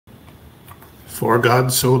For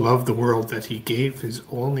God so loved the world that he gave his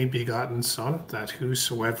only begotten Son, that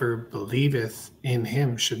whosoever believeth in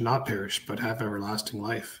him should not perish, but have everlasting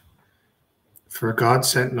life. For God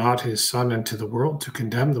sent not his Son into the world to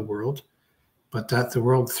condemn the world, but that the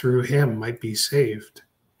world through him might be saved.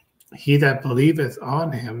 He that believeth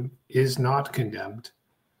on him is not condemned,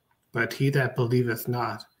 but he that believeth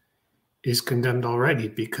not is condemned already,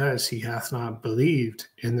 because he hath not believed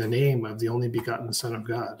in the name of the only begotten Son of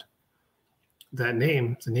God. That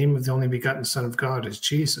name, the name of the only begotten Son of God, is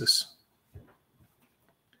Jesus.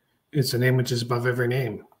 It's a name which is above every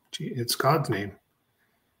name. It's God's name.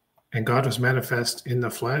 And God was manifest in the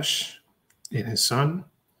flesh, in his Son,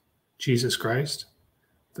 Jesus Christ.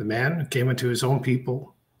 The man came unto his own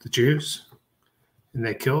people, the Jews, and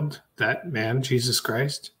they killed that man, Jesus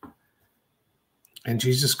Christ. And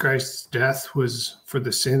Jesus Christ's death was for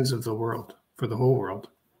the sins of the world, for the whole world.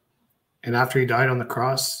 And after he died on the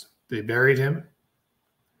cross, they buried him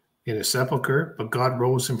in a sepulcher, but God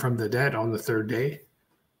rose him from the dead on the third day,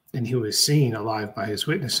 and he was seen alive by his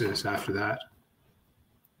witnesses after that.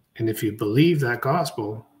 And if you believe that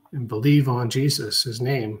gospel and believe on Jesus, his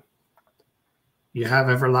name, you have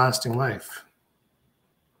everlasting life.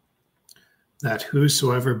 That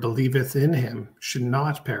whosoever believeth in him should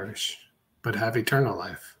not perish, but have eternal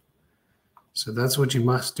life. So that's what you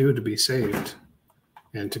must do to be saved,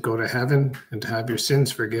 and to go to heaven and to have your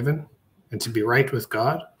sins forgiven and to be right with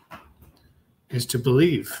God is to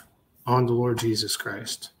believe on the Lord Jesus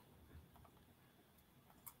Christ.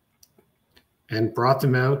 And brought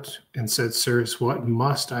them out and said, Sirs, what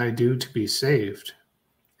must I do to be saved?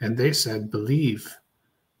 And they said, Believe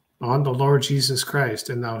on the Lord Jesus Christ,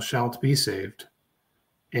 and thou shalt be saved,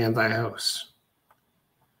 and thy house.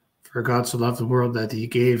 For God so loved the world that he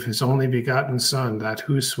gave his only begotten Son, that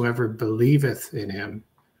whosoever believeth in him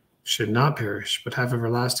should not perish, but have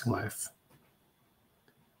everlasting life.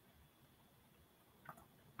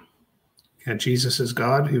 And Jesus is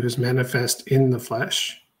God, who was manifest in the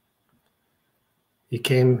flesh. He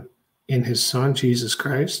came in his Son, Jesus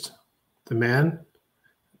Christ, the man,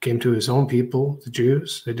 came to his own people, the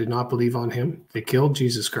Jews. They did not believe on him. They killed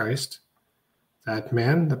Jesus Christ, that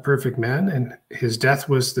man, the perfect man, and his death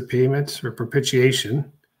was the payment or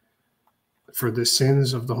propitiation for the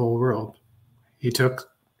sins of the whole world. He took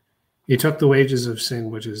the wages of sin,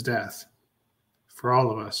 which is death, for all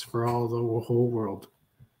of us, for all the whole world,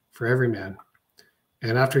 for every man.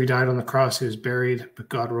 And after he died on the cross, he was buried, but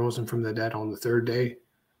God rose him from the dead on the third day,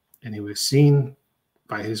 and he was seen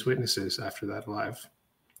by his witnesses after that alive.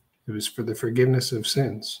 It was for the forgiveness of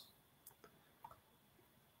sins,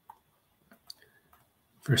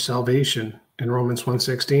 for salvation. In Romans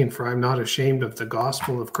 1:16, for I am not ashamed of the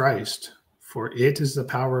gospel of Christ, for it is the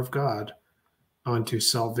power of God unto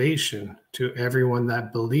salvation to everyone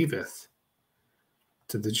that believeth,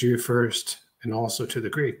 to the Jew first, and also to the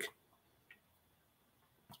Greek.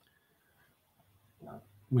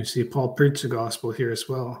 We see Paul preach the gospel here as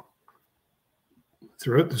well,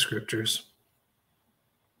 throughout the scriptures.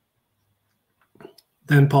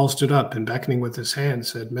 Then Paul stood up, and beckoning with his hand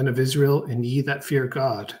said, Men of Israel, and ye that fear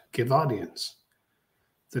God, give audience.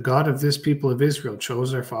 The God of this people of Israel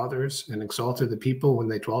chose our fathers and exalted the people when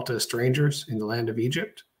they dwelt as strangers in the land of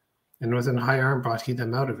Egypt, and with an high arm brought he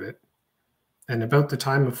them out of it. And about the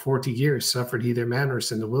time of 40 years suffered he their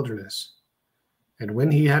manners in the wilderness. And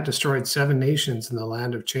when he had destroyed 7 nations in the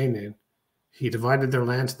land of Canaan, he divided their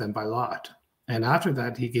land to them by lot. And after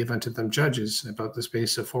that he gave unto them judges about the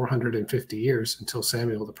space of 450 years, until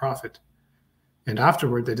Samuel the prophet. And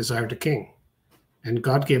afterward they desired a king. And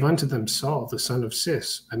God gave unto them Saul the son of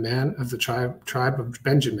Cis, a man of the tribe of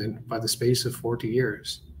Benjamin, by the space of 40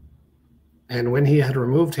 years. And when he had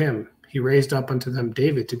removed him, he raised up unto them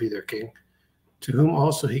David to be their king, to whom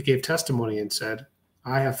also he gave testimony and said,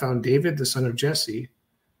 I have found David the son of Jesse,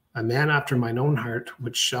 a man after mine own heart,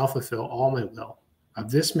 which shall fulfill all my will. Of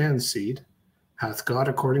this man's seed hath God,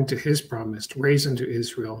 according to his promise, raised unto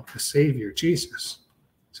Israel a Savior, Jesus.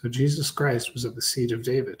 So Jesus Christ was of the seed of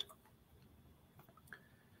David.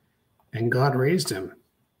 And God raised him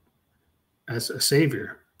as a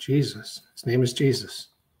Savior, Jesus. His name is Jesus.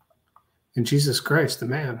 And Jesus Christ, the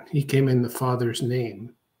man, he came in the Father's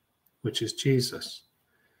name, which is Jesus.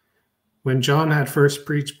 When John had first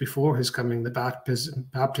preached before his coming the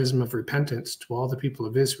baptism of repentance to all the people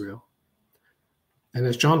of Israel, and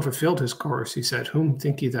as John fulfilled his course, he said, Whom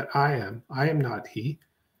think ye that I am? I am not he.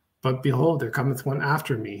 But behold, there cometh one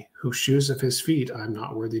after me, whose shoes of his feet I am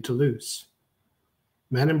not worthy to loose.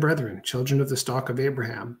 Men and brethren, children of the stock of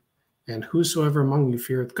Abraham, and whosoever among you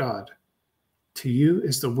feareth God, to you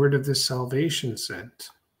is the word of this salvation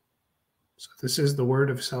sent. So this is the word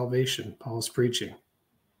of salvation Paul's preaching.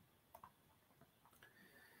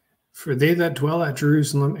 For they that dwell at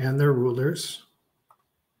Jerusalem and their rulers,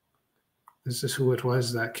 this is who it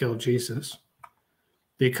was that killed Jesus,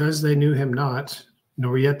 because they knew him not,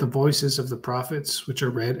 nor yet the voices of the prophets which are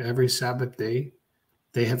read every Sabbath day,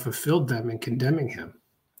 they have fulfilled them in condemning him.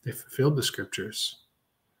 They fulfilled the scriptures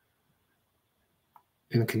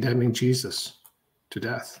in condemning Jesus to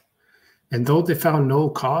death. And though they found no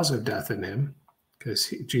cause of death in him,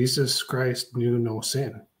 because Jesus Christ knew no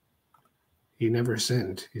sin. He never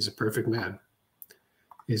sinned. He's a perfect man.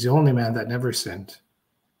 He's the only man that never sinned.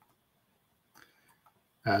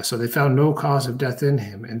 So they found no cause of death in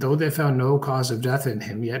him. And though they found no cause of death in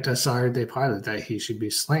him, yet desired they Pilate that he should be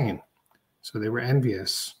slain. So they were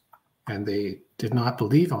envious, and they did not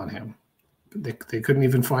believe on him. They couldn't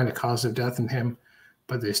even find a cause of death in him,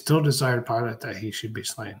 but they still desired Pilate that he should be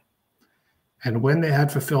slain. And when they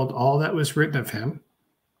had fulfilled all that was written of him,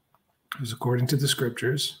 it was according to the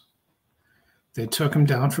scriptures, they took him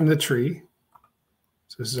down from the tree.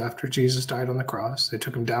 So this is after Jesus died on the cross. They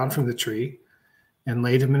took him down from the tree and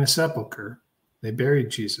laid him in a sepulchre. They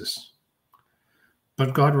buried Jesus.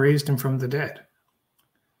 But God raised him from the dead.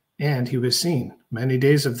 And he was seen, many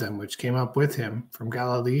days of them which came up with him from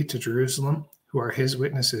Galilee to Jerusalem, who are his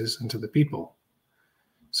witnesses unto the people.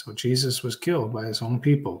 So Jesus was killed by his own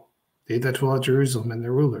people. They that dwell at Jerusalem and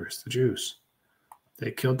their rulers, the Jews.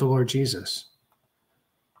 They killed the Lord Jesus,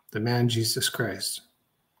 the man Jesus Christ.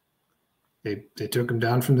 They took him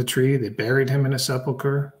down from the tree. They buried him in a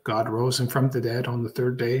sepulchre. God rose him from the dead on the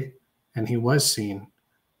third day, and he was seen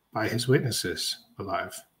by his witnesses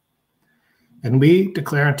alive. And we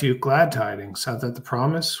declare unto you glad tidings, how that the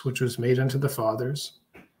promise which was made unto the fathers,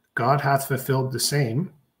 God hath fulfilled the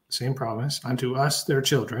same promise, unto us their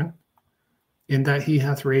children, in that he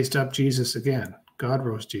hath raised up Jesus again. God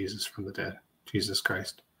rose Jesus from the dead, Jesus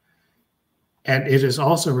Christ. And it is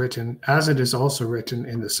also written, as it is also written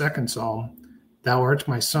in the second psalm, Thou art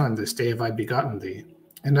my son, this day have I begotten thee.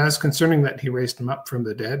 And as concerning that he raised him up from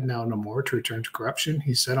the dead, now no more to return to corruption,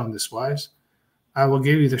 he said on this wise, I will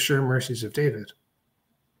give you the sure mercies of David.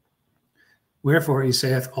 Wherefore he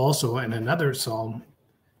saith also in another psalm,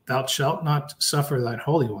 Thou shalt not suffer thine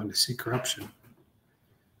Holy One to see corruption.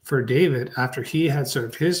 For David, after he had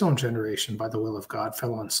served his own generation by the will of God,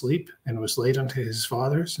 fell on sleep, and was laid unto his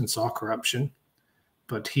fathers, and saw corruption.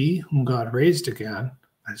 But he whom God raised again,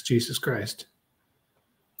 as Jesus Christ,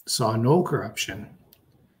 saw no corruption.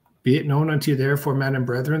 Be it known unto you therefore, men and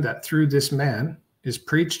brethren, that through this man is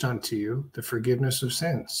preached unto you the forgiveness of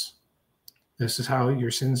sins. This is how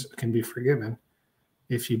your sins can be forgiven,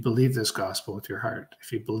 if you believe this gospel with your heart,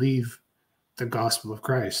 if you believe the gospel of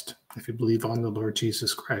Christ, if you believe on the Lord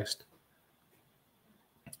Jesus Christ.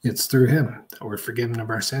 It's through him that we're forgiven of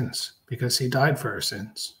our sins, because he died for our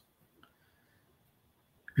sins.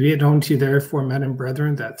 Be it known to you therefore, men and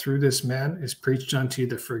brethren, that through this man is preached unto you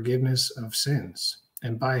the forgiveness of sins,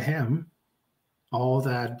 and by him all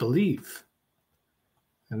that believe.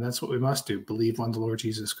 And that's what we must do, believe on the Lord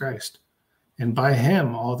Jesus Christ. And by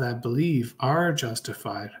him all that believe are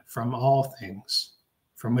justified from all things,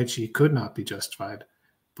 from which ye could not be justified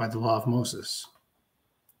by the law of Moses.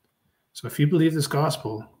 So if you believe this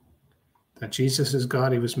gospel, that Jesus is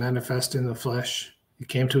God, he was manifest in the flesh, he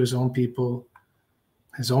came to his own people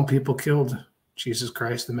killed Jesus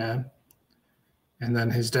Christ, the man, and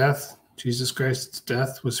then his death, Jesus Christ's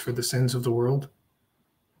death, was for the sins of the world.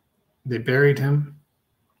 They buried him,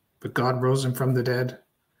 but God rose him from the dead,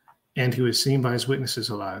 and he was seen by his witnesses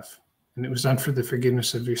alive. And it was done for the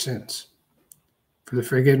forgiveness of your sins, for the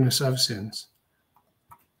forgiveness of sins.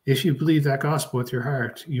 If you believe that gospel with your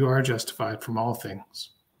heart, you are justified from all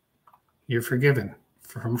things. You're forgiven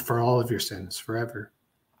for all of your sins forever.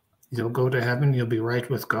 You'll go to heaven, you'll be right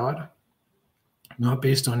with God, not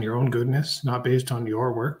based on your own goodness, not based on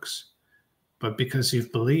your works, but because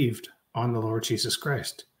you've believed on the Lord Jesus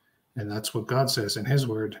Christ. And that's what God says in his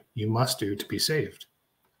word you must do to be saved.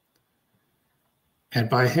 And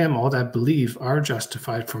by him all that believe are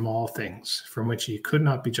justified from all things, from which ye could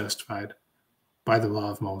not be justified by the law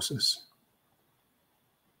of Moses.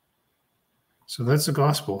 So that's the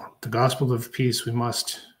gospel of peace we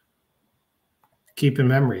must keep in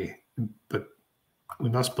memory, but we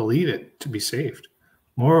must believe it to be saved.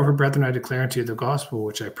 Moreover, brethren, I declare unto you the gospel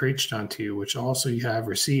which I preached unto you, which also ye have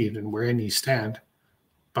received, and wherein ye stand,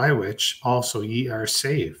 by which also ye are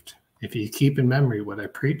saved, if ye keep in memory what I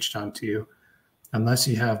preached unto you, unless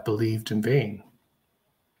ye have believed in vain.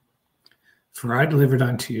 For I delivered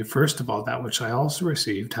unto you first of all that which I also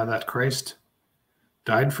received, how that Christ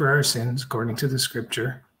died for our sins according to the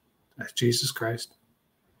scripture, that's Jesus Christ,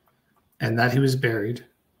 and that he was buried,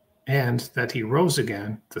 and that he rose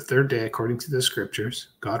again the third day according to the scriptures.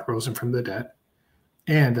 God rose him from the dead,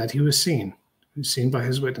 and that he was seen by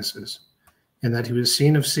his witnesses, and that he was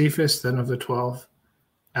seen of Cephas, then of the 12.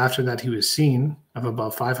 After that, he was seen of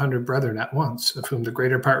above 500 brethren at once, of whom the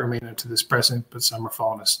greater part remain unto this present, but some are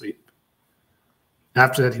fallen asleep.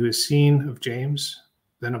 After that, he was seen of James,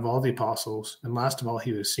 then of all the apostles, and last of all,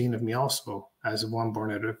 he was seen of me also, as of one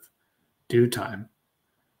born out of due time.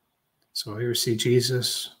 So here we see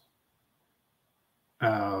Jesus.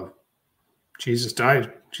 Jesus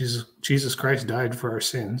died. Jesus Christ died for our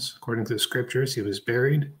sins, according to the scriptures. He was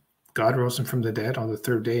buried. God rose him from the dead on the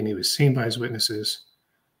third day, and he was seen by his witnesses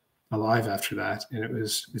alive after that. And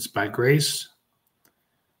it's by grace,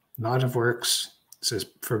 not of works. It says,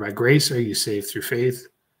 for by grace are you saved through faith,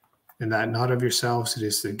 and that not of yourselves. It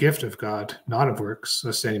is the gift of God, not of works,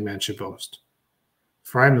 lest any man should boast.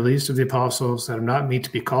 For I am the least of the apostles, that am not meet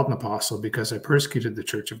to be called an apostle, because I persecuted the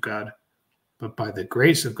church of God. But by the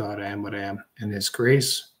grace of God I am what I am, and his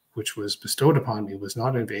grace, which was bestowed upon me, was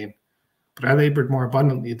not in vain. But I labored more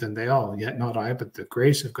abundantly than they all, yet not I, but the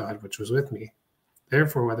grace of God which was with me.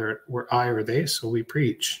 Therefore, whether it were I or they, so we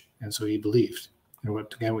preach, and so he believed. And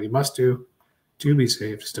what we must do to be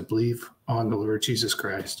saved is to believe on the Lord Jesus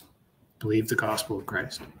Christ, believe the gospel of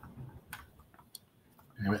Christ.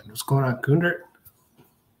 Anyway, what's going on, Gundert?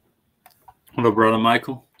 Hello, brother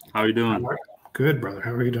Michael. How are you doing? Good, brother.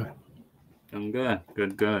 How are you doing? I'm good.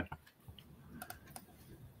 Good.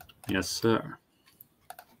 Yes, sir.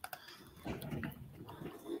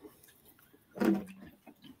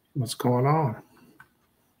 What's going on?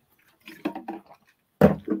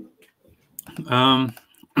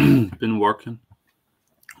 Been working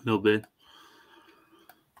a little bit.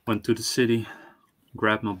 Went to the city,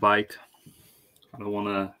 grabbed my bike. I don't want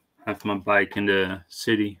to have my bike in the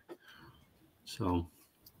city, so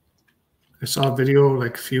I saw a video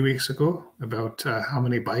like a few weeks ago about how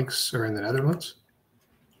many bikes are in the Netherlands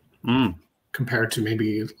compared to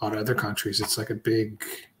maybe a lot of other countries. It's like a big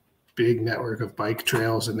network of bike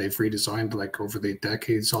trails, and they've redesigned like over the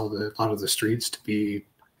decades a lot of the streets to be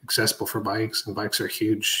accessible for bikes, and bikes are a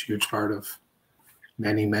huge part of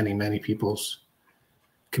many people's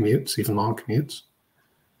commutes, even long commutes.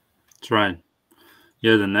 That's right.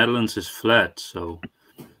 Yeah, the Netherlands is flat, so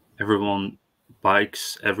everyone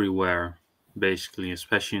bikes everywhere, basically,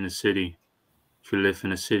 especially in the city. If you live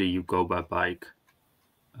in a city, you go by bike.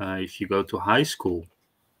 If you go to high school,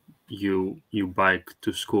 you bike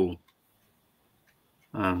to school.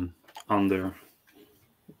 Under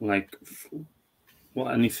like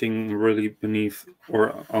anything really beneath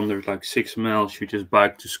or under like 6 miles, you just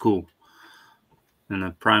bike to school. And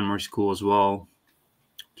at primary school as well,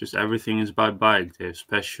 just everything is by bike. They have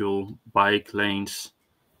special bike lanes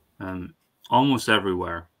almost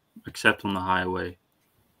everywhere except on the highway.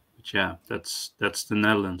 But yeah, that's the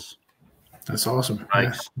Netherlands. That's awesome.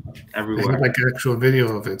 Bikes everywhere. They had like an actual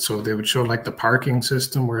video of it, so they would show like the parking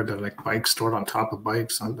system where the like bikes stored on top of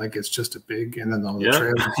bikes, like it's just a big, and then all the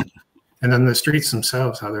trails, and then the streets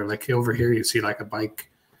themselves, how they're like over here you see like a bike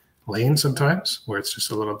lane sometimes where it's just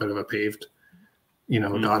a little bit of a paved,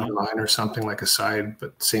 dotted line or something, like a side,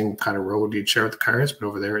 but same kind of road you'd share with the cars. But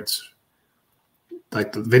over there, it's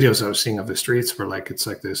like the videos I was seeing of the streets were like it's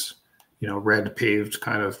like this, red paved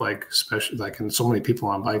kind of like special, like, and so many people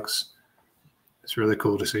on bikes. It's really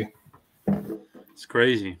cool to see. It's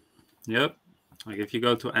crazy. Yep. Like if you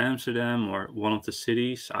go to Amsterdam or one of the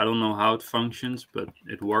cities, I don't know how it functions, but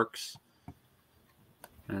it works.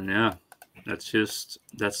 And yeah, that's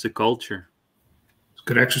the culture. It's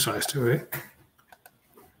good exercise too, eh?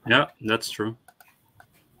 Yeah, that's true.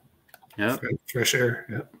 Yeah. Fresh air,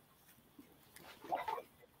 yeah.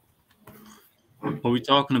 What are we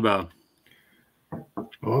talking about?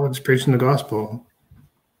 Well, it's preaching the gospel.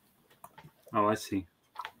 Oh, I see.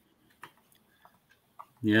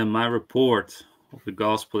 Yeah, my report of the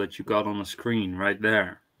gospel that you got on the screen right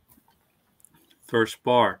there. First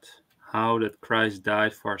part, how that Christ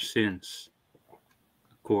died for our sins,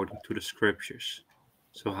 according to the scriptures.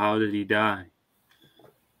 So how did he die?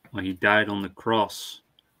 Well, he died on the cross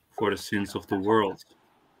for the sins of the world.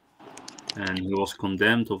 And he was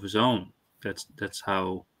condemned of his own. That's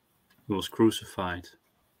how he was crucified.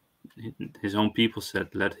 His own people said,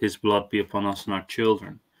 let his blood be upon us and our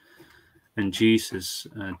children. And Jesus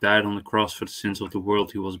died on the cross for the sins of the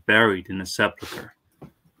world. He was buried in a sepulchre,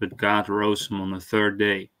 but God rose him on the third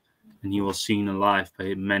day, and he was seen alive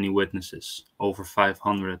by many witnesses, over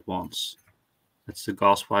 500 at once. That's the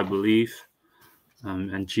gospel I believe.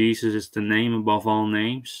 And Jesus is the name above all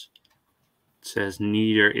names. It says,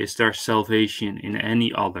 neither is there salvation in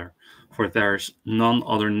any other, for there is none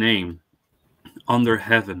other name under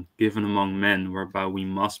heaven given among men whereby we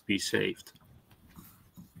must be saved.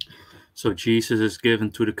 So Jesus is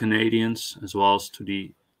given to the Canadians as well as to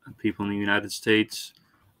the people in the United States,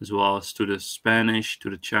 as well as to the Spanish, to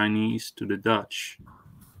the Chinese, to the Dutch.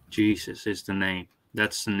 Jesus is the name.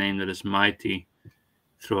 That's the name that is mighty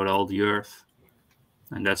throughout all the earth.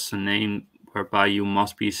 And that's the name whereby you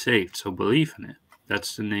must be saved. So believe in it.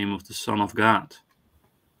 That's the name of the Son of God.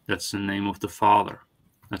 That's the name of the Father.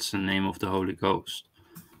 That's the name of the Holy Ghost.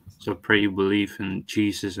 So pray you believe in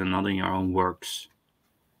Jesus and not in your own works.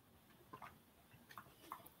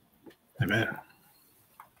 Amen.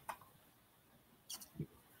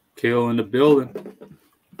 Kill in the building.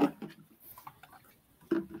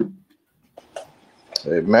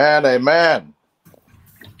 Amen, amen.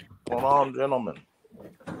 What's going on, gentlemen?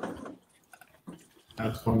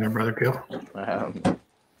 How's it going there, Brother Kill?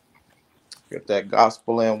 Get that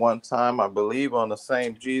gospel in one time. I believe on the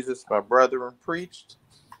same Jesus my brethren preached.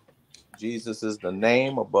 Jesus is the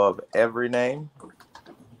name above every name.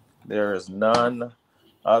 There is none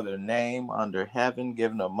other name under heaven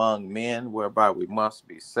given among men whereby we must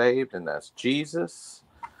be saved, and that's Jesus.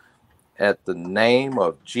 At the name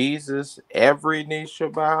of Jesus, every knee shall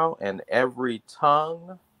bow and every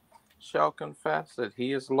tongue shall confess that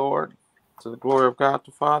he is Lord, to the glory of God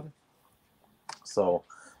the Father. So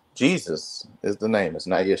Jesus is the name. It's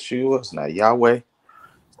not Yeshua, it's not Yahweh,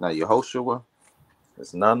 it's not Yehoshua.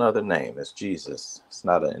 It's none other name. It's Jesus. It's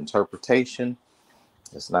not an interpretation.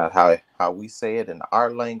 It's not how we say it in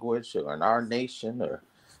our language or in our nation, or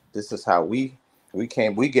this is how we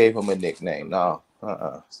gave him a nickname. No,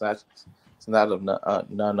 it's not of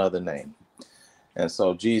none other name. And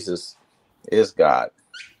so Jesus is God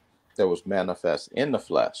that was manifest in the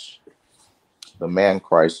flesh. The man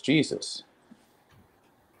Christ Jesus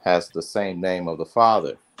has the same name of the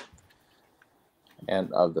Father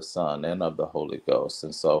and of the Son and of the Holy Ghost.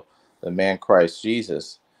 And so the man Christ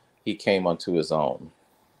Jesus, he came unto his own,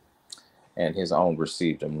 and his own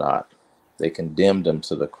received him not. They condemned him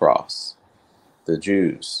to the cross. The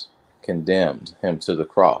Jews condemned him to the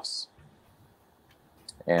cross.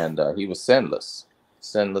 And he was sinless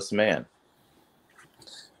man.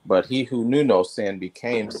 But he who knew no sin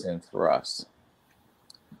became sin for us,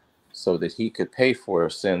 so that he could pay for the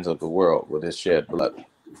sins of the world with his shed blood.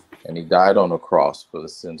 And he died on a cross for the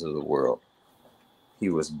sins of the world. He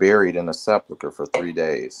was buried in a sepulcher for 3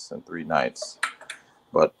 days and 3 nights.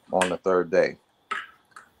 But on the third day,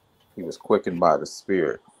 he was quickened by the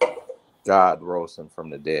Spirit. God rose him from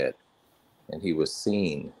the dead, and he was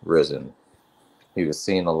seen risen. He was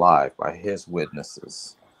seen alive by his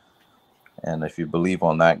witnesses. And if you believe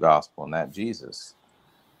on that gospel and that Jesus,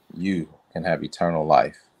 you can have eternal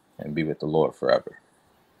life and be with the Lord forever.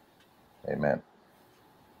 Amen.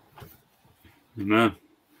 Amen.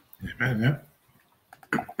 Amen, yeah.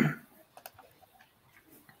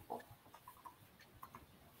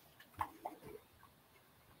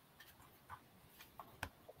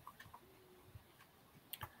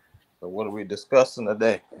 So what are we discussing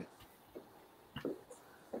today?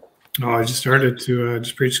 Oh, I just started to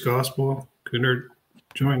just preach the gospel. Gunnar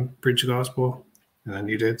joined preach the gospel, and then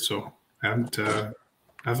you did. So I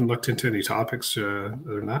haven't looked into any topics other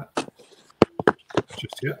than that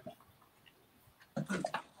just yet.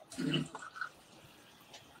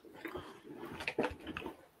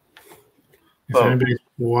 If anybody's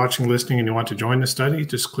watching, listening, and you want to join the study,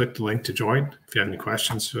 just click the link to join. If you have any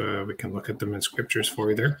questions, we can look at them in scriptures for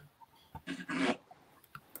you there.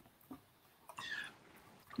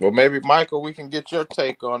 Well, maybe, Michael, we can get your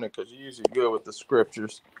take on it, because you're usually good with the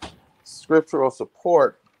scriptures. Scriptural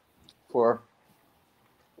support for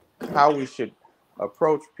how we should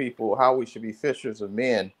approach people, how we should be fishers of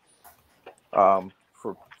men,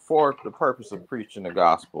 for the purpose of preaching the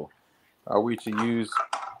gospel. Are we to use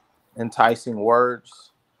enticing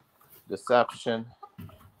words, deception,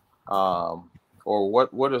 or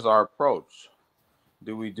what is our approach?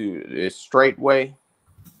 Do we do it straight way?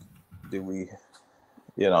 Do we,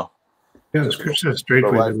 Yeah, the scripture says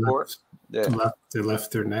straightway they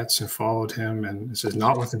left their nets and followed him, and it says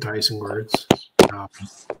not with enticing words.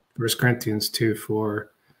 1 Corinthians 2:4.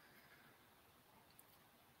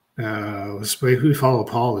 We follow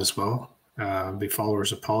Paul as well. Be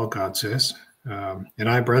followers of Paul, God says. And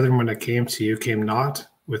I, brethren, when I came to you, came not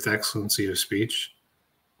with excellency of speech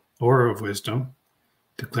or of wisdom,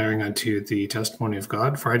 declaring unto you the testimony of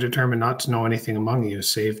God. For I determined not to know anything among you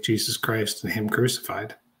save Jesus Christ and him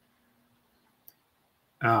crucified.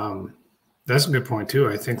 That's a good point too.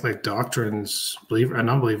 I think like doctrines, an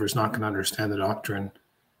unbeliever is not going to understand the doctrine.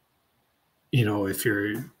 You know,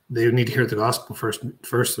 they need to hear the gospel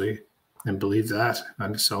firstly, and believe that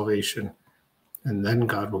unto salvation. and then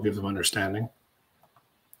God will give them understanding.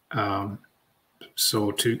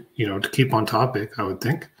 So to keep on topic, I would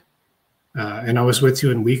think. And I was with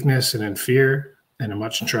you in weakness and in fear and in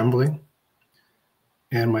much trembling.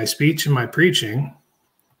 And my speech and my preaching,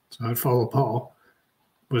 so I'd follow Paul,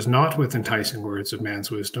 was not with enticing words of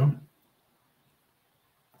man's wisdom,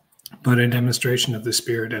 but a demonstration of the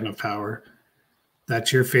Spirit and of power,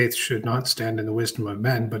 that your faith should not stand in the wisdom of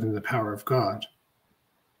men, but in the power of God.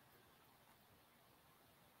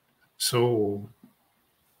 So,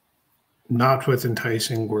 not with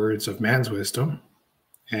enticing words of man's wisdom,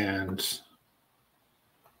 and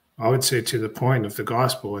I would say to the point of the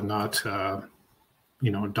gospel, and not,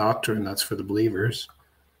 doctrine that's for the believers,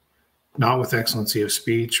 not with excellency of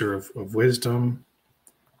speech or of wisdom.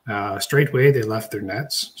 Straightway they left their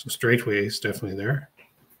nets, so straightway is definitely there.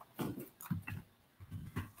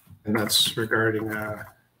 And that's regarding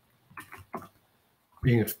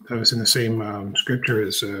being, I was in the same scripture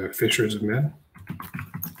as fishers of men.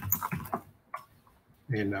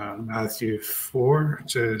 In Matthew 4,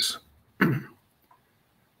 it says,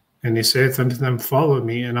 and he saith unto them, follow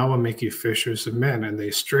me, and I will make you fishers of men. And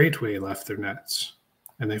they straightway left their nets,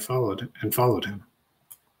 and they followed him.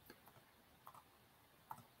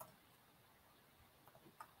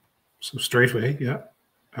 So straightway, yeah.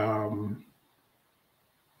 And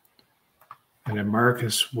in Mark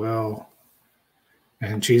as well,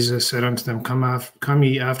 and Jesus said unto them, come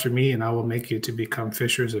ye after me, and I will make you to become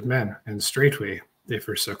fishers of men. And straightway they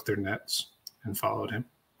forsook their nets and followed him.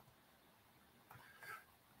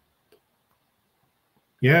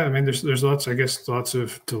 Yeah, I mean, there's lots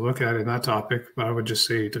of to look at in that topic, but I would just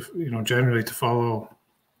say generally to follow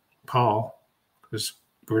Paul, because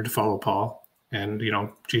we're to follow Paul, and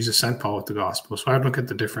Jesus sent Paul with the gospel. So I'd look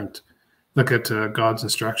at God's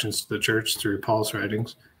instructions to the church through Paul's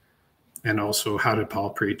writings, and also how did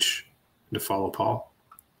Paul preach, to follow Paul.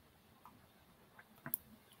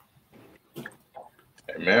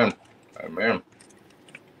 Amen.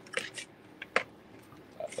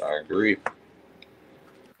 I agree.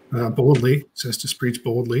 Boldly, it says to preach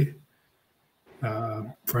boldly.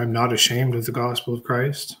 For I'm not ashamed of the gospel of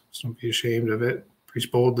Christ. So don't be ashamed of it.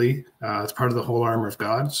 Preach boldly. It's part of the whole armor of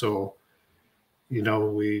God. So, we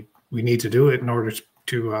need to do it in order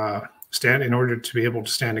to stand, in order to be able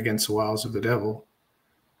to stand against the wiles of the devil.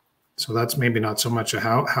 So that's maybe not so much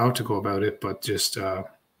how to go about it, but just,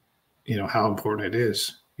 how important it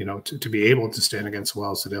is, to be able to stand against the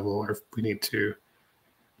wiles of the devil, or we need to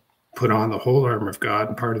put on the whole armor of God.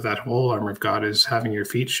 And part of that whole armor of God is having your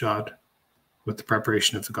feet shod with the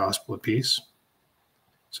preparation of the gospel of peace.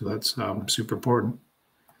 So that's super important.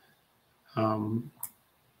 And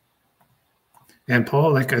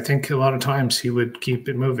Paul, I think a lot of times he would keep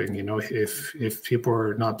it moving. If people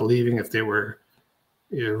were not believing, if they were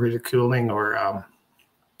ridiculing or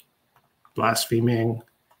blaspheming,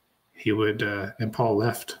 he would, and Paul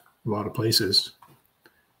left a lot of places.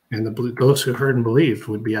 And those who heard and believed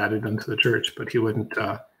would be added unto the church, but he wouldn't.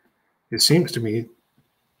 It seems to me,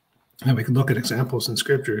 and we can look at examples in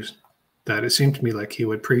scriptures, that it seemed to me like he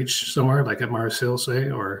would preach somewhere, like at Mars Hill, say,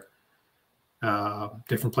 or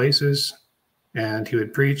different places, and he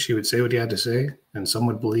would preach. He would say what he had to say, and some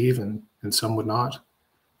would believe, and some would not.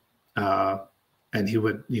 And he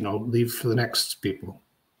would, leave for the next people.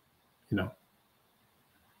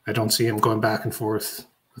 I don't see him going back and forth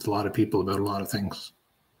with a lot of people about a lot of things.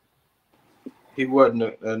 He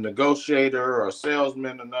wasn't a negotiator or a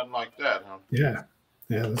salesman or nothing like that, huh? Yeah,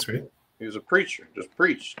 that's right. He was a preacher, just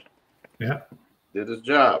preached. Yeah. Did his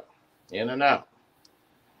job, in and out.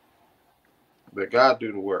 Let God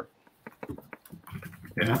do the work.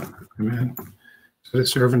 Yeah, amen. So the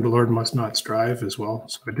servant of the Lord must not strive as well.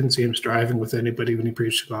 So I didn't see him striving with anybody when he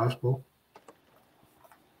preached the gospel.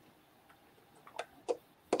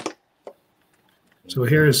 So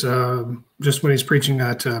here's just when he's preaching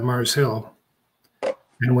at Mars Hill.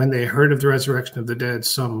 And when they heard of the resurrection of the dead,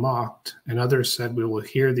 some mocked, and others said, we will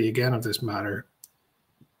hear thee again of this matter.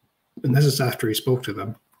 And this is after he spoke to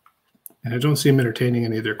them. And I don't see him entertaining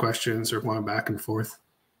any of their questions or going back and forth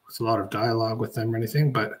with a lot of dialogue with them or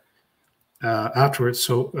anything. But afterwards,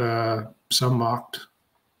 some mocked,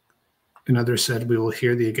 and others said, we will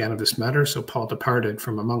hear thee again of this matter. So Paul departed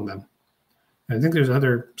from among them. And I think there's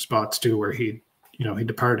other spots too where he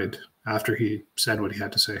departed after he said what he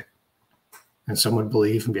had to say. And some would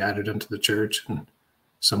believe and be added unto the church, and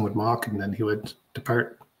some would mock, and then he would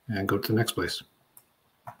depart and go to the next place.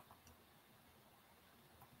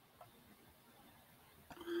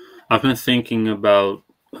 I've been thinking about,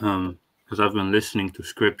 because I've been listening to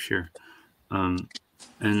scripture, and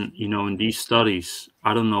in these studies,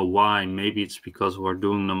 I don't know why, maybe it's because we're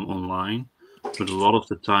doing them online, But a lot of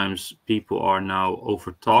the times people are now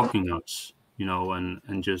over talking us, you know,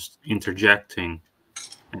 and just interjecting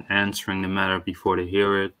and answering the matter before they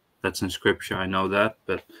hear it. That's in scripture, I know that,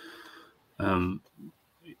 but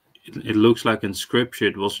it looks like in scripture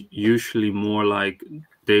it was usually more like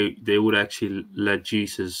they would actually let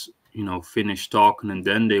Jesus, you know, finish talking and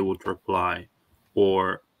then they would reply.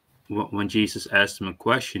 Or when Jesus asked them a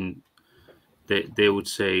question, they would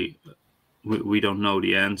say, we don't know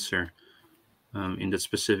the answer. In that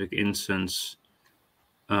specific instance,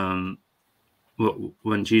 when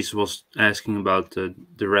Jesus was asking about the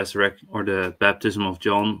resurrection or the baptism of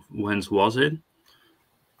John, when was it?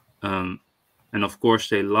 And of course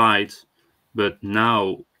they lied, but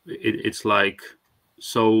now it's like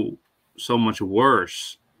so much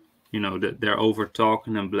worse, you know, that they're over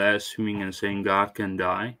talking and blaspheming and saying God can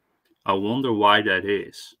die. I wonder why that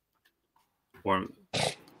is. Or am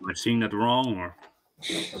I seeing that wrong? Or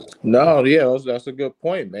No, yeah, that's a good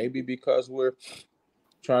point. Maybe because we're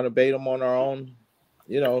trying to bait them on our own.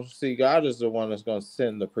 You know, see, God is the one that's going to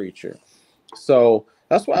send the preacher. So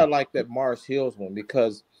that's why I like that Mars Hills one,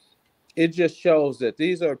 because it just shows that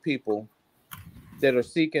these are people that are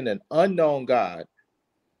seeking an unknown God,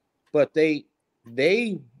 but they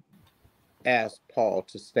asked Paul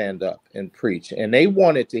to stand up and preach, and they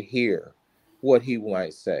wanted to hear what he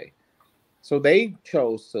might say. So they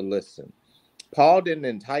chose to listen. Paul didn't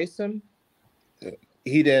entice him.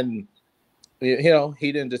 He didn't, you know,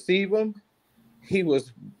 he didn't deceive him. He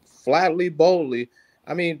was flatly, boldly.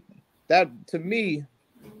 I mean, that to me,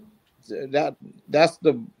 that's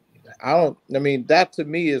the, that to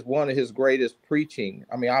me is one of his greatest preaching.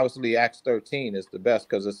 I mean, obviously Acts 13 is the best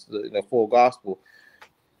because it's the full gospel.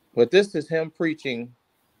 But this is him preaching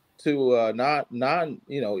to non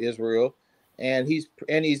Israel, and he's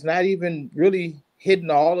not even really hitting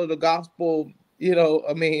all of the gospel. You know,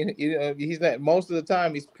 I mean, he's not, most of the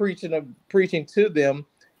time he's preaching to them,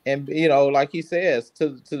 and like he says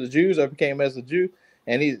to the Jews, I became as a Jew,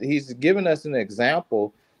 and he's giving us an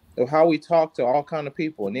example of how we talk to all kind of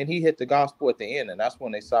people. And then he hit the gospel at the end, and that's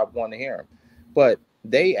when they stopped wanting to hear him. But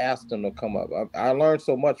they asked him to come up. I learned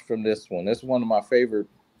so much from this one. This is one of my favorite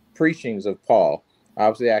preachings of Paul.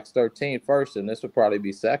 Obviously Acts 13 first, and this would probably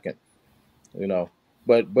be second,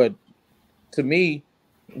 but to me,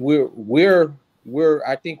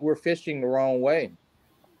 I think we're fishing the wrong way.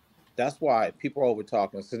 That's why people are over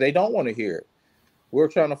talking, because they don't want to hear it. We're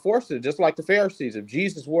trying to force it, just like the Pharisees. If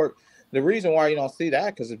Jesus were, the reason why you don't see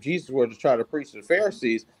that, because if Jesus were to try to preach to the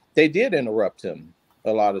Pharisees, they did interrupt him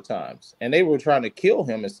a lot of times, and they were trying to kill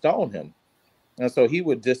him and stone him, and so he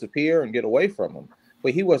would disappear and get away from them.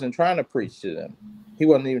 But he wasn't trying to preach to them. He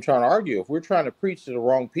wasn't even trying to argue. If we're trying to preach to the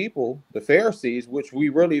wrong people, the Pharisees, which we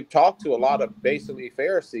really talk to a lot of basically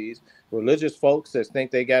Pharisees, religious folks that think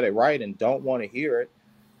they got it right and don't want to hear it,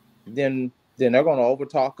 then they're going to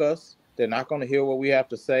overtalk us. They're not going to hear what we have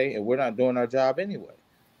to say, and we're not doing our job anyway.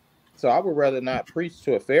 So I would rather not preach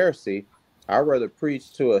to a Pharisee. I'd rather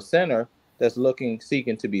preach to a sinner that's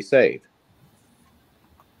seeking to be saved.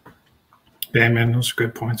 Yeah, man, those are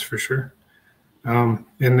good points for sure. And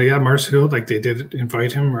Mars Hill, like they did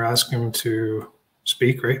invite him or ask him to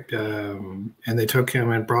speak, right? And they took him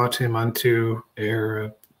and brought him unto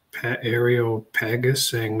Areopagus,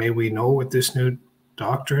 saying, "May we know what this new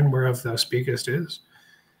doctrine whereof thou speakest is?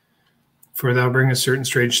 For thou bringest certain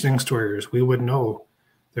strange things to our ears. We would know,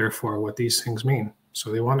 therefore, what these things mean."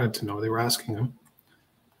 So they wanted to know. They were asking him.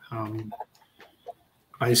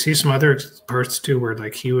 I see some other parts too where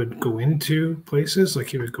like he would go into places, like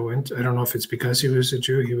he would go into, I don't know if it's because he was a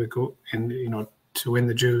Jew, he would go and, to win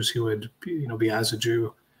the Jews, he would, be as a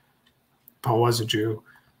Jew. Paul was a Jew.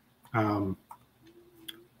 And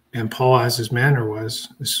Paul, as his manner was,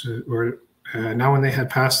 now when they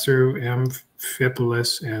had passed through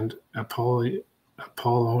Amphipolis and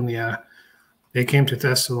Apollonia, they came to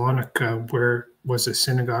Thessalonica, where was the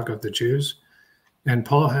synagogue of the Jews. And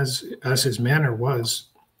Paul, as his manner was,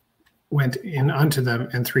 went in unto them,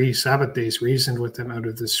 and 3 Sabbath days reasoned with them out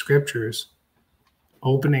of the scriptures,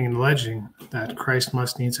 opening and alleging that Christ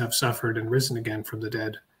must needs have suffered and risen again from the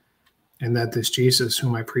dead, and that this Jesus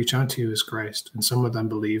whom I preach unto you is Christ. And some of them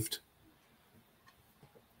believed,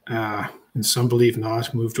 and some believed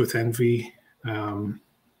not, moved with envy.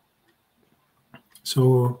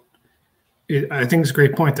 So I think it's a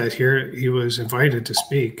great point that here he was invited to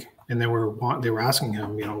speak, and they were asking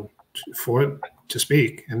him, to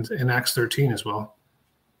speak, and in Acts 13 as well.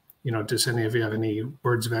 Does any of you have any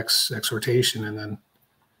words of exhortation? And then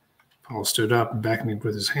Paul stood up and beckoned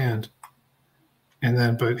with his hand. And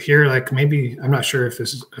then, but here, like maybe I'm not sure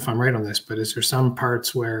if I'm right on this, but is there some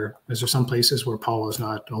places where Paul was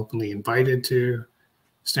not openly invited to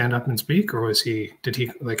stand up and speak, or did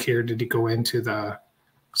he go into the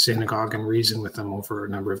synagogue and reason with them over a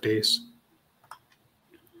number of days?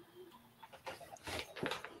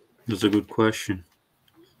 That's a good question.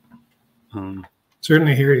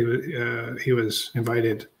 Certainly here he was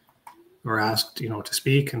invited or asked, to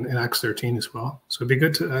speak in Acts 13 as well. So it'd be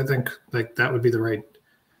good to, I think, like that would be the right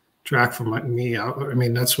track for me. I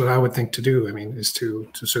mean, that's what I would think to do. I mean, is to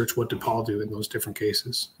search what did Paul do in those different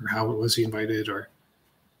cases, or how was he invited, or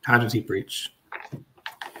how did he preach?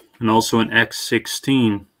 And also in Acts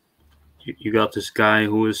 16, you got this guy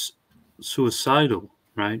who is suicidal,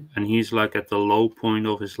 right? And he's like at the low point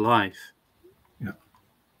of his life. Yeah.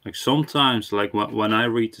 Like sometimes, like when I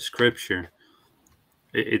read the scripture,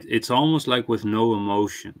 it's almost like with no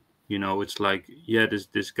emotion. It's like, yeah,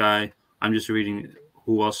 this guy, I'm just reading,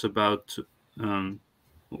 who was about to,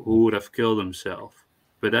 who would have killed himself.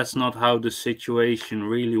 But that's not how the situation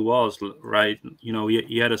really was, right?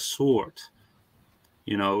 He had a sword.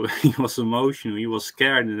 He was emotional. He was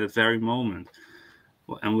scared in that very moment.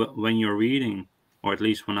 And when you're reading, or at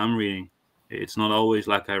least when I'm reading, it's not always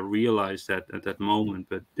like I realized that at that moment.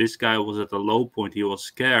 But this guy was at the low point. He was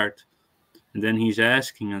scared. And then he's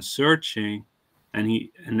asking and searching. And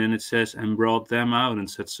then it says, and brought them out and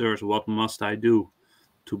said, sirs, what must I do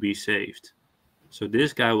to be saved? So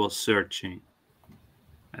this guy was searching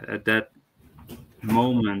at that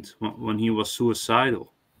moment when he was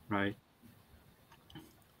suicidal, right?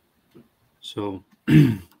 So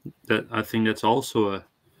that, I think that's also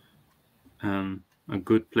a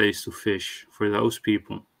good place to fish for those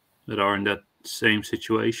people that are in that same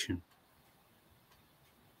situation.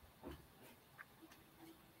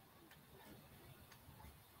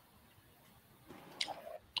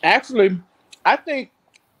 Actually, I think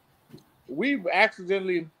we've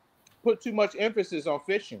accidentally put too much emphasis on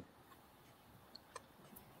fishing.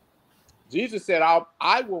 Jesus said,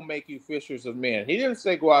 I will make you fishers of men. He didn't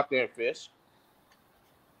say go out there and fish.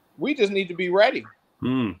 We just need to be ready.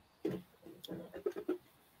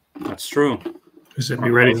 That's true. Is it be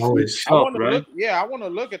ready always? I want to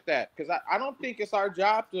look at that, because I don't think it's our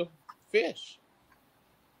job to fish.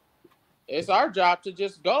 It's our job to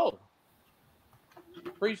just go.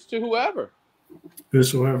 Preach to whoever.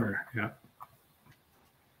 Whosoever, yeah.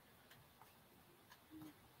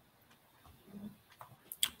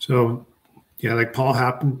 So, yeah, like Paul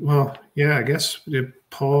happened. Well, yeah, I guess did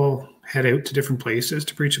Paul head out to different places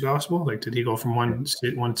to preach the gospel? Like, did he go from one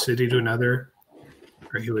city to another,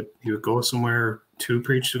 or he would go somewhere to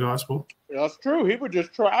preach the gospel? That's true. He would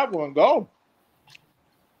just travel and go.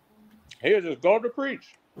 He would just go to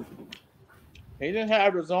preach. He didn't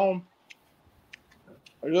have his own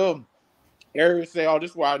little area to say, oh,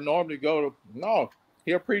 this is where I normally go to. No,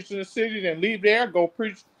 he'll preach in the city, then leave there, go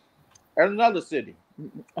preach at another city.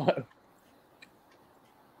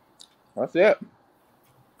 That's it.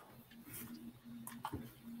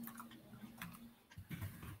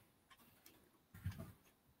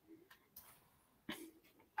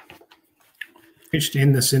 Preached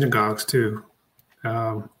in the synagogues too.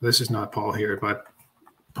 This is not Paul here, but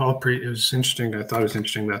it was interesting. I thought it was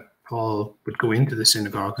interesting that Paul would go into the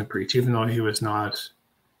synagogue and preach, even though he was not,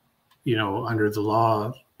 under the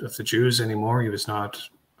law of the Jews anymore. He was not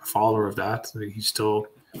a follower of that. He still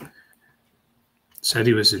said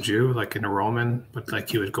he was a Jew, like in a Roman, but like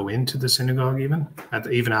he would go into the synagogue even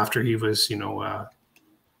after he was, a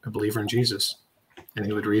believer in Jesus, and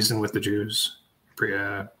he would reason with the Jews,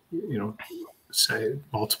 say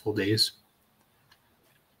multiple days.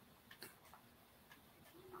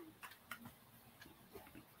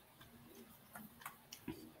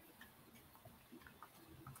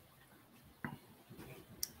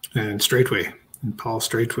 And Paul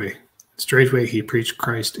straightway he preached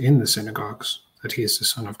Christ in the synagogues, that he is the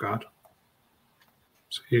Son of God.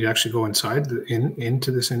 So he'd actually go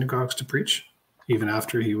into the synagogues to preach, even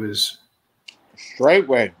after he was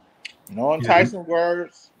straightway. No enticing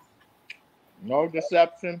words, no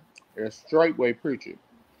deception. It's straightway preaching.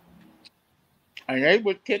 And they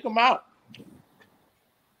would kick him out.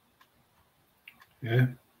 Yeah.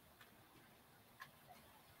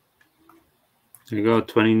 There you go,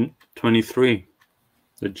 23.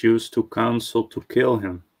 The Jews took counsel to kill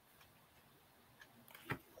him.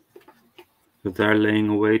 But their laying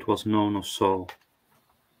await was known of Saul,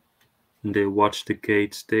 and they watched the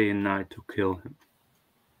gates day and night to kill him.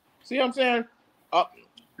 See what I'm saying?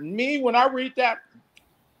 Me, when I read that,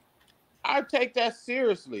 I take that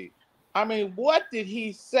seriously. I mean, what did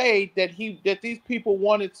he say that these people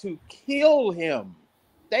wanted to kill him?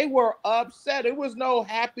 They were upset. It was no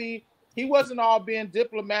happy. He wasn't all being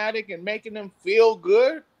diplomatic and making them feel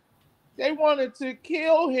good. They wanted to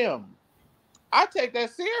kill him. I take that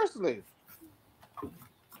seriously.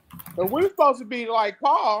 But we're supposed to be like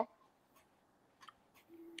Paul.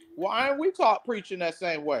 Why aren't we taught preaching that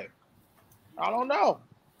same way? I don't know.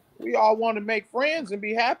 We all want to make friends and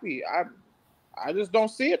be happy. I just don't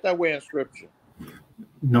see it that way in Scripture.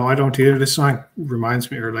 No, I don't either. This song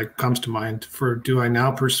reminds me, or like comes to mind, for do I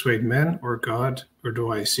now persuade men or God, or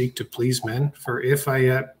do I seek to please men? For if I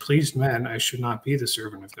yet pleased men, I should not be the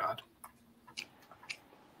servant of God.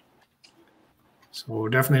 So we're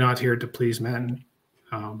definitely not here to please men,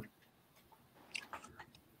 but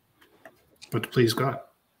to please God.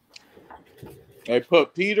 They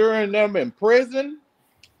put Peter and them in prison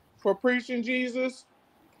for preaching Jesus.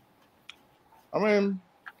 I mean,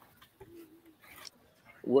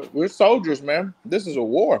 we're soldiers, man. This is a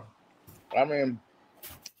war. I mean,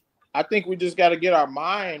 I think we just got to get our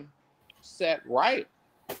mind set right.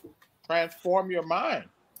 Transform your mind.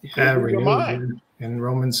 Yeah, renew your mind. In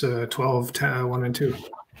Romans 12, 1 and 2.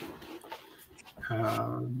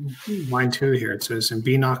 Line 2 here, it says, and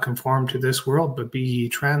be not conformed to this world, but be ye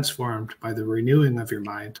transformed by the renewing of your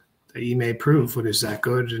mind, that ye may prove what is that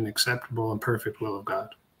good and acceptable and perfect will of God.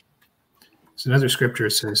 There's another scripture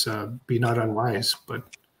that says, be not unwise, but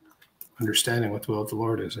understanding what the will of the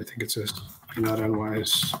Lord is. I think it says, be not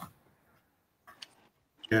unwise.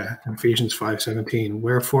 Yeah, Ephesians 5:17.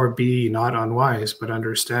 Wherefore be ye not unwise, but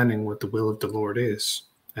understanding what the will of the Lord is.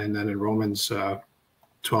 And then in Romans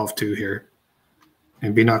 12:2 here,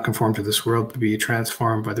 and be not conformed to this world, but be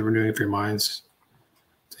transformed by the renewing of your minds,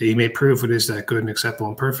 that ye may prove what is that good and acceptable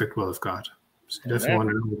and perfect will of God. So you definitely want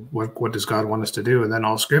to know what does God want us to do. And then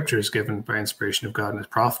all Scripture is given by inspiration of God and is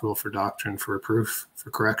profitable for doctrine, for reproof, for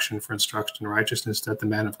correction, for instruction in righteousness, that the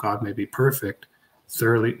man of God may be perfect,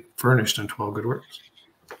 thoroughly furnished unto all good works.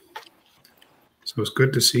 So it's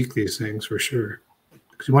good to seek these things for sure,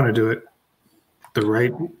 because you want to do it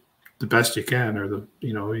the best you can, or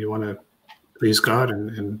you want to please God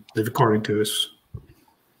and live according to His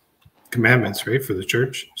commandments, right, for the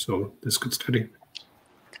church. So this good study.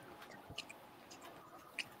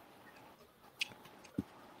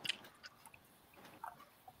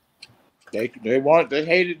 They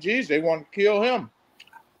hated Jesus. They want to kill him.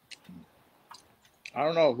 I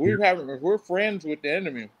don't know. If we're friends with the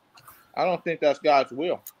enemy, I don't think that's God's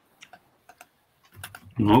will.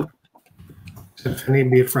 Nope. If any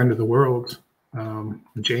be a friend of the world,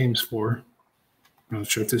 James 4. I'm not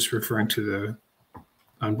sure if this is referring to the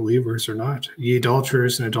unbelievers or not. Ye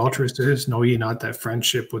adulterers and adulteresses, know ye not that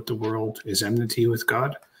friendship with the world is enmity with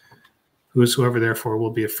God? Whosoever therefore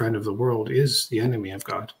will be a friend of the world is the enemy of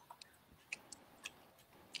God.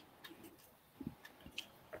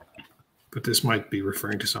 But this might be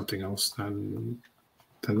referring to something else than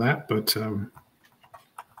that. But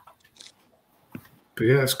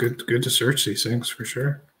yeah, it's good to search these things for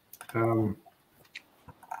sure.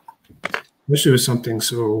 Especially with something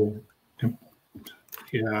so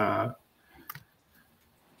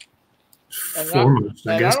foremost.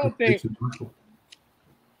 I guess. I don't think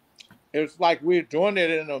it's like we're doing it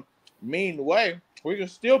in a mean way. We can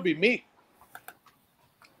still be meek,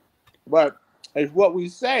 but it's what we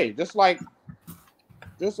say. Just like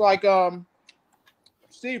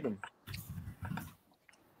Stephen.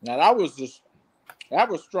 Now that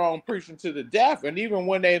was strong preaching to the deaf, and even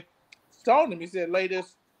when they stoned him, he said, lay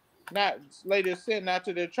this sin not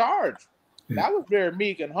to their charge. Yeah. That was very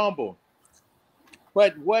meek and humble.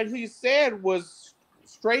 But what he said was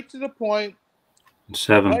straight to the point,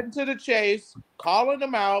 7. Cutting to the chase, calling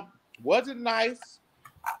them out, wasn't nice.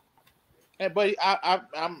 But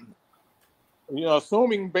I'm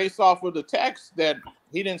assuming based off of the text that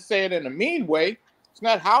he didn't say it in a mean way. It's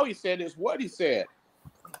not how he said it, it's what he said.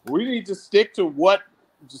 We need to stick to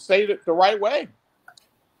say it the right way.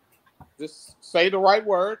 Just say the right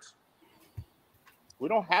words. We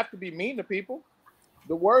don't have to be mean to people.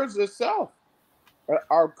 The words itself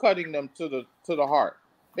are cutting them to the heart.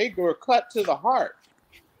 They were cut to the heart.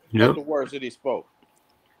 Yep. The words that he spoke.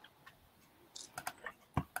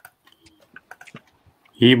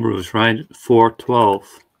 Hebrews, right? 4:12.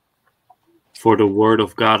 For the word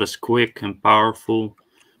of God is quick and powerful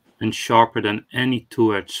and sharper than any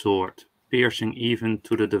two-edged sword, piercing even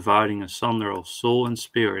to the dividing asunder of soul and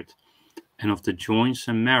spirit, and of the joints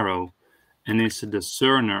and marrow, and is a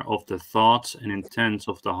discerner of the thoughts and intents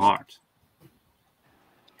of the heart.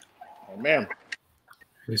 Amen.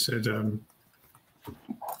 He said,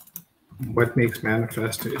 what makes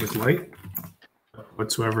manifest is light.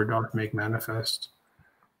 Whatsoever doth make manifest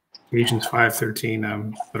Ephesians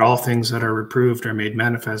 5:13. But all things that are reproved are made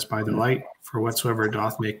manifest by the light, for whatsoever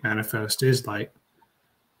doth make manifest is light.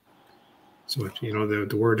 So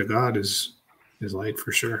the word of God is light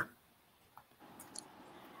for sure.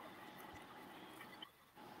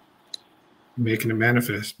 Making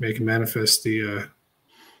manifest the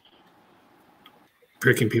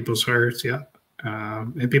pricking people's hearts, yeah.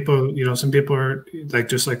 And people, some people are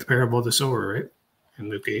just like the parable of the sower, right? In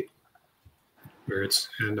Luke 8, where it's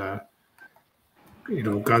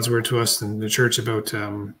God's word to us in the church about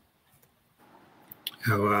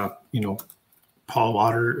how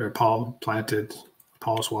Paul planted,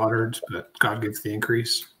 Paul's watered, but God gives the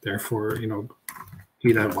increase. Therefore,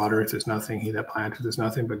 he that watereth is nothing, he that planteth is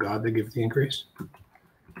nothing, but God that gives the increase.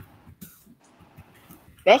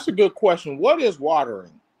 That's a good question. What is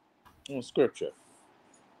watering in Scripture?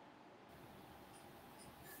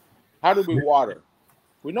 How do we water?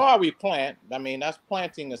 We know how we plant. I mean, that's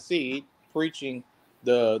planting a seed, preaching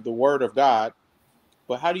the word of God.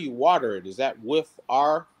 But how do you water it? Is that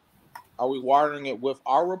are we watering it with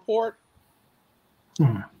our report?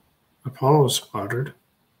 Apollos watered.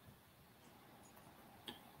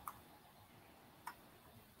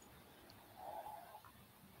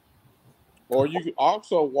 Or you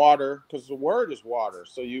also water, because the word is water.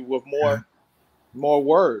 So you with more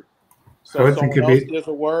word. So someone else gives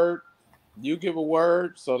a word, you give a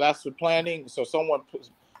word. So that's the planting. So so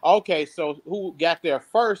who got there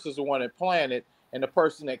first is the one that planted, and the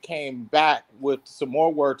person that came back with some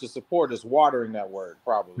more word to support is watering that word,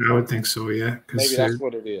 probably. I would think so, yeah. Maybe that's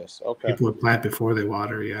what it is. Okay. People would plant before they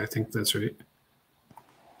water. Yeah, I think that's right.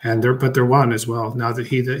 And they're one as well. Now that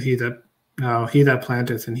he that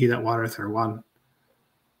planteth and he that watereth are one.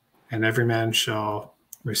 And every man shall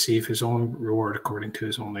receive his own reward according to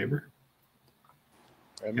his own labor.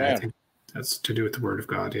 Amen. Yeah, I think that's to do with the word of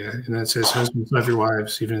God, yeah. And then it says, husbands, love your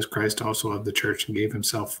wives, even as Christ also loved the church and gave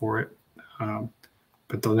himself for it.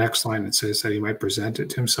 But the next line, it says that he might present it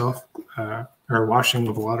to himself, or washing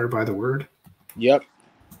of water by the word. Yep.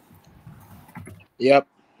 In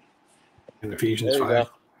Ephesians 5.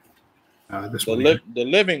 The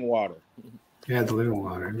living water. Yeah, the living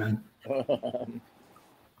water, amen.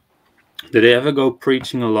 Did they ever go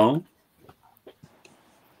preaching alone?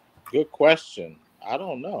 Good question. I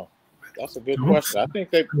don't know. That's a good question. I think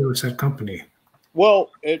they was that company.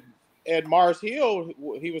 Well, at Mars Hill,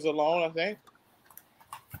 he was alone, I think.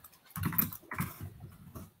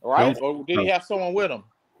 Right? Or did he have someone with him?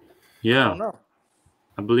 Yeah. I don't know.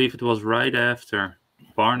 I believe it was right after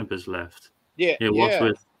Barnabas left. Yeah. It was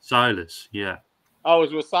with Silas. Yeah. Oh, it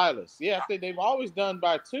was with Silas. Yeah, I think they've always done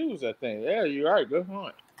by twos, I think. Yeah, you're right. Good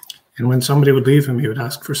point. And when somebody would leave him, he would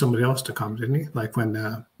ask for somebody else to come, didn't he? Like when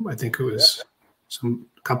I think it was a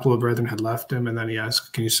couple of brethren had left him, and then he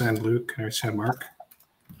asked, "Can you send Luke? Can I send Mark?"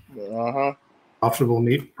 Profitable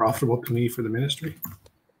to me for the ministry.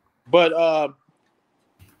 But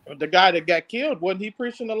the guy that got killed, wasn't he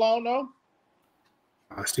preaching alone though?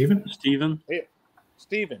 Stephen. Yeah,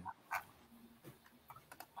 Stephen.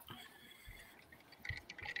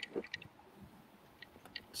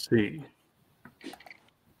 Let's see.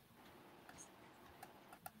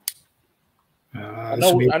 I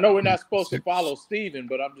know we're not supposed to follow Stephen,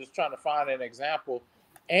 but I'm just trying to find an example.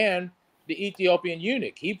 And the Ethiopian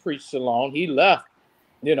eunuch, he preached alone. He left,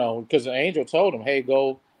 because the angel told him, "Hey,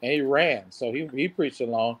 go," and he ran. So he preached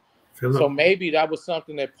alone. Philip. So maybe that was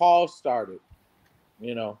something that Paul started,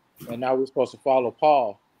 and now we're supposed to follow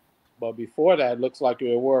Paul. But before that, it looks like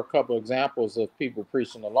there were a couple of examples of people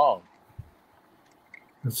preaching alone.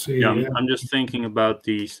 Let's see. Yeah, I'm just thinking about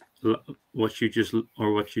these. What you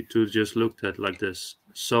two just looked at, like this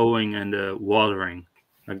sowing and the watering.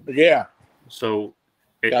 Yeah. So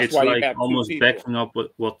it's like almost backing up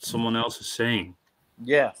what someone else is saying.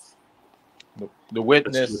 Yes. The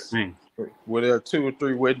witness. Where there are 2 or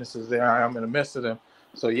 3 witnesses there, I am in the midst of them.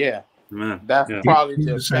 So yeah, that's probably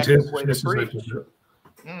the effective way to preach.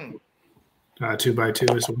 2 by 2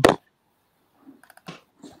 as well.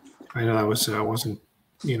 I know that wasn't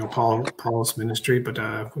Paul's ministry, but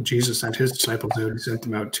when Jesus sent his disciples out, he sent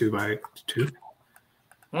them out 2 by 2.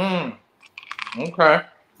 Okay.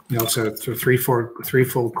 So the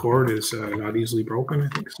threefold cord is not easily broken, I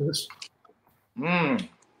think it says.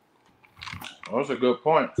 That's a good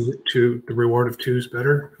point. The reward of 2 is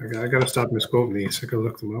better. I got to stop misquoting these. I got to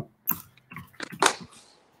look them up.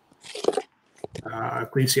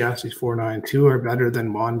 Ecclesiastes 4:9, 2 are better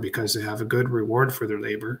than 1 because they have a good reward for their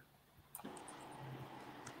labor.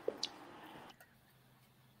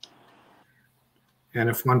 And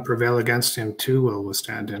if 1 prevail against him, 2 will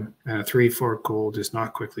withstand him. And a threefold cord is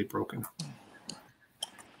not quickly broken.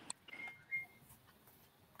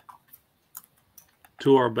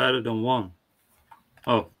 Two are better than one.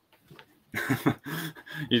 Oh.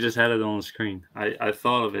 You just had it on the screen. I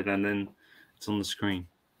thought of it, and then it's on the screen.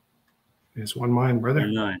 It's one mind, brother.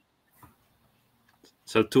 9.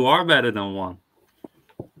 So two are better than one.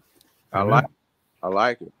 I like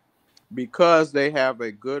it. Because they have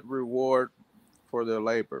a good reward for their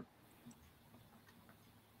labor.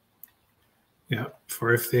 Yeah,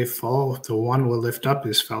 for if they fall, the one will lift up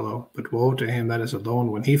his fellow, but woe to him that is alone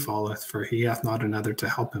when he falleth, for he hath not another to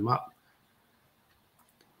help him up.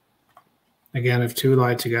 Again, if two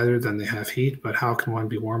lie together, then they have heat, but how can one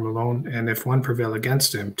be warm alone? And if one prevail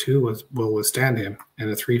against him, two will withstand him, and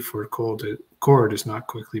a 3-foot cord is not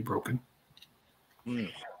quickly broken. Mm.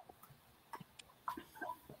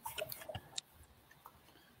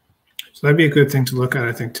 So that'd be a good thing to look at,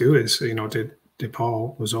 I think, too, is, did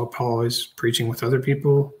Paul always preaching with other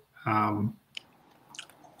people?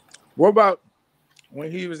 What about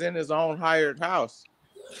when he was in his own hired house?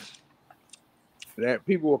 That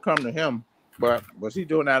people would come to him, but was he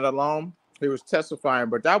doing that alone? He was testifying,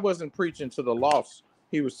 but that wasn't preaching to the lost.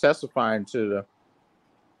 He was testifying to the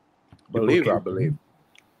believer, I believe.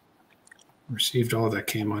 Received all that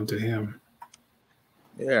came unto him.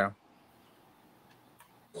 Yeah.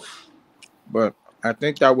 But I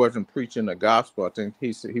think that wasn't preaching the gospel. I think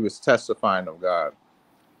he was testifying of God.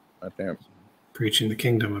 I think. Preaching the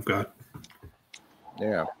kingdom of God.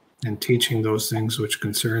 Yeah. And teaching those things which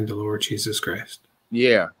concern the Lord Jesus Christ.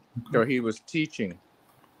 Yeah. So he was teaching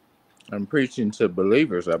and preaching to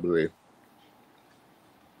believers, I believe.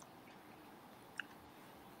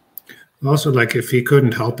 Also, like, if he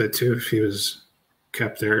couldn't help it too, if he was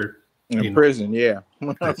kept there in prison, yeah.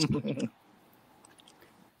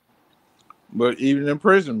 But even in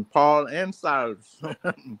prison, Paul and Silas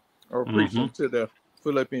are preaching to the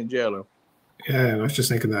Philippian jailer. Yeah, I was just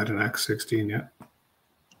thinking that in Acts 16, yeah.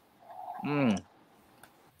 Mm.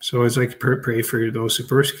 So it's like pray for those who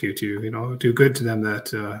persecute you, do good to them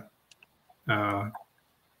that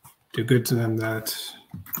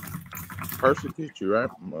persecute you, right?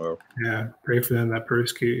 Yeah, pray for them that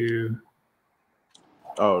persecute you.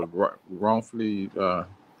 Oh, wrongfully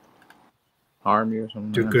harm you or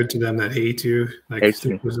something. Do good to them that hate you. Like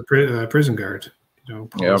it was a prison guard.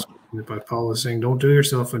 But Paul is saying, don't do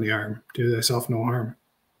yourself any harm. Do thyself no harm.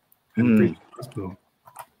 And preach the gospel.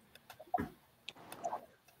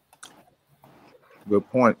 Good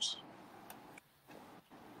points.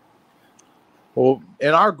 Well,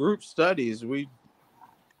 in our group studies, we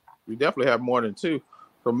definitely have more than 2.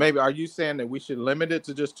 So maybe, are you saying that we should limit it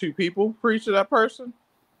to just 2 people preach to that person?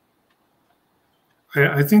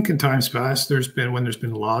 I think in times past, when there's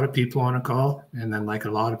been a lot of people on a call, and then like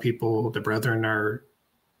a lot of people, the brethren are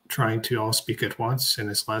trying to all speak at once, and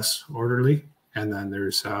it's less orderly. And then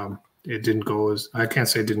there's it didn't go as, I can't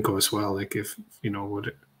say it didn't go as well. Like if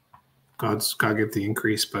God give the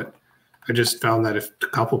increase, but I just found that if a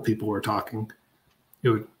couple people were talking, it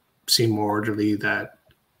would seem more orderly than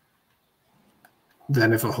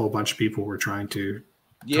if a whole bunch of people were trying to.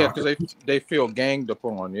 Yeah, because they feel ganged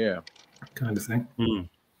upon. Yeah. Kind of thing.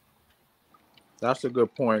 That's a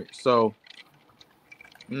good point. So,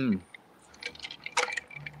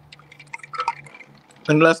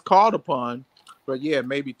 unless called upon, but yeah,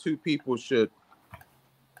 maybe 2 people should.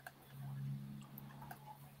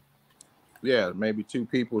 Yeah, maybe 2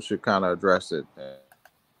 people should kind of address it.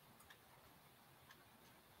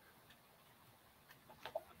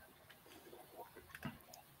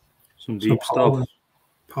 Some deep stuff.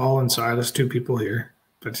 Paul and Silas, 2 people here.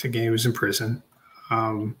 But again, he was in prison.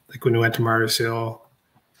 Like when we went to Mars Hill.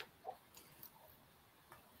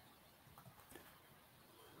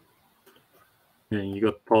 Yeah, you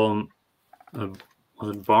got Paul, was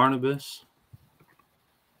it Barnabas?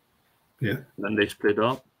 Yeah. Then they split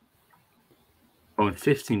up. Oh, in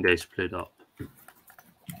 15 they split up.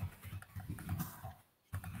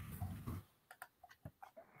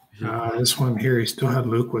 This one here, he still had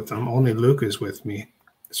Luke with him. Only Luke is with me.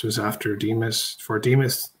 This was after Demas. For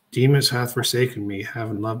Demas hath forsaken me,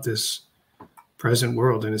 having loved this present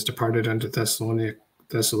world, and is departed unto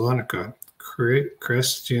Thessalonica.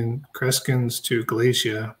 Crescens to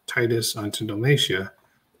Galatia, Titus unto Dalmatia.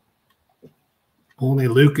 Only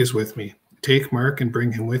Luke is with me. Take Mark and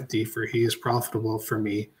bring him with thee, for he is profitable for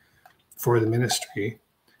me for the ministry.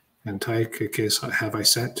 And Tychicus have I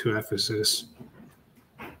sent to Ephesus.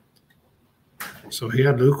 So he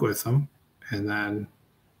had Luke with him, and then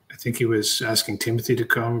I think he was asking Timothy to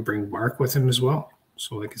come bring Mark with him as well.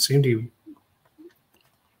 So like it seemed he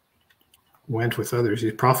went with others.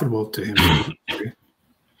 He's profitable to him.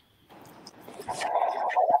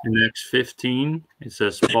 In Acts 15, it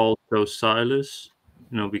says Paul chose Silas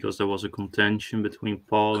because there was a contention between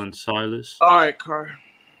Paul and Silas. All right, Car.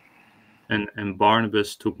 And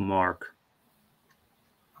Barnabas took Mark.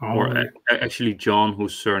 Or actually John,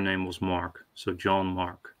 whose surname was Mark. So John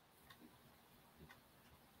Mark.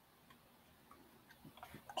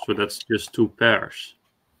 So that's just 2 pairs.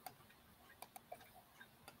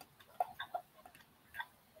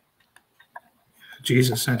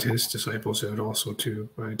 Jesus sent his disciples out also 2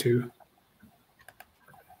 by 2.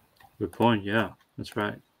 Good point, yeah, that's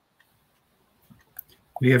right.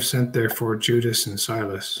 We have sent therefore Judas and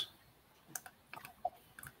Silas.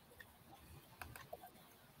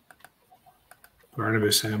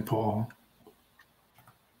 Barnabas and Paul.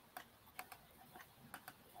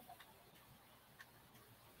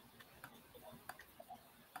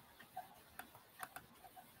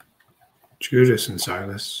 Judas and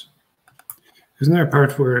Silas. Isn't there a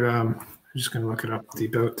part where I'm just going to look it up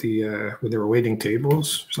about the where they were waiting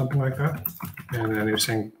tables, something like that, and then they were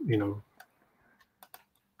saying,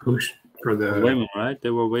 push for the women, right? They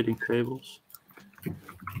were waiting tables.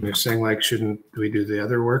 They're saying, like, shouldn't we do the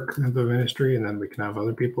other work of the ministry, and then we can have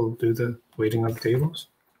other people do the waiting on tables?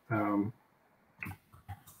 Wait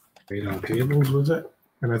on tables, was it?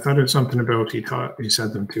 And I thought it was something about he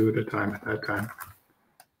sent them 2 at a time at that time.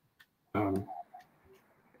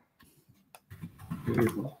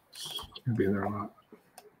 Maybe they're not.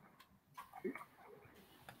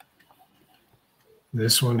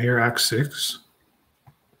 This one here, Acts 6,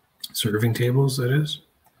 serving tables, that is.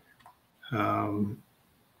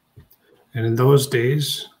 And in those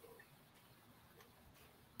days,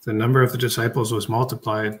 the number of the disciples was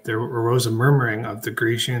multiplied. There arose a murmuring of the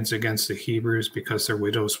Grecians against the Hebrews because their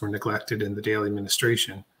widows were neglected in the daily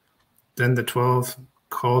ministration. Then the 12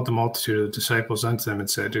 called the multitude of the disciples unto them and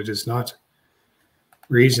said, It is not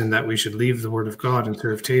reason that we should leave the word of God and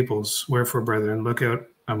serve tables. Wherefore, brethren, look out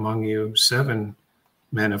among you 7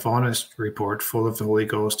 men of honest report, full of the Holy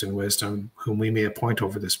Ghost and wisdom, whom we may appoint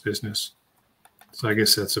over this business. So I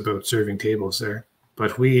guess that's about serving tables there.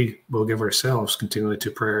 But we will give ourselves continually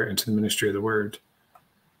to prayer and to the ministry of the word.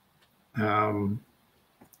 Yeah,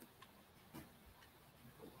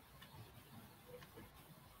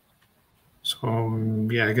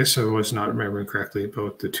 I guess I was not remembering correctly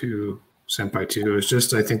about the 2 sent by 2. It was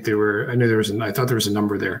just, I think I thought there was a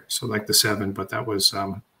number there. So like the 7, but that was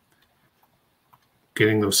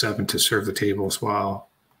getting those 7 to serve the tables while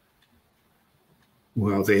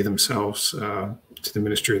they themselves to the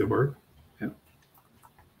ministry of the word. Yeah.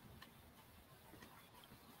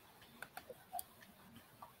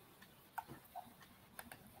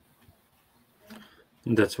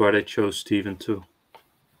 And that's why they chose Stephen too.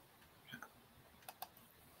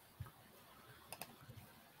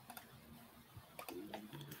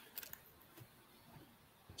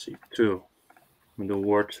 Let's see, 2. With the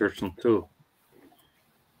word search on 2.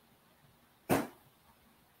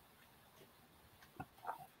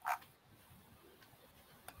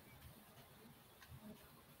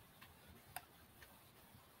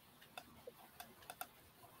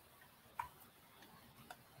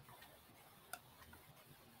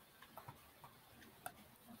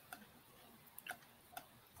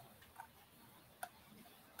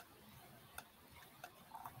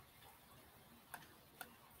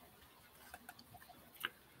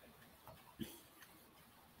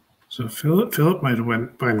 So Philip might have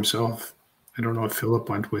went by himself. I don't know if Philip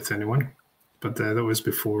went with anyone, but that was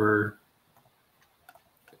before,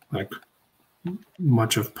 like,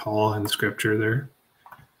 much of Paul in Scripture there.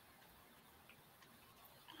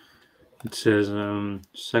 It says 2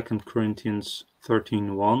 Corinthians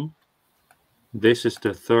 13:1. This is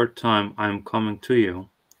the 3rd time I am coming to you.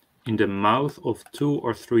 In the mouth of 2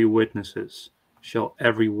 or 3 witnesses shall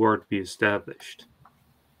every word be established.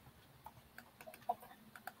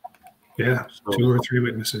 Yeah, so 2 or 3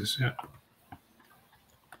 witnesses, yeah.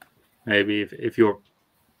 Maybe if you're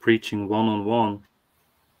preaching one-on-one,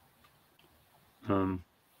 are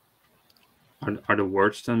the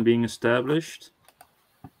words then being established?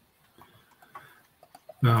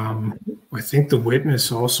 I think the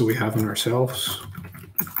witness also we have in ourselves.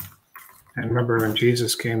 And remember when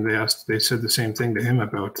Jesus came, they said the same thing to him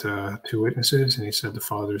about 2 witnesses, and he said, the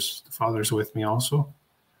Father's with me also.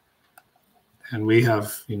 And we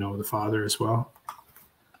have, the Father as well.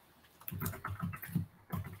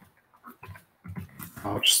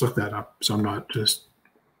 I'll just look that up so I'm not just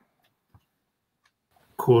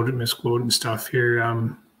misquoting stuff here.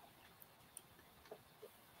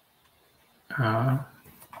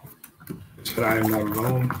 Said I am not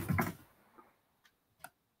alone.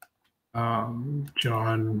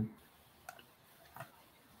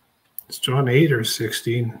 It's John 8 or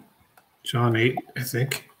 16? John 8, I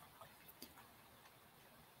think.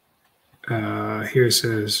 here it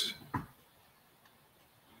says,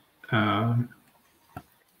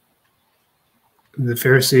 the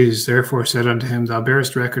Pharisees therefore said unto him, Thou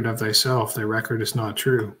bearest record of thyself, thy record is not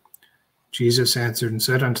true. Jesus answered and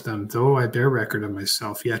said unto them, Though I bear record of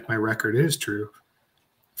myself, yet my record is true.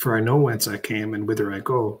 For I know whence I came and whither I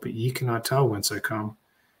go, but ye cannot tell whence I come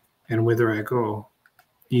and whither I go.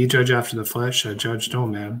 Ye judge after the flesh, I judge no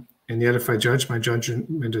man. And yet if I judge, my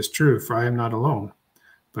judgment is true, for I am not alone,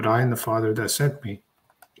 but I and the Father that sent me.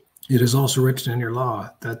 It is also written in your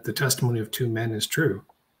law that the testimony of two men is true.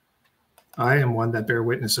 I am one that bear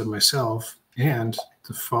witness of myself, and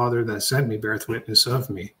the Father that sent me beareth witness of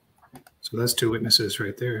me. So that's two witnesses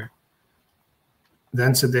right there.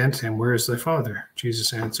 Then said they unto him, Where is thy Father?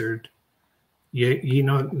 Jesus answered, Ye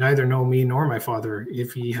neither know me nor my Father.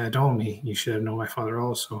 If ye had known me, ye should have known my Father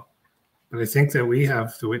also. But I think that we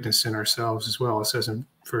have the witness in ourselves as well. It says in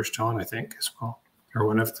 1 John, I think, as well, or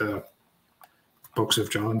one of the books of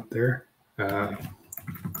John there.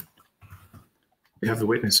 We have the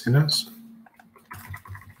witness in us.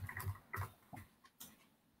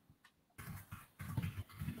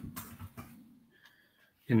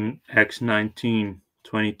 In Acts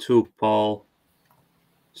 19:22, Paul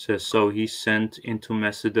says, So he sent into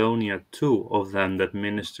Macedonia 2 of them that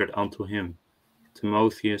ministered unto him,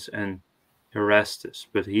 Timotheus and Erastus,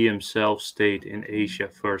 but he himself stayed in Asia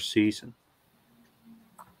for a season.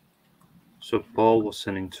 So Paul was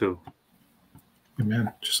sending 2.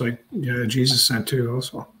 Amen. Just like Jesus sent 2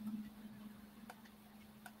 also.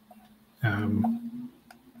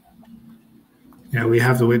 We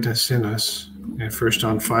have the witness in us. In 1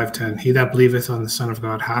 John 5:10, he that believeth on the Son of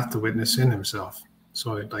God hath the witness in himself.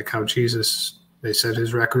 So like how Jesus, they said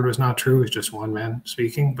his record was not true, it's just one man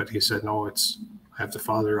speaking, but he said, no, I have the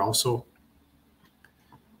Father also.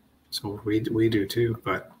 So we do too,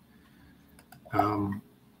 but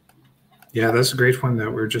that's a great one that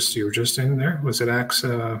you were just in there. Was it Acts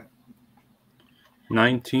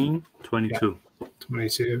 19:22?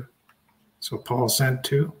 22. So Paul sent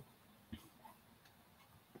 2.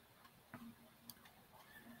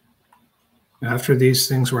 After these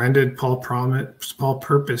things were ended, Paul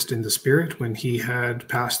purposed in the Spirit when he had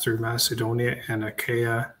passed through Macedonia and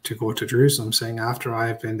Achaia to go to Jerusalem, saying, After I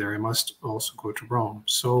have been there, I must also go to Rome.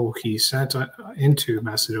 So he sent into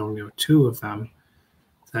Macedonia 2 of them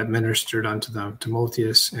that ministered unto them,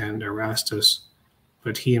 Timotheus and Erastus,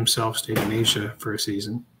 but he himself stayed in Asia for a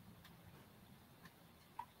season.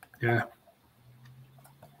 Yeah.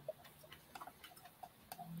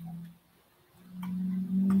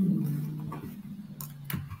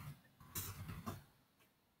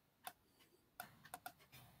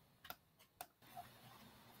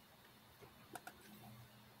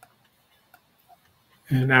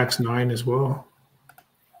 And Acts 9 as well.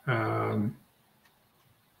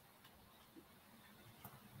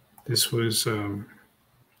 This was the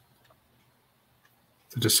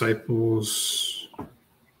disciples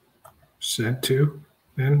sent to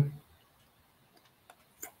then.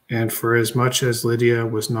 And for as much as Lydia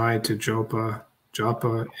was nigh to Joppa,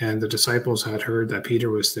 and the disciples had heard that Peter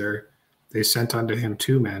was there, they sent unto him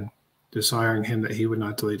 2 men, desiring him that he would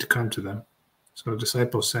not delay to come to them. So the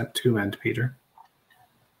disciples sent 2 men to Peter.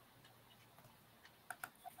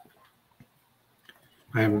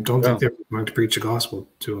 I don't think they were going to preach the gospel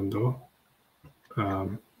to him, though.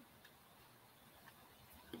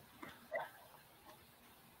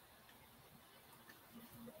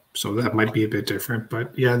 So that might be a bit different.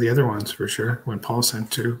 But yeah, the other ones for sure. When Paul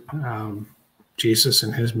sent 2, Jesus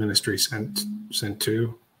in his ministry sent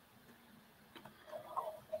 2.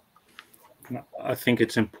 I think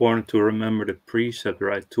it's important to remember the precept,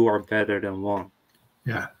 right? 2 are better than 1.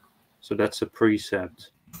 Yeah. So that's a precept.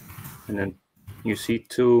 And then you see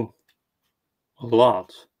 2 a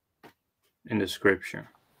lot in the scripture.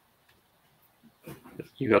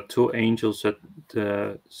 You got 2 angels at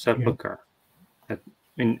the sepulchre.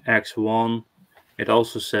 In Acts 1, it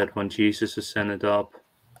also said when Jesus ascended up,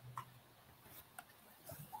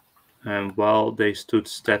 and while they stood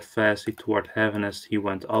steadfastly toward heaven as he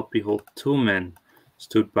went up, behold, 2 men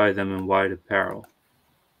stood by them in white apparel.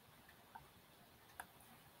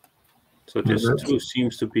 So this 2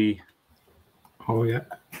 seems to be the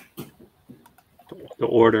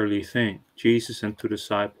orderly thing. Jesus sent 2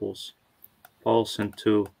 disciples. Paul sent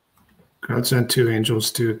 2. God sent 2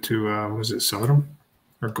 angels to was it Sodom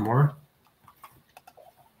or Gomorrah?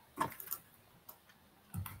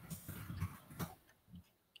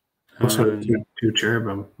 Also 2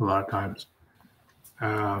 cherubim a lot of times.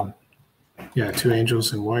 2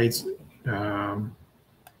 angels in white.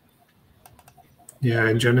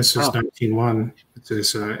 In Genesis 19:1, it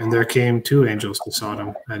says, and there came 2 angels to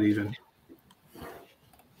Sodom at even.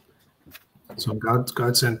 So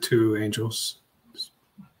God sent 2 angels.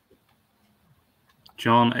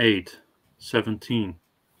 John 8:17.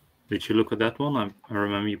 Did you look at that one? I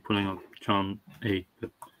remember you pulling up John 8, but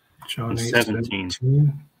John 17.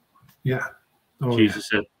 8:17. Yeah. Oh, Jesus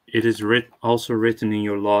said, "It is also written in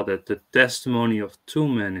your law that the testimony of 2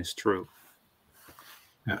 men is true."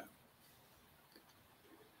 Yeah.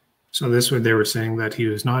 So this way they were saying that he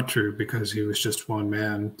was not true because he was just one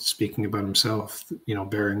man speaking about himself,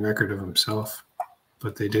 bearing record of himself.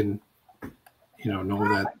 But they didn't,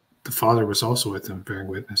 know that the Father was also with him, bearing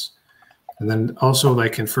witness. And then also,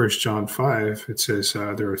 like in 1 John 5, it says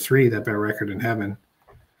there are 3 that bear record in heaven: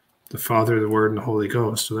 the Father, the Word, and the Holy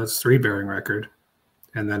Ghost. So that's 3 bearing record.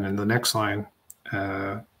 And then in the next line,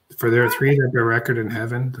 for there are 3 that bear record in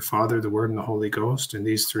heaven: the Father, the Word, and the Holy Ghost. And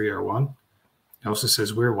these 3 are one. It also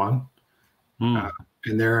says we're one.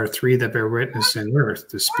 And there are 3 that bear witness in earth: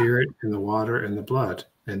 the Spirit, and the water, and the blood.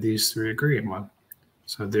 And these 3 agree in one.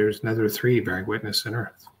 So there's another 3 bearing witness in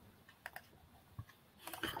earth.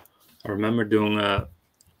 I remember doing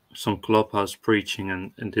some clubhouse preaching,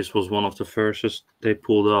 and this was one of the verses they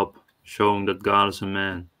pulled up, showing that God is a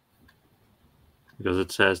man. Because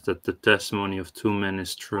it says that the testimony of 2 men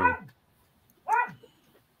is true.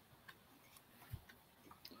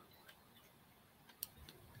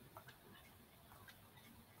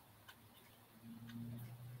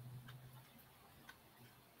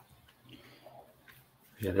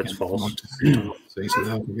 Yeah, that's false. Say so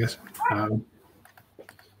that, I guess.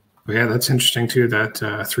 But yeah, that's interesting too. That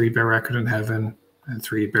 3 bear record in heaven and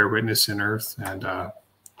 3 bear witness in earth, and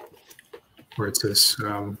where it says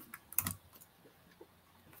 3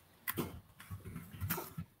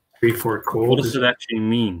 for cold. What does it actually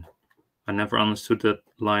mean? I never understood that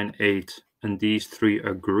line 8. And these 3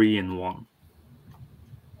 agree in one.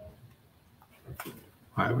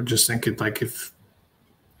 I would just think it like if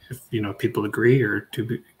people agree, or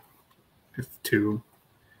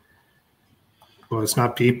well, it's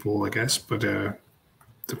not people, I guess, but the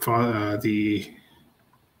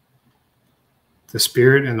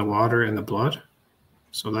Spirit and the water and the blood.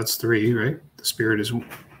 So that's 3, right? The Spirit is and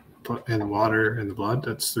the water and the blood.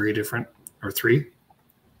 That's 3 different, or 3.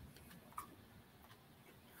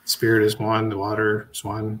 Spirit is 1, the water is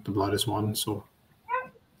 1, the blood is 1. So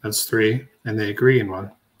that's 3, and they agree in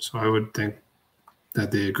one. So I would think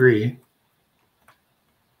that they agree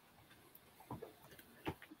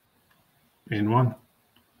in one.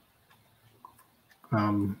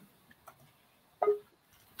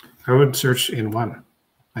 I would search in one.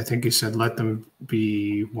 I think he said, "Let them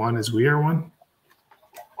be one as we are one."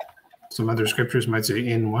 Some other scriptures might say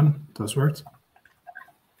 "in one," those words.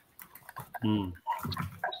 Hold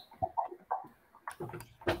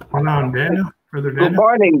on, Daniel. Brother Daniel. Good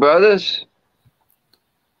morning, brothers.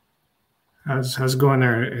 How's it going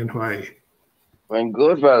there in Hawaii? Going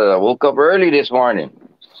good, brother. I woke up early this morning.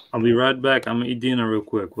 I'll be right back. I'm gonna eat dinner real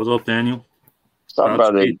quick. What's up, Daniel? What's up,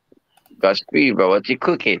 brother? Godspeed, bro. What you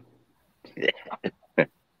cooking?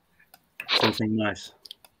 Something nice.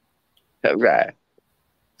 All right.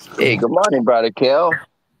 Hey, good morning, brother Kel.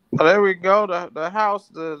 Oh, there we go. The house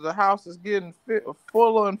is getting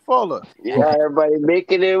fuller and fuller. Yeah, everybody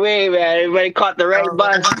making their way, man. Everybody caught the right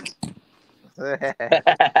bus.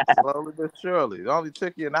 Slowly but surely. It only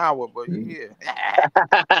took you an hour, but you're here.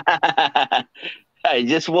 I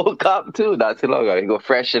just woke up too, not too long ago. You go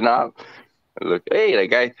freshen up. Look, hey, that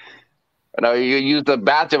guy. Now you use the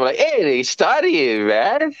bathroom, like, hey, they studying,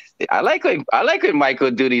 man. I like when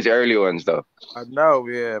Michael do these early ones though. I know,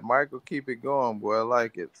 yeah. Michael, keep it going, boy. I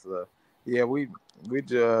like it. So, yeah, we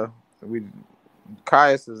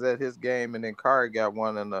Caius is at his game, and then Kari got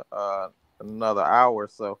one in another hour.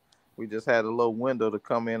 So we just had a little window to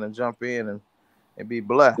come in and jump in and be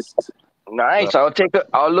blessed. Nice. So,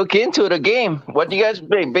 I'll look into the game. What do you guys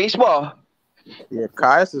play? Baseball? Yeah,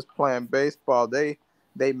 Caius is playing baseball. They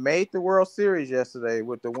made the World Series yesterday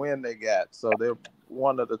with the win they got. So they're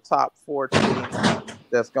one of the top 4 teams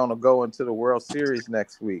that's going to go into the World Series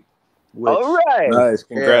next week. All right. Nice.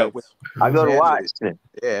 Congrats. I go to watch.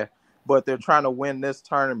 Yeah. But they're trying to win this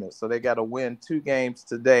tournament. So they got to win 2 games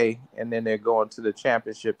today, and then they're going to the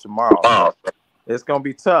championship tomorrow. So it's going to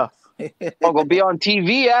be tough. Going to be on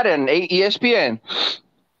TV at ESPN.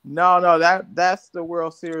 No, that's the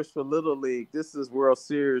World Series for Little League. This is World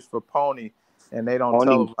Series for Pony. And they don't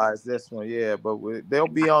televise this one, yeah. But they'll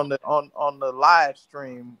be on the live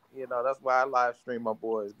stream. You know, that's why I live stream my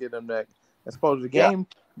boys. Get them that. I suppose the game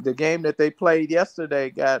that they played yesterday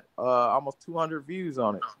got almost 200 views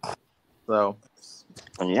on it. So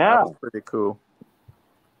yeah, that's pretty cool.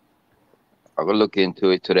 I'll go look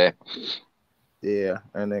into it today. Yeah,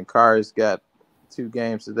 and then Kari's got 2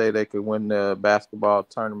 games today, they could win the basketball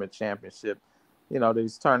tournament championship. You know,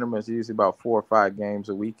 these tournaments are usually about 4 or 5 games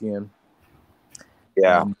a weekend.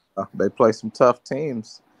 Yeah. And, they play some tough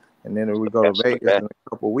teams. And then we go to That's Vegas okay. in a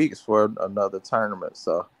couple of weeks for another tournament.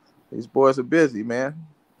 So these boys are busy, man,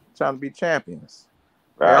 trying to be champions.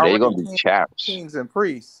 Right, they're gonna be champs. Kings and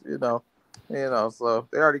priests, you know, so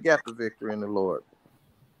they already got the victory in the Lord.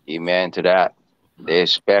 Amen to that. They're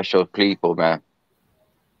special people, man.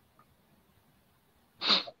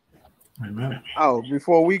 Amen. Oh,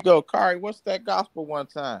 before we go, Kari, what's that gospel one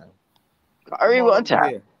time? Kari, Come on one over time.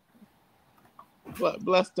 here.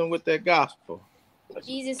 Bless them with that gospel.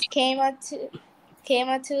 Jesus came unto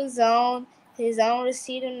his own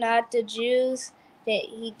received him not. The Jews, that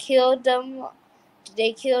he killed them.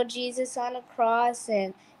 They killed Jesus on the cross,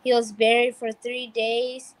 and he was buried for 3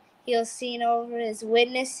 days. He was seen over his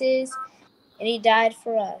witnesses, and he died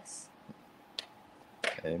for us.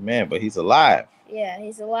 Amen. But he's alive. Yeah,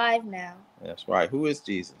 he's alive now. That's right. Who is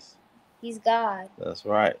Jesus? He's God. That's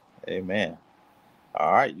right. Amen.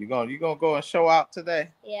 All right, you gonna go and show out today?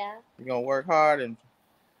 Yeah. You're gonna work hard, and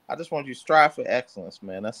I just want you to strive for excellence,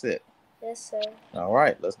 man. That's it. Yes, sir. All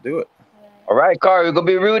right, let's do it. All right, Kari, we're gonna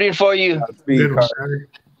be rooting for you. Good one, Kari.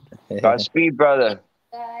 Godspeed, brother.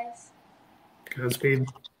 Guys. Godspeed.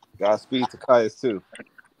 Godspeed to Caius too.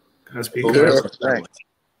 Godspeed. Yeah, Kari. thanks.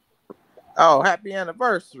 Oh, happy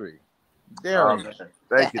anniversary, Darren. Oh,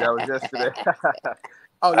 thank you. That was yesterday.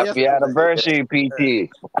 Oh, Happy anniversary, PT.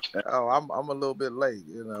 Oh, I'm a little bit late,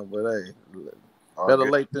 you know, but hey,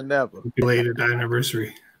 better late than never. Belated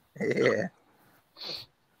anniversary. Yeah.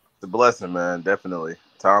 It's a blessing, man. Definitely.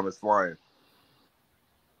 Time is flying.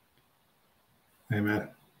 Amen.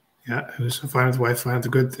 Yeah, who's so finds wife finds a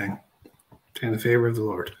good thing. Obtain the favor of the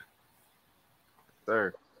Lord.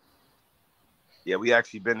 Sir. Yeah, we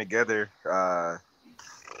actually been together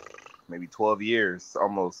maybe 12 years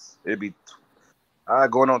almost. It'd be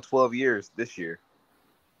going on 12 years this year.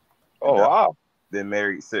 Oh, wow. Been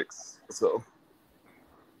married 6. So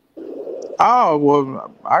Oh,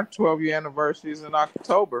 well, our 12-year anniversary is in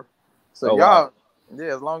October. So y'all,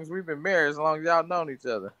 yeah, as long as we've been married, as long as y'all known each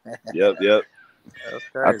other. Yep. That's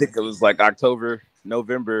crazy. I think it was like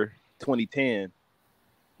November 2010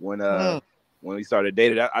 when we started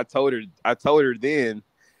dating. I told her then,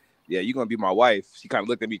 yeah, you're gonna be my wife. She kind of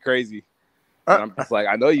looked at me crazy. And I'm just like,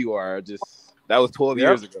 I know you are. That was 12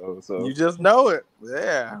 years ago. So you just know it.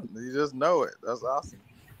 Yeah, you just know it. That's awesome.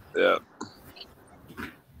 yeah.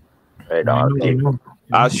 Right on.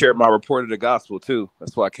 I shared my report of the gospel too.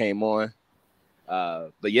 That's why I came on.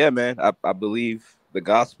 But yeah, man, I believe the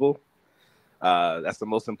gospel. That's the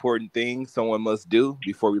most important thing someone must do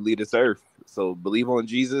before we leave this earth. So believe on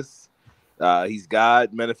Jesus. He's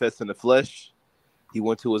God manifest in the flesh. He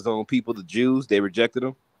went to his own people, the Jews. They rejected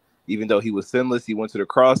him. Even though he was sinless, he went to the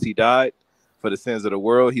cross. He died for the sins of the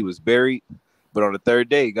world. He was buried. But on the 3rd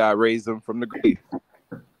day, God raised him from the grave.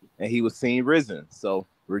 And he was seen risen. So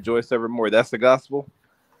rejoice evermore. That's the gospel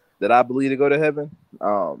that I believe to go to heaven.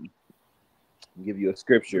 I'll give you a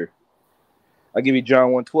scripture. I'll give you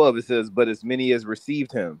John 1:12. It says, but as many as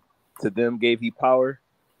received him, to them gave he power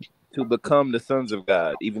to become the sons of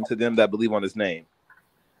God, even to them that believe on his name.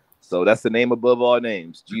 So that's the name above all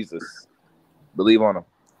names, Jesus. Believe on him.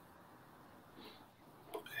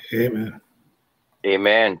 Amen.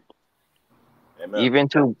 Amen. Amen.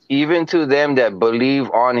 Even to them that believe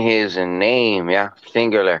on his name, yeah,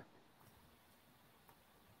 singular.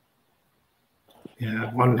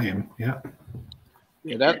 Yeah, one name. Yeah.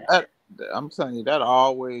 Yeah, that I'm telling you, that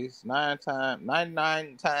always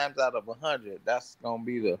 99 times out of 100, that's gonna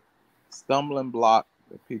be the stumbling block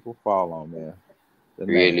that people fall on, man.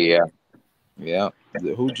 Really, yeah. Yeah,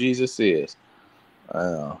 who Jesus is.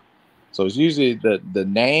 So it's usually the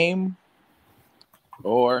name,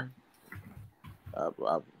 or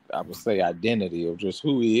I would say identity, or just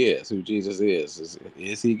who he is, who Jesus is.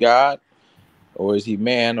 Is he God, or is he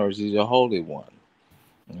man, or is he the Holy One?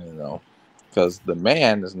 You know, because the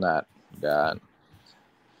man is not God.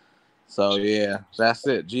 So yeah, that's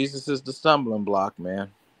it. Jesus is the stumbling block,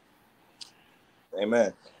 man.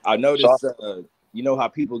 Amen. I noticed, you know how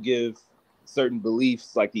people give certain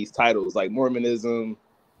beliefs like these titles, like Mormonism,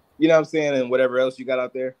 you know what I'm saying, and whatever else you got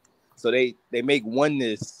out there. So they make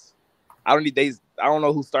oneness. I don't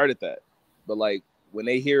know who started that, but like when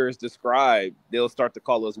they hear us described, they'll start to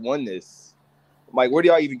call us oneness. I'm like, where do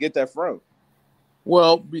y'all even get that from?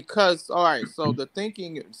 Well, because all right, so the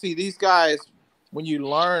thinking. See, these guys, when you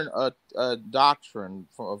learn a doctrine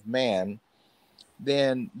of man,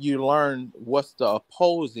 then you learn what's the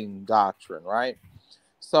opposing doctrine, right?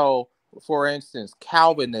 So, for instance,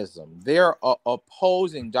 Calvinism, their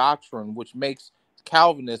opposing doctrine, which makes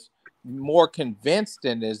Calvinists more convinced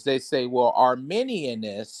in is they say, well,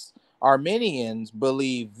 Arminians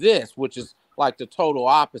believe this, which is like the total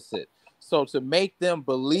opposite. So to make them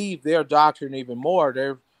believe their doctrine even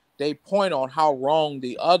more, they point on how wrong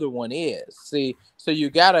the other one is. See, so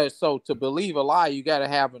to believe a lie, you gotta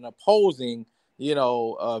have an opposing,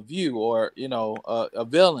 view, or a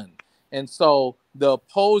villain. And so the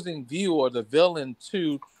opposing view or the villain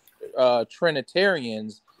to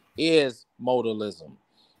Trinitarians is modalism.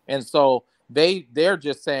 And so they're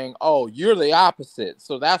just saying, oh, you're the opposite.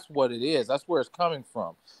 So that's what it is. That's where it's coming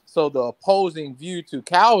from. So the opposing view to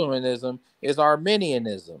Calvinism is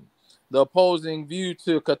Arminianism. The opposing view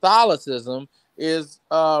to Catholicism is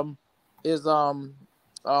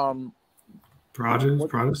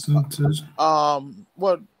Protestantism.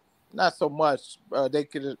 Well, not so much.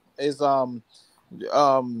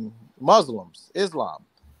 Muslims, Islam.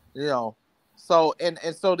 So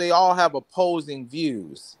so they all have opposing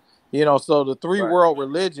views. So the three world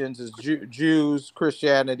religions is Jews,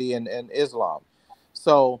 Christianity, and Islam.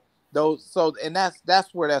 So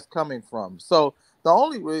that's where that's coming from. So the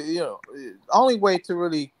only way to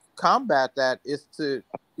really combat that is to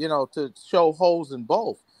show holes in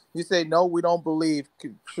both. You say, no, we don't believe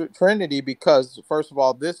Trinity because, first of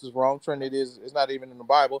all, this is wrong. Trinity is not even in the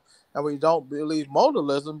Bible. And we don't believe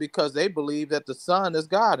modalism because they believe that the Son is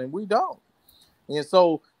God, and we don't. And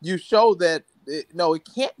so you show that, it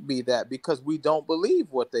can't be that because we don't believe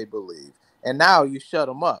what they believe. And now you shut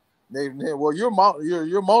them up. Well, you're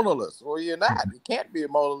modalist. Well, you're not. You can't be a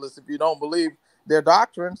modalist if you don't believe their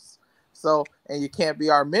doctrines. So, and you can't be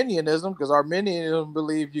Arminianism because Arminianism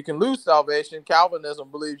believes you can lose salvation. Calvinism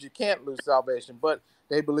believes you can't lose salvation, but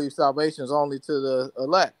they believe salvation is only to the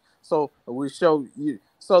elect. So we show you.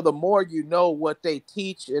 So the more you know what they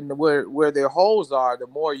teach and where their holes are, the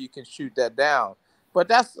more you can shoot that down. But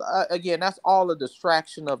that's again, that's all a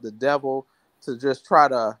distraction of the devil to just try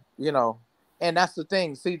to, and that's the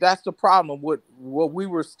thing. See, that's the problem with what we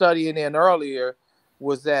were studying in earlier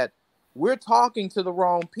was that we're talking to the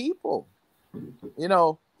wrong people.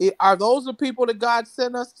 Are those the people that God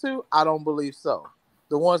sent us to? I don't believe so.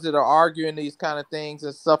 The ones that are arguing these kind of things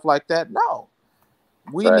and stuff like that. No,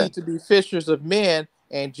 we need to be fishers of men.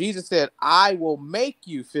 And Jesus said, I will make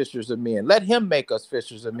you fishers of men. Let him make us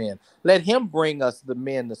fishers of men. Let him bring us the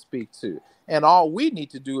men to speak to. And all we need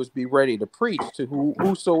to do is be ready to preach to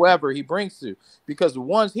whosoever he brings to, because the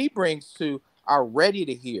ones he brings to are ready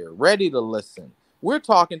to hear, ready to listen. We're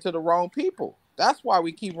talking to the wrong people. That's why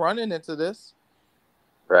we keep running into this.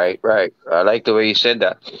 Right. I like the way you said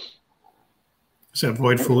that. So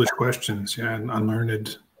avoid foolish questions, and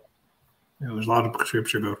unlearned. There's a lot of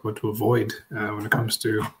scripture about what to avoid when it comes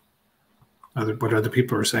to what other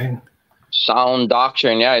people are saying. Sound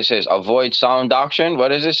doctrine, yeah. It says avoid sound doctrine. What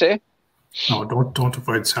does it say? No, don't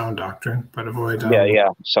avoid sound doctrine, but avoid.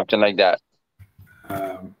 Something like that.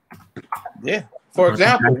 For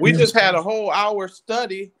example, we just had a whole hour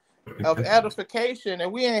study of edification,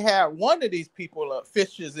 and we ain't had one of these people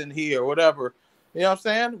fishes in here or whatever. You know what I'm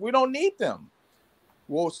saying? We don't need them.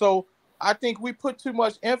 Well, so I think we put too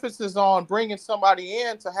much emphasis on bringing somebody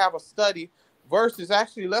in to have a study versus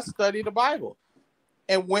actually let's study the Bible.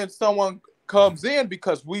 And when someone comes in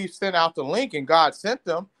because we sent out the link and God sent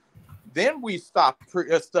them, then we stop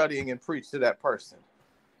studying and preach to that person.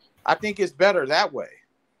 I think it's better that way.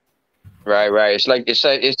 Right.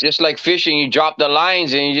 It's just like fishing. You drop the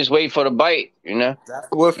lines and you just wait for the bite. That's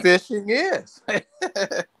what fishing is.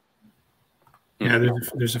 Yeah,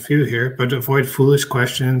 there's a few here, but avoid foolish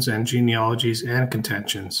questions and genealogies and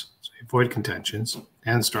contentions. So avoid contentions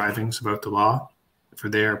and strivings about the law, for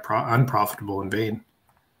they are unprofitable and vain.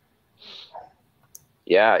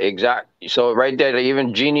 Yeah, exactly. So right there,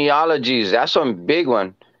 even genealogies, that's a big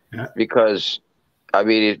one. Yeah. Because, I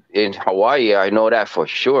mean, in Hawaii, I know that for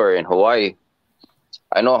sure. In Hawaii,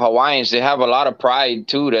 I know Hawaiians, they have a lot of pride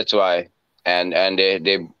too, that's why. And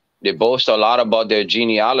they boast a lot about their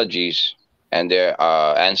genealogies and their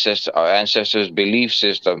ancestors' belief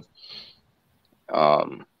system.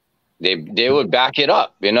 They would back it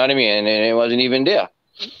up, you know what I mean? And it wasn't even there.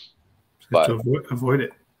 But to avoid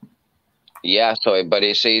it. Yeah, but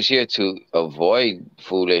it says here to avoid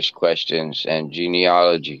foolish questions and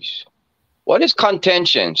genealogies. What is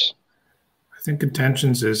contentions? I think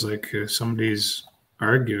contentions is like somebody's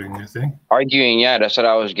arguing, I think. Arguing, yeah, that's what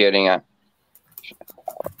I was getting at.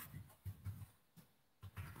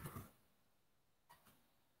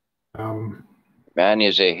 Man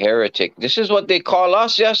is a heretic. This is what they call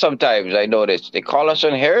us, yeah, sometimes. I notice. They call us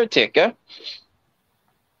a heretic, yeah?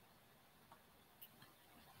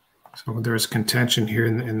 So there's contention here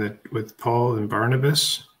with Paul and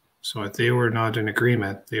Barnabas. So if they were not in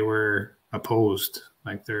agreement, they were opposed.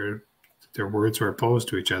 Like their words were opposed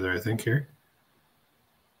to each other, I think, here.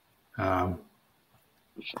 Where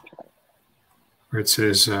it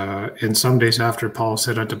says, in some days after Paul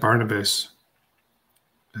said unto Barnabas,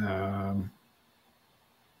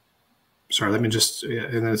 sorry, let me just,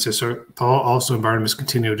 and then it says, so Paul also and Barnabas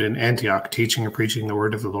continued in Antioch, teaching and preaching the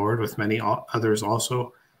word of the Lord with many others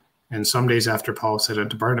also. And some days after Paul said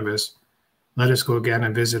unto Barnabas, let us go again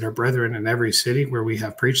and visit our brethren in every city where we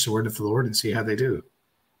have preached the word of the Lord and see how they do.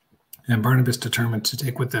 And Barnabas determined to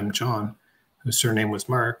take with them John, whose surname was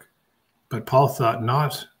Mark. But Paul thought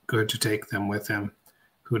not good to take them with him,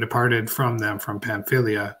 who departed from them from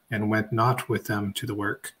Pamphylia and went not with them to the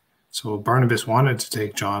work. So Barnabas wanted to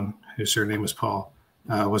take John, whose surname was Mark,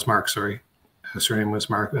 His surname was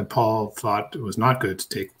Mark, and Paul thought it was not good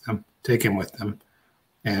to take him with them.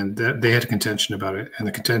 And they had a contention about it. And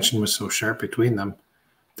the contention was so sharp between them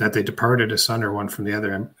that they departed asunder one from the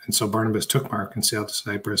other. And so Barnabas took Mark and sailed to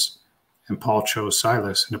Cyprus, and Paul chose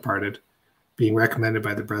Silas and departed, being recommended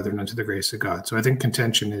by the brethren unto the grace of God. So I think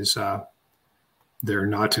contention is they're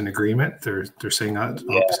not in agreement. They're saying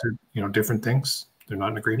opposite, different things. They're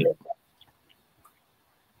not in agreement.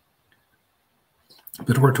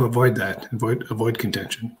 But we're to avoid that, avoid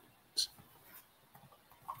contention.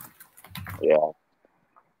 Yeah.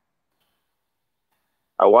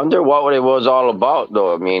 I wonder what it was all about,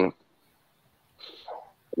 though. I mean,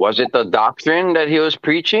 was it the doctrine that he was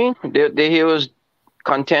preaching that he was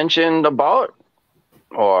contention about?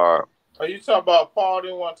 Or Are you talking about Paul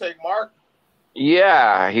didn't want to take Mark?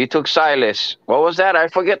 yeah, he took Silas. What was that? I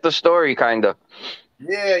forget the story, kind of.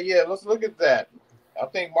 Yeah. Let's look at that. I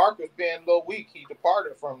think Mark was being a little weak. He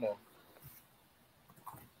departed from them.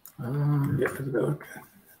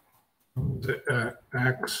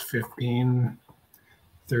 Acts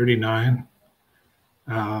 15:39.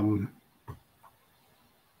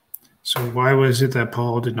 So why was it that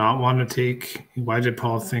Paul did not want to take? Why did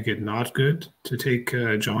Paul think it not good to take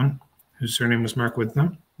John, whose surname was Mark, with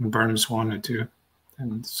them, when Barnabas wanted to?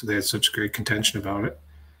 And so they had such great contention about it.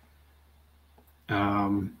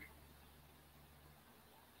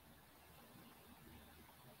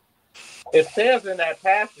 It says in that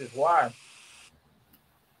passage why.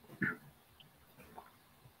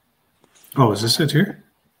 Oh, is this it here?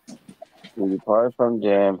 He departed from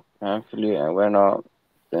them, Pamphylia, and went out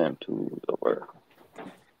them to the work.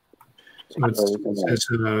 So it says,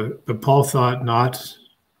 but Paul thought not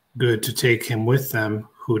good to take him with them,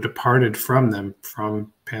 who departed from them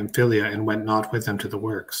from Pamphylia and went not with them to the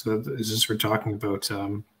work. So is this we're talking about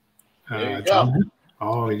John?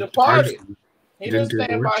 Oh, he departed. He didn't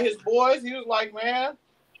stand by his boys. He was like, man,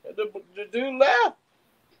 the dude left.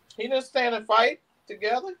 He didn't stand and fight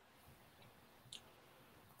together.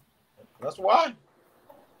 That's why.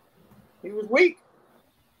 He was weak.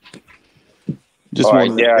 Just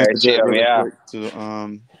wanted to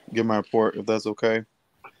to give my report, if that's okay.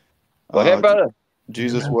 Go ahead, brother.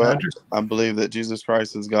 Jesus wept. I believe that Jesus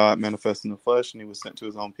Christ is God manifest in the flesh, and he was sent to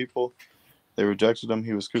his own people. They rejected him.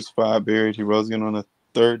 He was crucified, buried. He rose again on the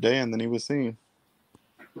third day, and then he was seen.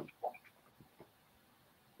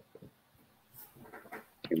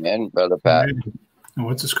 Amen, Brother Pat. And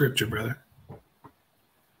what's the scripture, brother?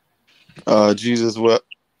 Jesus wept.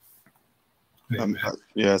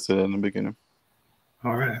 Yeah, I said it in the beginning.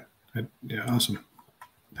 All right. Yeah, awesome.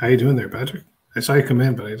 How you doing there, Patrick? I saw you come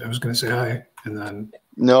in, but I was going to say hi, and then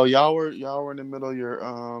no, y'all were in the middle of your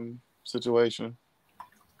situation.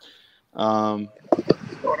 But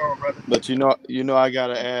I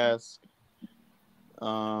gotta ask.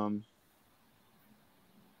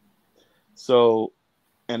 So,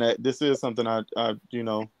 and this is something I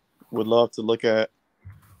would love to look at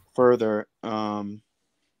further.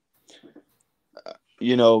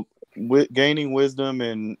 With gaining wisdom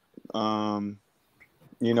and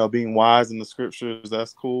being wise in the scriptures,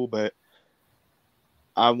 that's cool, but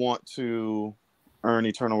I want to earn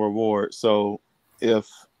eternal reward. So if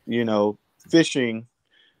fishing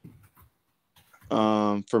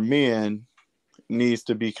for men needs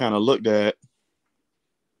to be kind of looked at,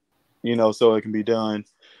 so it can be done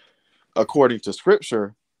according to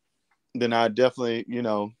scripture, then I definitely,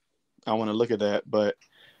 I want to look at that. But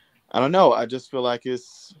I don't know. I just feel like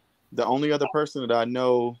it's the only other person that I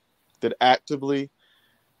know that actively,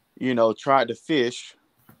 tried to fish,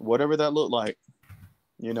 whatever that looked like,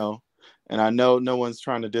 and I know no one's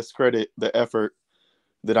trying to discredit the effort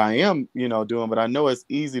that I am, doing, but I know it's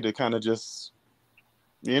easy to kind of just,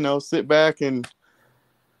 sit back and,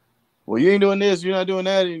 well, you ain't doing this, you're not doing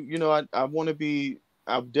that. And, I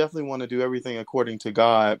definitely want to do everything according to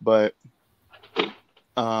God, but,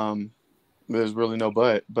 There's really no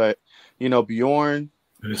but. But you know, Bjorn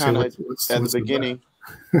kind of at the beginning.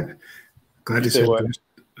 Glad you said. I was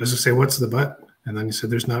gonna say, what's the but? And then you said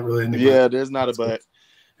there's not really any. Yeah, but. there's not a but.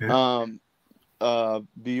 Yeah.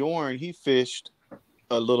 Bjorn, he fished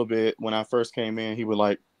a little bit when I first came in. He would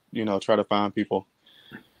like, you know, try to find people.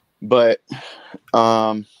 But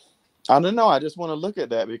I don't know. I just want to look at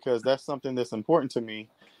that because that's something that's important to me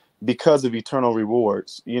because of eternal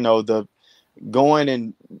rewards. You know, the going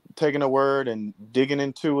and taking a word and digging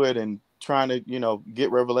into it and trying to, you know,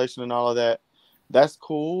 get revelation and all of that. That's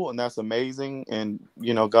cool and that's amazing. And,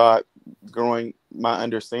 you know, God growing my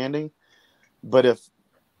understanding. But if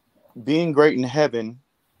being great in heaven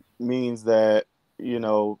means that, you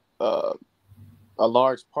know, a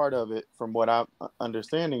large part of it, from what I'm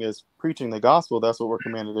understanding, is preaching the gospel. That's what we're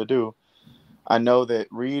commanded to do. I know that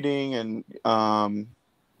reading and,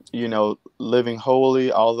 you know, living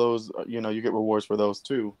holy, all those, you know, you get rewards for those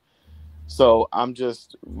too. So I'm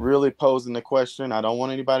just really posing the question. I don't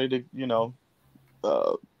want anybody to, you know,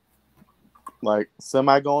 like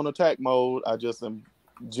semi-go on attack mode. I just am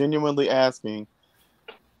genuinely asking,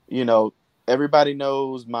 you know, everybody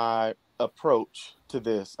knows my approach to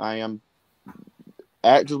this. I am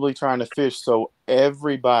actively trying to fish so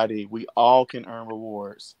everybody, we all can earn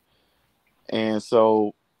rewards. And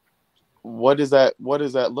so what does that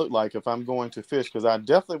look like if I'm going to fish? Because I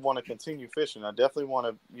definitely want to continue fishing. I definitely want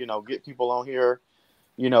to, you know, get people on here.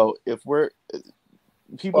 You know, if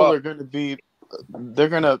people are going to be, they're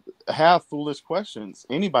going to have foolish questions.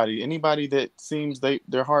 Anybody that seems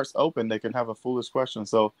their heart's open, they can have a foolish question.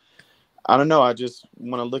 So I don't know. I just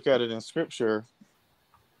want to look at it in scripture.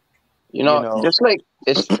 You know, just like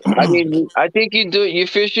it's, I mean, I think you're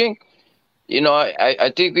fishing. You know,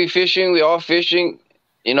 I think we're fishing. We're all fishing.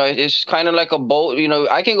 You know, it's kind of like a boat. You know,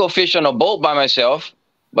 I can go fish on a boat by myself.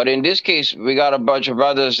 But in this case, we got a bunch of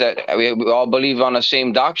brothers that we all believe on the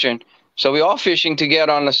same doctrine. So we're all fishing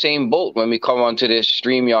together on the same boat when we come onto this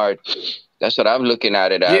StreamYard. That's what I'm looking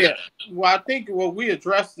at it as. Yeah. Well, I think we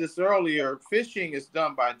addressed this earlier. Fishing is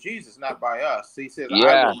done by Jesus, not by us. He says,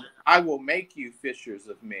 Yeah. I will make you fishers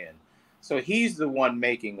of men. So he's the one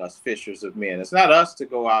making us fishers of men. It's not us to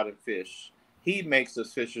go out and fish. He makes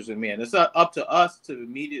us fishers of men. It's up to us to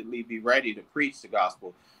immediately be ready to preach the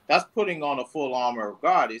gospel. That's putting on a full armor of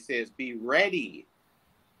God. It says, be ready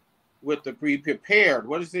with the prepared.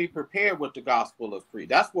 What is he prepared with the gospel of free?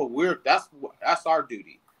 That's our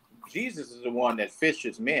duty. Jesus is the one that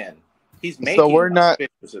fishes men. He's making us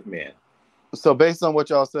fishers of men. So based on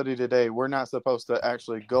what y'all studied today, we're not supposed to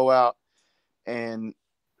actually go out and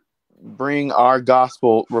bring our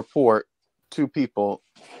gospel report to people.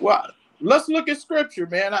 Well, let's look at scripture,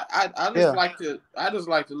 man. I just like to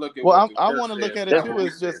look at. Well, I want to look at it too.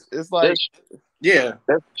 It's like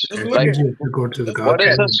Just look at go to the God. What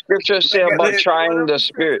does the scripture say about trying the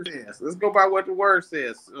spirit? Let's go by what the word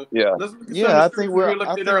says. Yeah. I think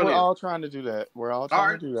we're all trying to do that. We're all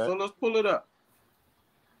trying to do that. So let's pull it up.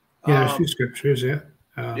 Yeah, there's a few scriptures.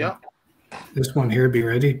 Yeah. This one here, be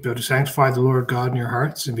ready, but to sanctify the Lord God in your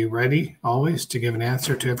hearts, and be ready always to give an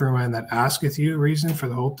answer to every man that asketh you a reason for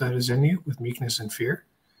the hope that is in you with meekness and fear.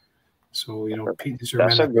 So, you know, these are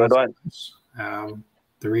that's a good one.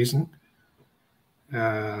 The reason.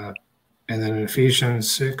 And then in Ephesians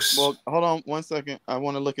 6. Well, hold on 1 second. I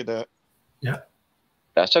want to look at that. Yeah.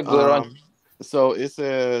 That's a good one. So it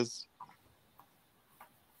says,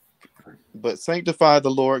 but sanctify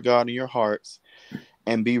the Lord God in your hearts,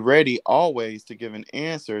 and be ready always to give an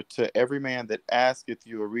answer to every man that asketh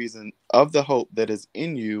you a reason of the hope that is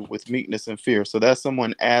in you with meekness and fear. So that's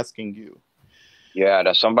someone asking you. Yeah,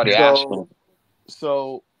 that's somebody asking.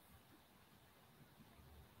 So,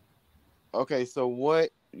 okay, so what,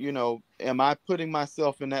 you know, am I putting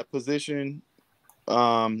myself in that position?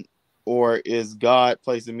 Or is God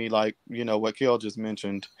placing me, like, you know, what Kel just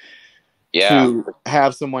mentioned? Yeah. To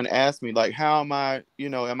have someone ask me, like, how am I, you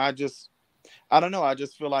know, am I just, I don't know. I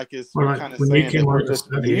just feel like it's kind of saying that we're just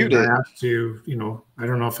muted. I asked you, you know, I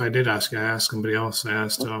don't know if I did ask you. I asked somebody else. I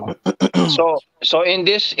asked. So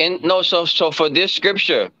for this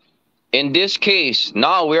scripture, in this case,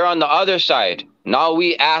 now we're on the other side. Now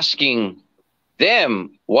we asking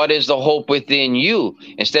them, what is the hope within you?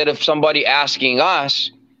 Instead of somebody asking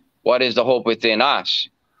us, what is the hope within us?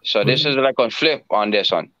 So this is like a flip on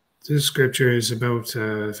this one. This scripture is about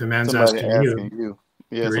if a man's somebody asking you.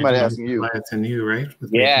 Yeah, somebody asking you. Than you, right?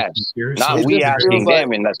 Yes. Not we asking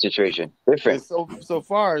them in that situation. Different. So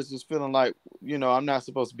far, it's just feeling like, you know, I'm not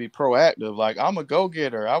supposed to be proactive. Like, I'm a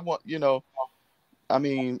go-getter. I want, you know, I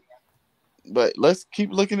mean, but let's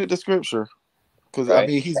keep looking at the scripture. Because, I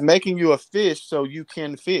mean, he's making you a fish so you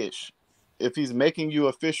can fish. If he's making you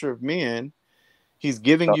a fisher of men, He's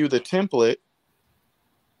giving you the template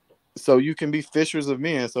so you can be fishers of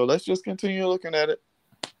men. So let's just continue looking at it.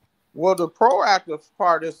 Well, the proactive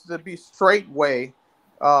part is to be straightway.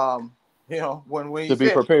 When we To be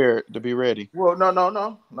prepared, to be ready. Well,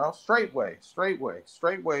 no. Straightway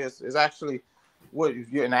is actually what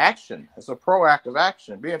you're in action. It's a proactive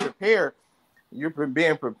action. Being prepared,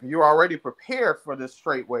 you're already prepared for this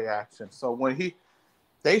straightway action. So when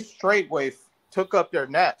they straightway took up their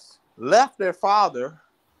nets, left their father,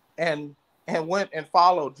 and went and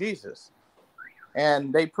followed Jesus,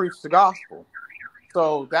 and they preached the gospel.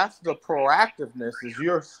 So that's the proactiveness, is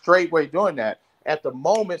you're straightway doing that at the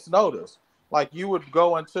moment's notice. Like you would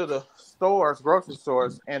go into the stores, grocery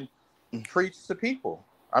stores, and preach to people.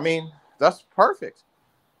 I mean, that's perfect.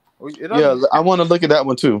 Yeah, I want to look at that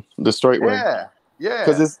one too, the straightway. Yeah.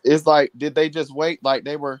 Because it's like, did they just wait like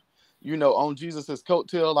they were, on Jesus's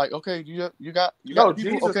coattail? Like, okay, you got people.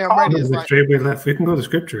 Jesus, okay, I'm ready. The straightway left. We can go to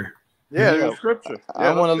scripture. Yeah, the scripture.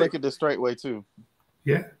 I want to look at the straightway too.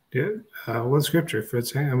 Yeah. What scripture?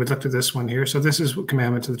 And we looked at this one here. So this is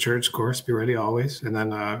commandment to the church, of course, be ready always. And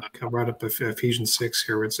then I brought up Ephesians 6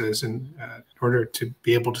 here, where it says, in order to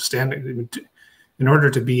be able to stand against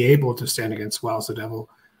the wiles of the devil,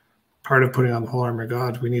 part of putting on the whole armor of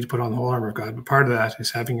God, we need to put on the whole armor of God. But part of that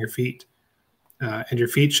is having your feet and your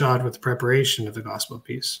feet shod with the preparation of the gospel of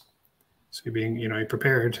peace. So you're being, you're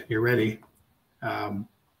prepared, you're ready.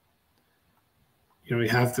 You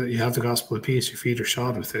have the gospel of peace. Your feet are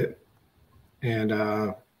shod with it,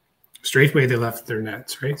 and straightway they left their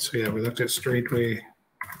nets, right? So yeah, we looked at straightway.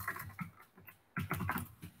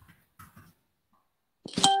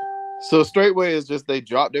 So straightway is just they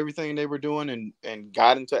dropped everything they were doing and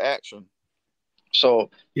got into action. So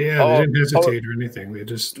yeah, they didn't hesitate or anything. They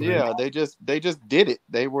just they just did it.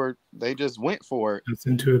 They just went for it.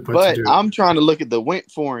 Nothing to it but to do. I'm trying to look at the went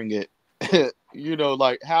foring it.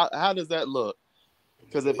 Like how does that look?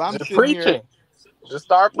 Because if I'm preaching, here, just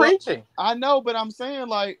start preaching. I know, but I'm saying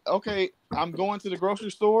like, okay, I'm going to the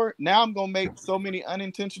grocery store. Now I'm gonna make so many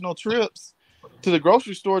unintentional trips to the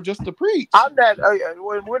grocery store just to preach. We're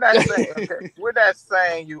not saying we're not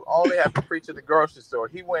saying you only have to preach at the grocery store.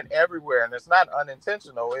 He went everywhere, and it's not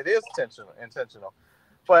unintentional. It is intentional.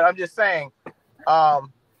 But I'm just saying,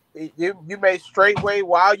 you made straightway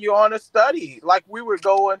while you're on a study. Like we would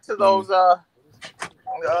go into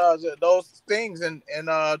those things and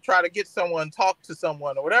try to get someone, talk to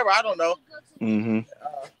someone or whatever. I don't know. Mm-hmm.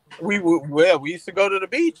 We used to go to the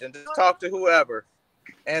beach and just talk to whoever.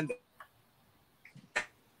 And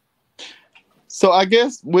so I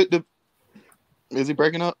guess is he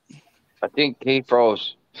breaking up? I think he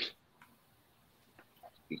froze.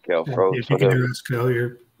 Kel froze. If you can ask Kel,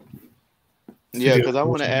 yeah, because I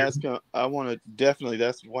want to ask him. I want to definitely.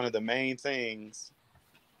 That's one of the main things.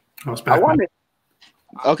 I wanted.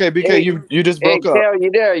 Okay, BK, you just broke up. Kel, you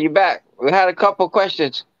there? You back? We had a couple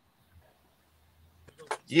questions.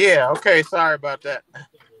 Yeah. Okay. Sorry about that.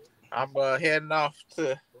 I'm heading off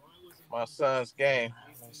to my son's game.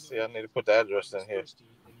 Let's see, I need to put the address in here.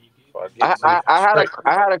 I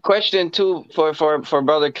had a question too for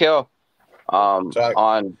Brother Kel. I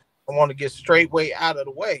want to get straightway out of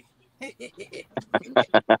the way.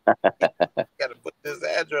 Gotta put this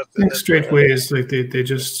address in. Straightway is like they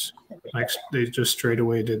just straight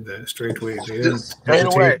away did that. Straightway. They didn't straight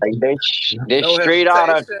away. Like they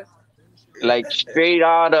straight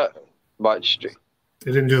out of but straight.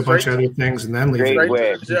 They didn't do a bunch of other things and then leave.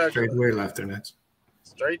 Straightway left their nets.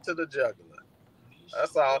 Straight to the jugular.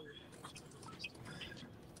 That's all.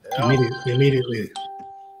 Immediately.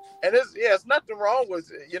 And it's nothing wrong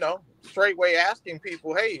with straightway asking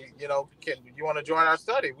people, hey, can you want to join our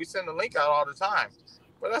study? We send the link out all the time.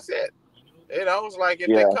 But that's it. It's like if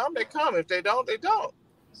they come, they come. If they don't, they don't.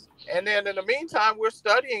 And then in the meantime, we're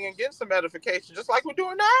studying and getting some edification, just like we're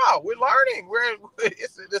doing now. We're learning.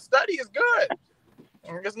 The study is good.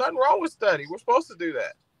 There's nothing wrong with study. We're supposed to do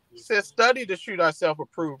that. It says study to shoot ourselves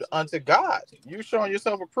approved unto God. You showing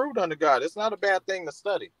yourself approved unto God. It's not a bad thing to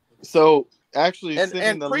study. So actually,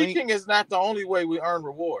 and preaching is not the only way we earn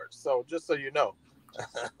rewards. So just so you know.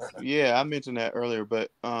 Yeah, I mentioned that earlier,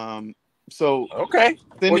 but so okay.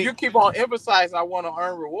 Well, you keep on emphasizing I want to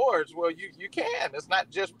earn rewards. Well, you can. It's not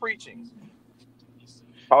just preaching.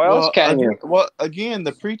 How else can you? Well, again,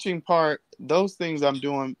 the preaching part, those things I'm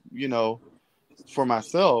doing, for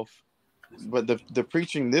myself. But the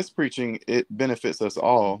preaching, it benefits us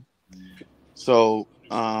all. So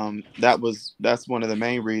that's one of the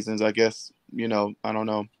main reasons, I guess. I don't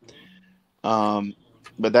know.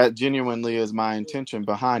 But that genuinely is my intention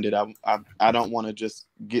behind it. I don't want to just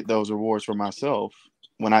get those rewards for myself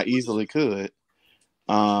when I easily could.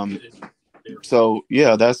 So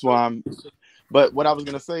yeah, that's why I'm. But what I was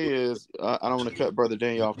gonna say is I don't want to cut Brother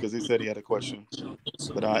Daniel off because he said he had a question,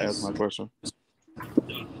 but I asked my question.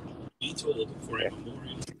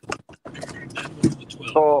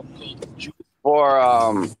 So for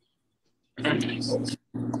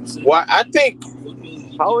Well, I think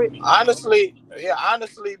how it, honestly,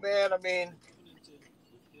 man. I mean,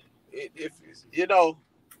 if you know,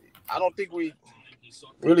 I don't think we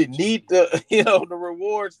really need the the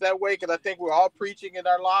rewards that way, because I think we're all preaching in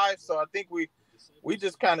our lives. So I think we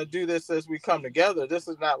just kind of do this as we come together. This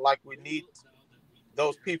is not like we need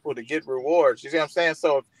those people to get rewards. You see what I'm saying?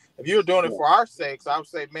 So if you're doing it for our sakes, I would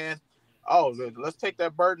say, man, let's take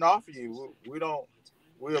that burden off of you.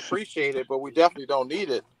 We appreciate it, but we definitely don't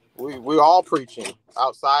need it. We're all preaching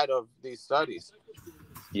outside of these studies.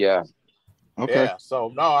 yeah. Okay. Yeah.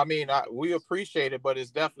 So no, I mean, we appreciate it, but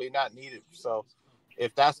it's definitely not needed. So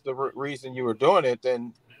if that's the reason you were doing it,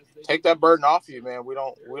 then take that burden off you, man. We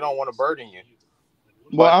don't want to burden you.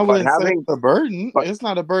 Well, I But wouldn't say having it's a burden. but It's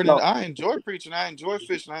not a burden. no, I enjoy preaching. I enjoy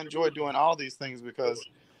fishing. I enjoy doing all these things because,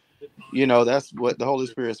 that's what the Holy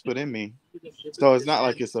Spirit's put in me. So it's not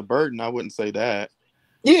like it's a burden. I wouldn't say that.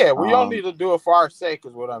 Yeah, we don't Um, need to do it for our sake,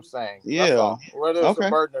 is what I'm saying. That's yeah. all. Whether it's a Okay.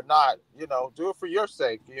 burden or not, do it for your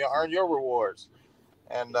sake. You earn your rewards,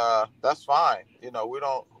 and that's fine. We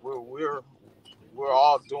don't. We're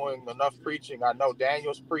all doing enough preaching. I know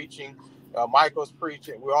Daniel's preaching, Michael's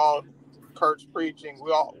preaching. Kurt's preaching.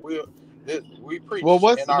 We preach Well,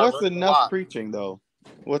 in our what's enough lot. preaching though?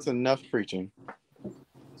 What's enough preaching?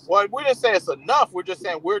 Well, we didn't say it's enough. We're just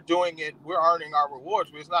saying we're doing it. We're earning our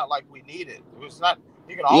rewards. It's not like we need it. It's not.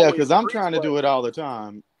 You can Yeah, always because I'm preach, trying to but do it all the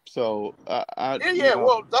time. So yeah.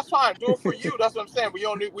 Well, that's fine. Do it for you. That's what I'm saying. We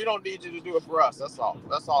don't need you to do it for us. That's all.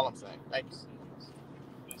 That's all I'm saying. Thank you.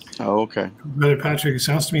 Oh, okay. Brother Patrick, it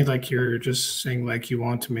sounds to me like you're just saying like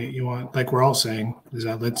like we're all saying, is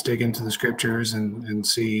that let's dig into the scriptures and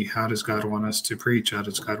see how does God want us to preach? How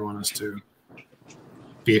does God want us to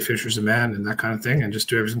be fishers of men and that kind of thing, and just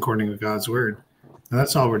do everything according to God's word. And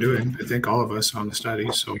that's all we're doing. I think all of us on the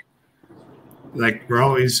study. So like we're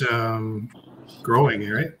always growing,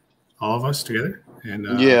 right? All of us together. And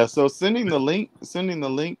Yeah. So sending the link,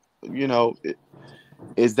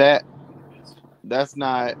 is that's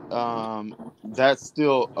not that's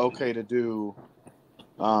still okay to do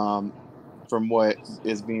from what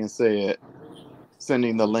is being said,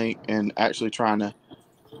 sending the link and actually trying to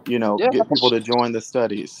get people to join the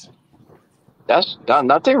studies. that's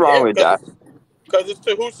nothing wrong with that. Because it's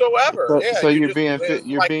to whosoever. So you're being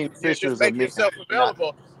you're fishers just of making men. yourself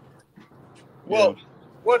available. Well,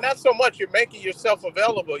 not so much. You're making yourself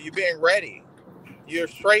available. You're being ready. You're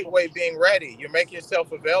straightway being ready. You're making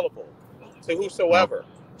yourself available to whosoever.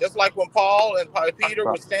 Just like when Paul and Peter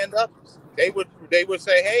would stand up, they would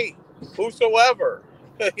say, "Hey, whosoever,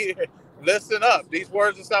 listen up. These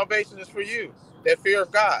words of salvation is for you. That fear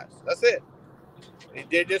of God." That's it.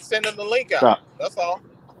 They're just sending the link out. Stop. That's all.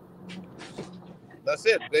 That's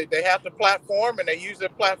it. They have the platform, and they use their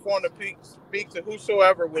platform to speak to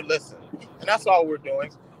whosoever would listen. And that's all we're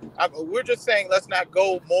doing. We're just saying let's not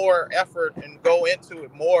go more effort and go into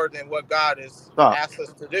it more than what God has asked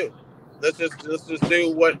us to do. Let's just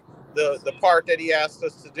do what the part that He asked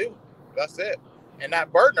us to do. That's it. And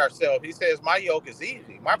not burden ourselves. He says, "My yoke is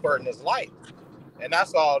easy. My burden is light." And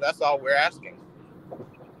that's all we're asking.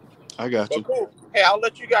 I got you. Cool. Hey, I'll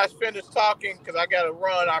let you guys finish talking because I got to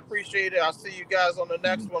run. I appreciate it. I'll see you guys on the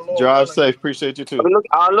next one. Lord Drive willing. safe. Appreciate you too.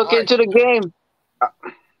 I'll look into the game.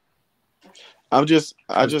 I just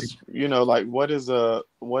like what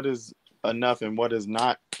is enough and what is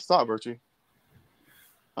not. Stop, Virtue.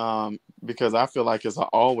 Because I feel like it's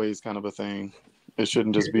always kind of a thing. It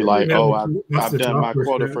shouldn't just be like, I've done my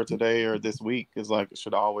quota for today or this week. It's like it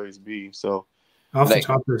should always be. So off the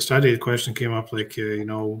top of the study, the question came up like,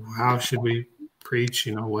 how should we preach?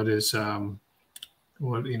 What is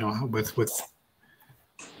with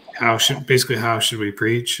how should we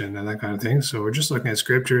preach and that kind of thing. So we're just looking at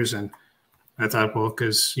scriptures, and I thought, well,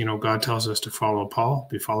 because God tells us to follow Paul,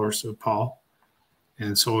 be followers of Paul,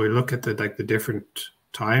 and so we look at the different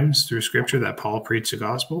times through scripture that Paul preached the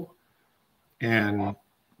gospel, and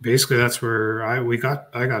basically that's where I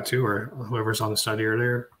got to, or whoever's on the study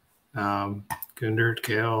earlier, Gundert,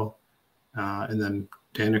 Kale, and then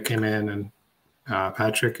Daniel came in, and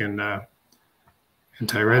Patrick and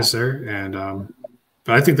Tyrese there, and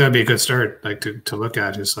but I think that'd be a good start, like to look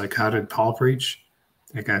at is like, how did Paul preach?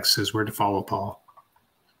 Like X says, where to follow Paul.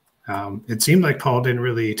 It seemed like Paul didn't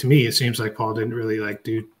really, to me, it seems like Paul didn't really like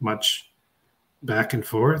do much back and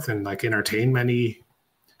forth and like entertain many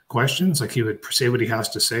questions. Like he would say what he has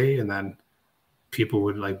to say and then people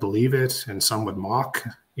would like believe it, and some would mock,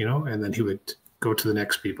 you know, and then he would go to the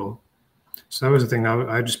next people. So that was the thing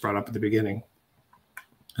I just brought up at the beginning,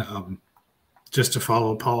 just to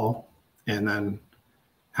follow Paul, and then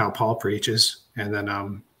how Paul preaches. And then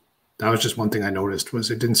that was just one thing I noticed,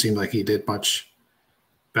 was it didn't seem like he did much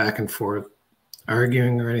back and forth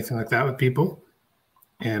arguing or anything like that with people.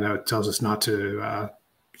 And it tells us not to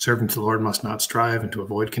servant to the Lord must not strive, and to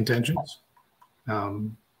avoid contentions.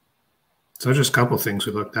 So just a couple of things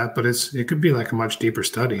we looked at, but it could be like a much deeper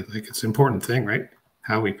study. Like, it's an important thing, right?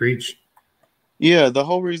 How we preach. Yeah, the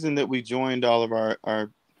whole reason that we joined all of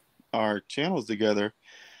our channels together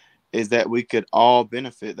is that we could all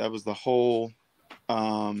benefit. That was the whole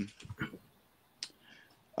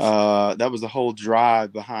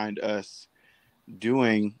drive behind us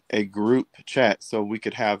doing a group chat, so we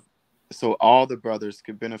could have, so all the brothers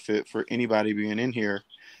could benefit for anybody being in here.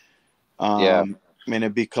 And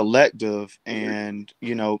it'd be collective, and,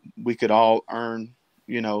 you know, we could all earn,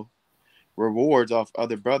 you know, rewards off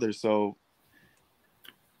other brothers. So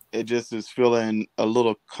it just is feeling a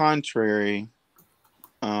little contrary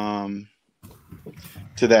to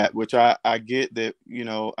that, which I get that, you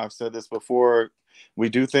know, I've said this before, we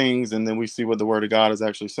do things and then we see what the word of God is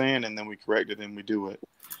actually saying, and then we correct it and we do it.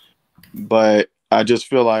 But I just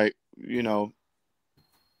feel like, you know,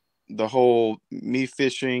 the whole me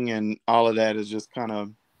fishing and all of that is just kind of,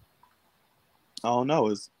 I don't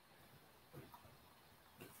know.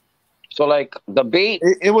 So like the bait,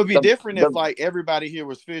 it would be different if like everybody here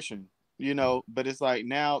was fishing, you know, but it's like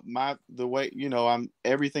now the way, you know,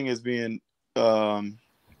 everything is being, you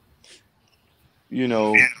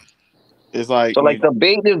know, it's like, so like the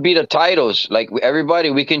bait would be the titles. Like everybody,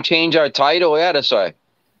 we can change our title. Yeah, that's right.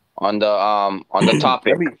 On the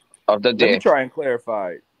topic of the day. Let me try and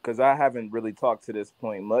clarify, because I haven't really talked to this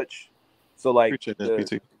point much. So like,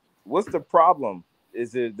 what's the problem?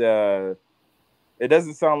 Is it it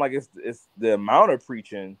doesn't sound like it's the amount of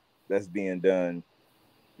preaching that's being done.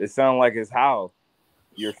 It sounds like it's how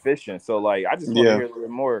you're fishing. So like, I just want to hear a little bit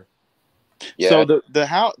more. Yeah. So the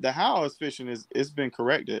how is fishing it's been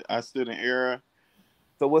corrected. I stood in error.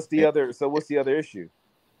 So what's the other issue?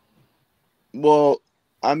 Well,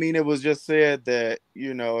 I mean, it was just said that,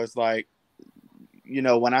 you know, it's like, you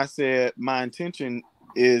know, when I said my intention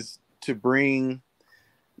is to bring,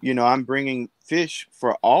 you know, I'm bringing fish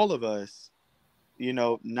for all of us, you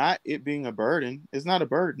know, not it being a burden. It's not a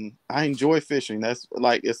burden. I enjoy fishing. That's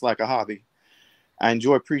like, it's like a hobby. I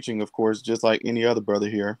enjoy preaching, of course, just like any other brother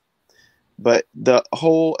here. But the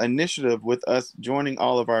whole initiative with us joining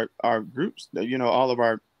all of our groups, you know, all of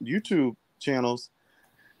our YouTube channels,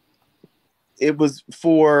 it was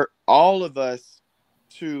for all of us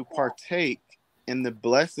to partake in the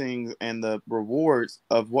blessings and the rewards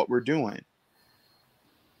of what we're doing.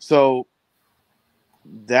 So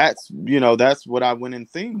that's, you know, that's what I went in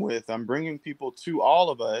theme with. I'm bringing people to all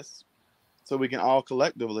of us so we can all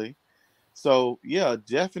collectively. So yeah,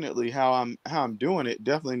 definitely how I'm doing it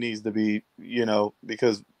definitely needs to be, you know,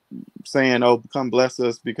 because saying, oh, come bless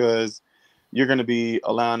us because you're going to be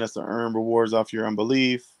allowing us to earn rewards off your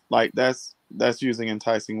unbelief, like that's using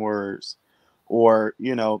enticing words. Or,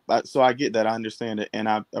 you know, so I get that, I understand it, and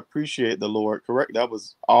I appreciate the Lord correct. That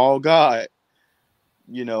was all God,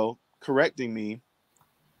 you know, correcting me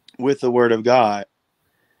with the word of God.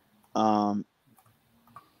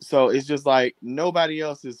 So it's just like nobody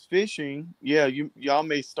else is fishing. Yeah, y'all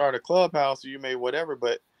may start a clubhouse or you may whatever,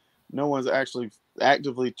 but no one's actually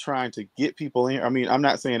actively trying to get people in. I mean, I'm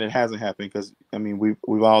not saying it hasn't happened, because I mean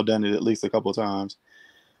we've all done it at least a couple of times.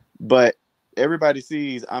 But everybody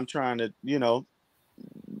sees I'm trying to, you know,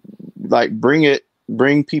 like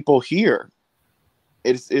bring people here.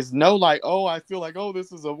 It's no like, oh, I feel like, oh,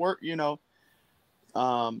 this is a work, you know.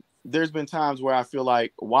 There's been times where I feel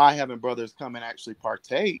like, why haven't brothers come and actually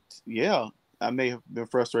partake? Yeah, I may have been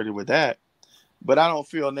frustrated with that, but I don't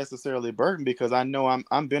feel necessarily burdened because I know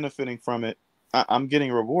I'm benefiting from it. I'm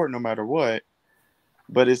getting a reward no matter what.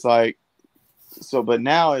 But it's like, so, but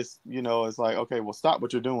now it's, you know, it's like, okay, well, stop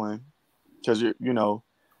what you're doing, because you know,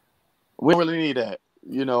 we really need that,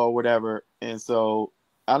 you know, or whatever. And so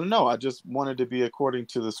I don't know. I just wanted to be according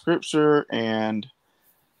to the scripture, and,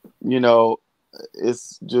 you know,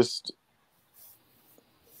 it's just,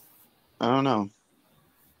 I don't know.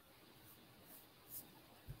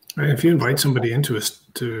 If you invite somebody into us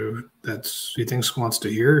he thinks wants to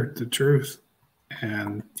hear the truth,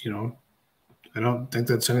 and, you know, I don't think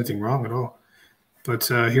that's anything wrong at all. But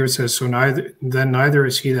here it says, so neither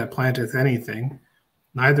is he that planteth anything,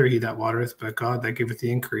 neither he that watereth, but God that giveth the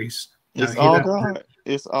increase. It's all God.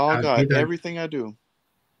 It's all God. Everything I do.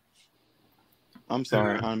 I'm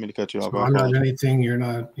sorry. I don't mean to cut you off. So I'm not anything, you're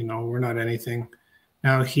not, we're not anything.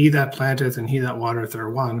 Now he that planteth and he that watereth are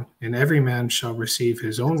one, and every man shall receive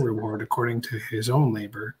his own reward according to his own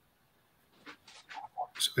labor.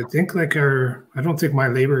 So I think I don't think my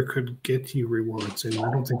labor could get you rewards, and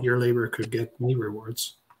I don't think your labor could get me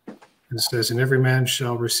rewards. It says, and every man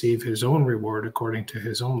shall receive his own reward according to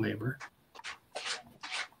his own labor.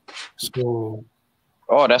 So,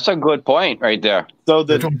 that's a good point right there. So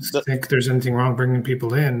I don't think there's anything wrong bringing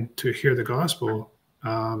people in to hear the gospel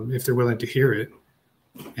if they're willing to hear it.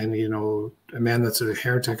 And a man that's a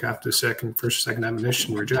heretic after first, second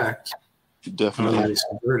admonition reject. Definitely, he's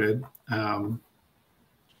converted.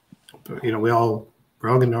 But we're all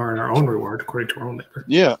going to earn our own reward according to our own labor.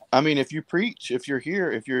 Yeah, I mean, if you preach, if you're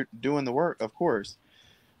here, if you're doing the work, of course.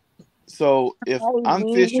 So if I'm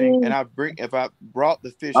fishing and if I brought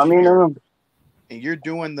the fish here, and you're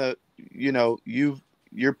doing the,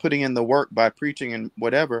 you're putting in the work by preaching and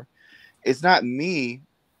whatever, it's not me,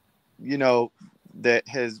 God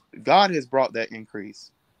has brought that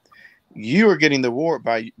increase. You are getting the reward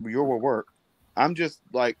by your work. I'm just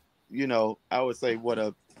like, I would say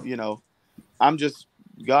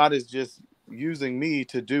God is just using me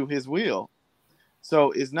to do his will.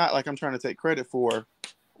 So it's not like I'm trying to take credit for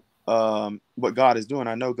what God is doing.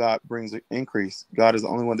 I know God brings an increase. God is the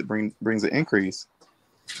only one that brings an increase.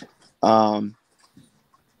 But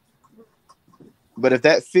if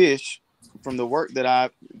that fish from the work that I,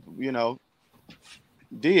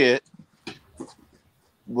 did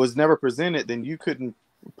was never presented, then you couldn't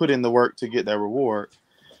put in the work to get that reward.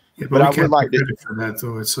 Yeah, but I would like credit for that,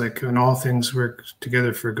 though. It's like, when all things work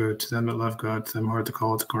together for good to them that love God, to them who are the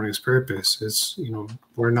called according to his purpose. It's,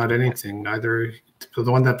 we're not anything. Neither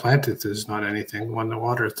the one that planteth is not anything. The one that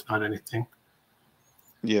watereth not anything.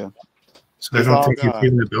 Yeah. So I don't think it's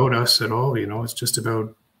even about us at all. It's just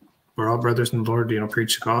about, we're all brothers in the Lord,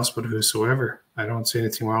 preach the gospel to whosoever. I don't see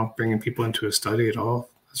anything wrong bringing people into a study at all.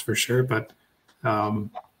 That's for sure. But,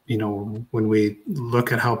 when we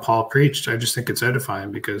look at how Paul preached, I just think it's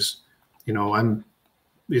edifying because,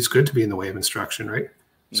 it's good to be in the way of instruction, right?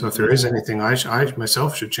 So if there is anything I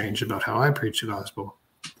myself should change about how I preach the gospel,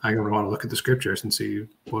 I want to look at the scriptures and see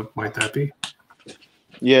what might that be.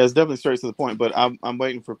 Yeah, it's definitely straight to the point, but I'm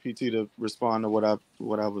waiting for PT to respond to what I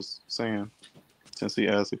was saying since he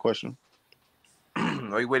asked the question.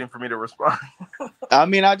 Are you waiting for me to respond? I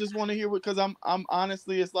mean, I just want to hear because I'm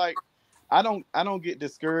honestly, it's like I don't get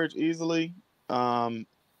discouraged easily. And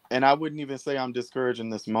I wouldn't even say I'm discouraged in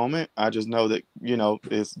this moment. I just know that,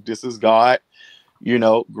 this is God,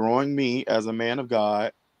 growing me as a man of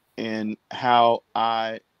God and how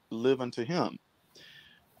I live unto him.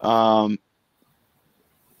 Well,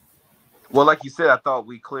 like you said, I thought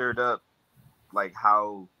we cleared up like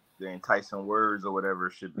how the enticing words or whatever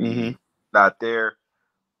should be not there.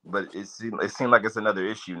 But it seemed like it's another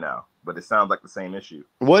issue now. But it sounds like the same issue.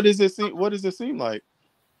 What does it seem like?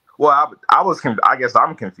 Well, I guess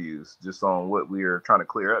I'm confused just on what we're trying to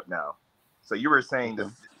clear up now. So you were saying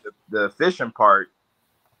the fishing part.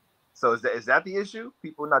 So is that the issue?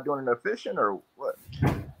 People not doing enough fishing or what?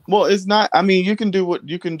 Well, it's not. I mean, you can do what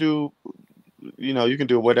you can do. You can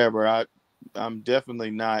do whatever. I'm definitely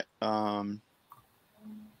not. I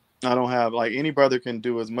don't have like any brother can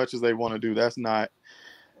do as much as they want to do. That's not.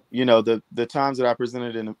 The times that I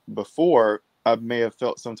presented in before, I may have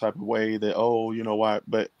felt some type of way that, why,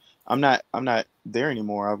 but I'm not there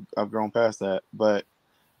anymore. I've grown past that, but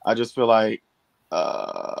I just feel like,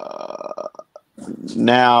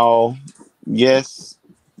 now, yes,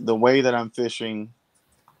 the way that I'm fishing,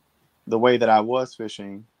 the way that I was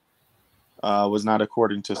fishing, was not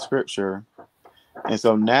according to scripture. And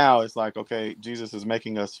so now it's like, okay, Jesus is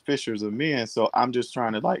making us fishers of men. So I'm just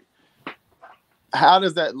trying to like, how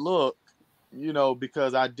does that look?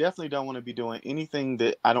 Because I definitely don't want to be doing anything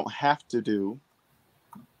that I don't have to do.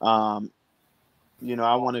 I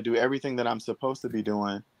want to do everything that I'm supposed to be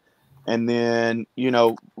doing. And then,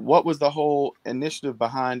 what was the whole initiative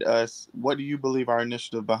behind us? What do you believe our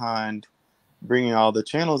initiative behind bringing all the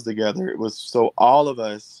channels together? It was so all of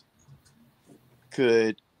us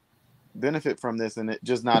could benefit from this and it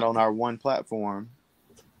just not on our one platform.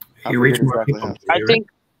 I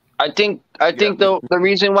think the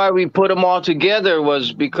reason why we put them all together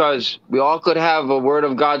was because we all could have a Word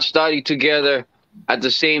of God study together at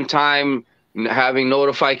the same time, having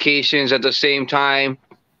notifications at the same time,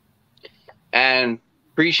 and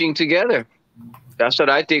preaching together. That's what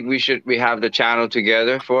I think we have the channel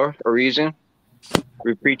together for a reason.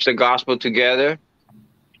 We preach the gospel together.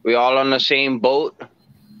 We all on the same boat.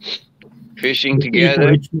 fishing You can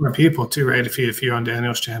together. reach more people too, right? If you're on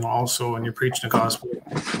Daniel's channel also and you're preaching the gospel,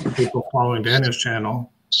 people following Daniel's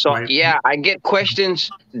channel. So Right. yeah, I get questions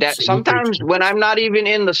that So you sometimes preach. when I'm not even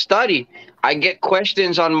in the study, I get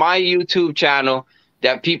questions on my YouTube channel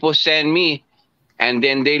that people send me, and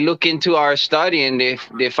then they look into our study and they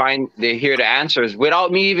hear the answers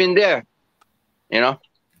without me even there, you know.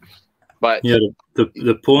 But Yeah,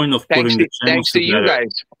 the point of putting the channels thanks to you together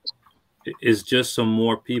guys. is just so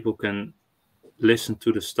more people can listen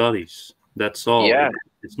to the studies. That's all. Yeah.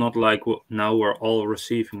 It's not like now we're all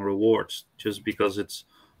receiving rewards just because it's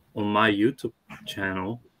on my YouTube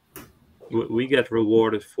channel. We get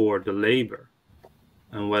rewarded for the labor,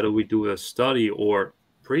 and whether we do a study or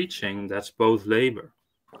preaching, that's both labor,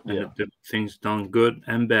 and the things done good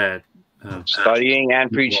and bad. Studying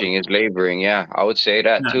and preaching is laboring. Yeah, I would say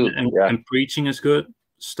that too. And preaching is good.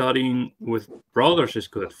 Studying with brothers is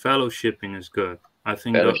good. Fellowshipping is good. I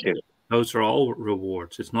think those are all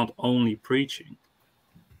rewards. It's not only preaching.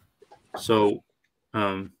 So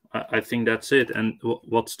I think that's it. And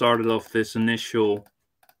what started off this initial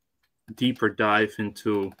deeper dive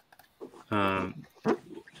into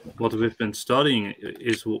what we've been studying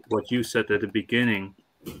is what you said at the beginning.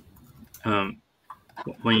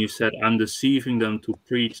 When you said, I'm deceiving them to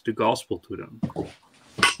preach the gospel to them.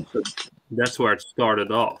 So that's where it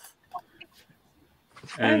started off.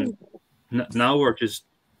 And now we're just,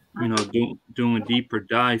 doing a deeper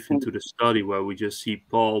dive into the study where we just see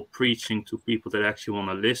Paul preaching to people that actually want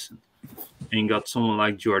to listen. And you got someone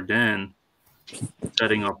like Jordan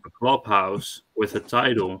setting up a clubhouse with a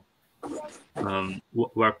title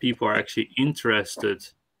where people are actually interested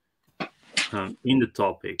in the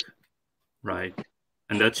topic, right?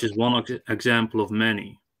 And that's just one example of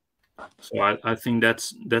many. So I think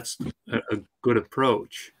that's a good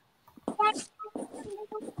approach,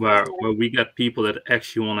 where we get people that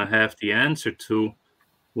actually want to have the answer to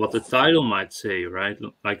what the title might say, right?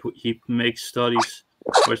 Like he makes studies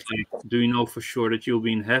where it's like, do you know for sure that you'll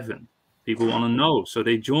be in heaven? People want to know, so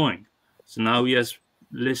they join. So now he has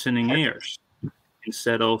listening ears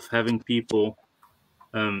instead of having people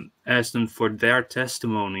ask them for their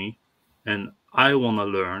testimony and I want to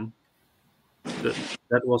learn.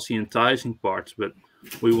 That was the enticing part, but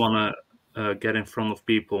we want to get in front of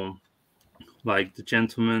people like the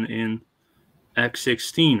gentleman in Acts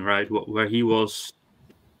 16, right, where he was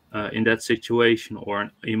in that situation,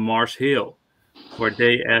 or in Mars Hill, where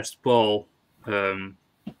they asked Paul, what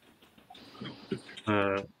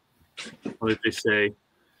did they say?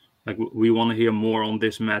 Like, we want to hear more on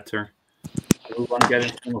this matter. We want to get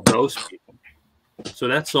in front of those people. So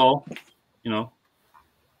that's all,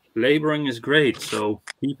 laboring is great, so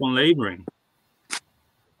keep on laboring.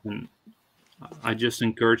 And I just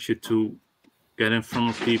encourage you to get in front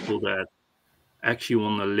of people that actually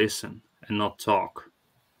want to listen and not talk,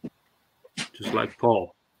 just like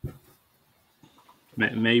Paul.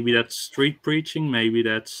 Maybe that's street preaching, maybe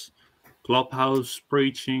that's clubhouse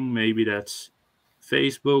preaching, maybe that's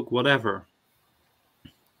Facebook, whatever.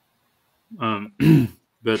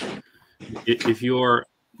 But if you're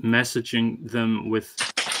messaging them with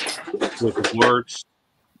words,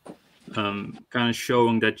 kind of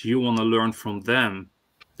showing that you want to learn from them,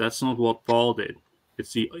 that's not what Paul did.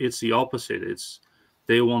 It's the opposite.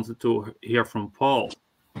 They wanted to hear from Paul,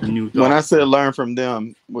 the new doctrine. When I said learn from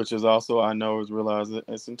them, which is also, I know, is realized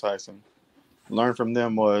it's enticing. Learn from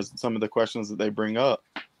them was some of the questions that they bring up.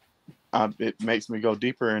 It makes me go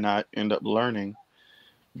deeper, and I end up learning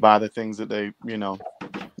by the things that they,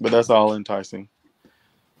 but that's all enticing.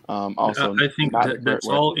 Also, I think that's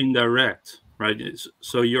all indirect, right?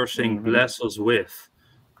 So you're saying bless us with,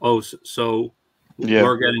 so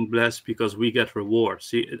we're getting blessed because we get reward.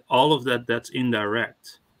 See, all of that's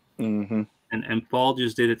indirect. And Paul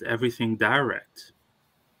just did it everything direct,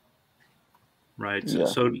 right? Yeah.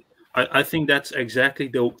 So I think that's exactly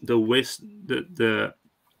the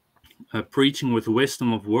preaching with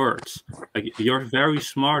wisdom of words. Like, you're very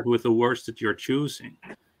smart with the words that you're choosing,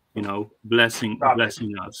 blessing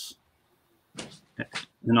us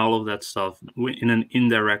and all of that stuff in an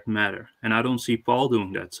indirect manner. And I don't see Paul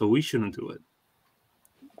doing that, so we shouldn't do it.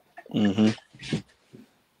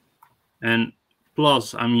 And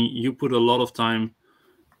plus, you put a lot of time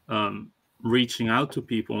reaching out to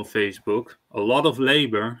people on Facebook, a lot of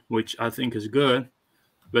labor, which I think is good,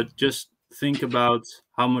 but just think about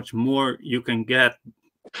how much more you can get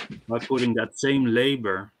by putting that same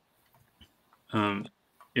labor in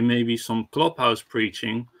maybe some clubhouse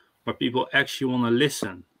preaching where people actually want to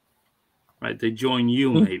listen, right? They join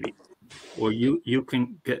you maybe, or you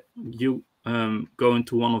can go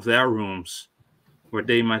into one of their rooms where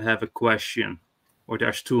they might have a question or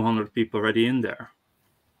there's 200 people already in there.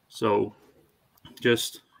 So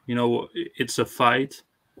just, it's a fight,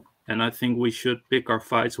 and I think we should pick our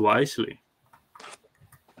fights wisely,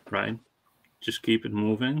 right? Just keep it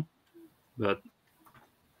moving, but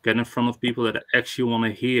get in front of people that actually want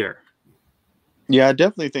to hear. Yeah, I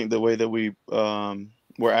definitely think the way that we're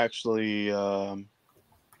actually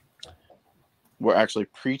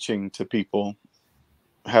preaching to people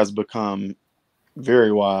has become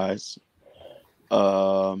very wise,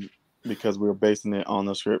 because we're basing it on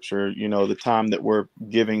the scripture. The time that we're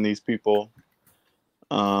giving these people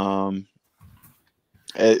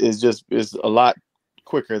is a lot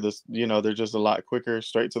quicker. They're just a lot quicker,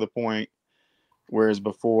 straight to the point. Whereas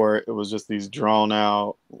before it was just these drawn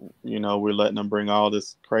out, we're letting them bring all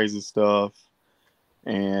this crazy stuff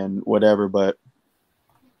and whatever. But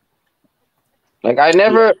like I've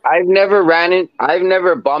never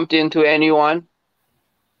bumped into anyone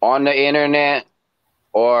on the internet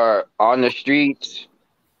or on the streets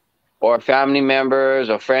or family members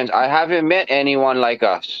or friends. I haven't met anyone like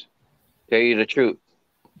us. Tell you the truth.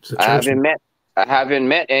 I haven't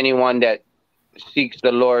met anyone that seeks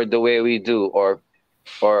the Lord the way we do, or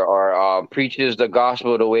preaches the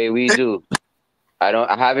gospel the way we do.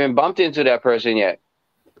 I haven't bumped into that person yet.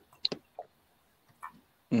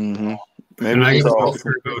 Mm-hmm. And I got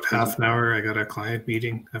for about half an hour. I got a client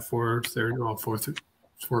meeting at 4:30. Well, 4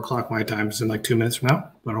 o'clock my time is in like 2 minutes from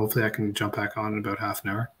now. But hopefully I can jump back on in about half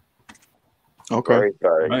an hour. Okay.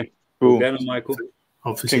 Sorry. Right. Cool. Get him, Michael.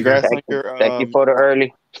 Hopefully, Congrats you on your. Thank you for the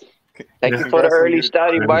early. Thank you for the early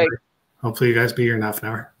study, Mike. Hopefully you guys be here in half an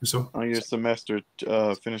hour or so. On your semester,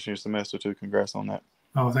 finishing your semester too. Congrats on that.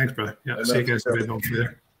 Oh, thanks, brother. Yeah, see you guys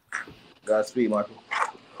there. Godspeed, Michael.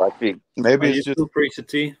 Godspeed. Maybe You it's just. too, Preacher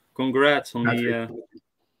T. Congrats on the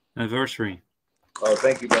anniversary. Oh,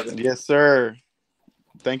 thank you, brother. Yes, sir.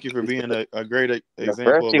 Thank you for being a great example.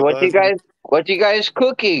 Firstly, what you guys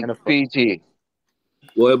cooking, PT?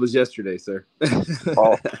 Well, it was yesterday, sir.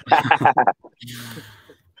 Oh.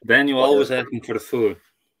 Daniel always asking for the food.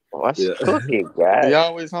 What's cooking, guys? You're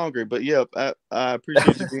always hungry, but yeah, I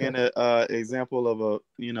appreciate you being an example of a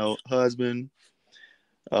husband,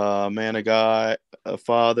 man of God, a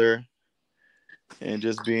father, and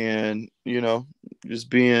just being a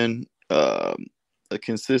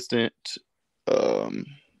consistent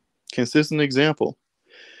example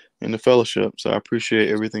in the fellowship. So I appreciate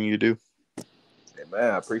everything you do. Hey,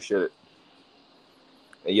 man, I appreciate it.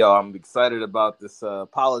 Hey, y'all, I'm excited about this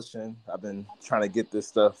polishing. I've been trying to get this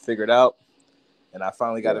stuff figured out, and I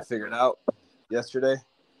finally got it figured out yesterday.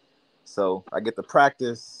 So I get to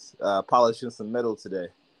practice polishing some metal today.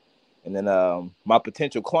 And then my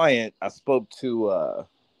potential client, I spoke to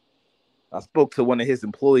one of his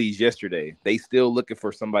employees yesterday. They still looking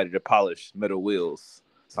for somebody to polish metal wheels.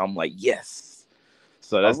 So I'm like, yes.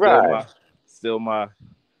 So that's I still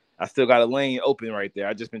got a lane open right there.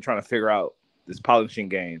 I just been trying to figure out this polishing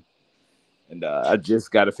game, and I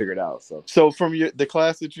just got to figure it out. So from the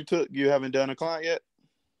class that you took, you haven't done a client yet?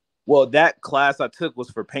 Well, that class I took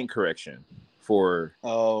was for paint correction, for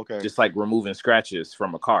just like removing scratches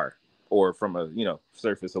from a car or from a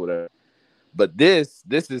surface or whatever. But this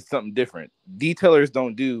is something different. Detailers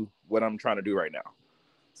don't do what I'm trying to do right now,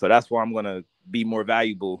 so that's why I'm gonna be more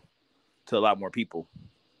valuable to a lot more people.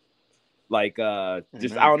 Like I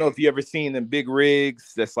don't know if you ever seen them big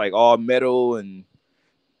rigs that's like all metal, and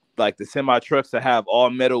like the semi trucks that have all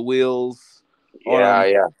metal wheels.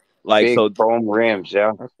 Yeah. Like big chrome rims.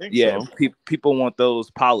 Yeah. So. People want those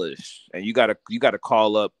polished, and you gotta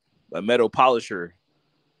call up a metal polisher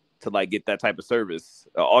to like get that type of service.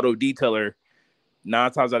 An auto detailer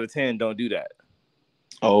 9 times out of 10 don't do that.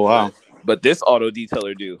 Oh wow! But this auto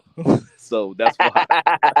detailer do. So that's why.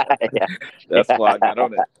 That's why I got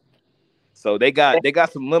on it. So they got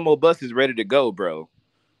some limo buses ready to go, bro.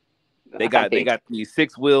 They got these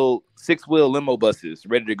six wheel limo buses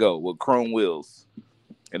ready to go with chrome wheels.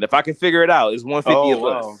 And if I can figure it out, it's $150 a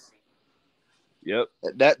bus. Yep.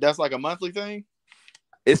 That's like a monthly thing?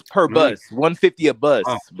 It's per bus. $150 a bus,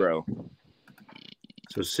 bro.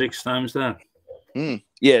 So 6 times that.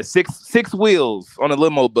 Yeah, six wheels on a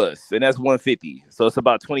limo bus, and that's $150. So it's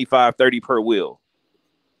about $25-$30 per wheel.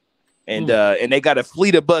 And they got a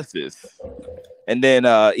fleet of buses. And then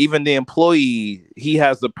even the employee, he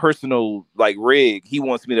has a personal like rig. He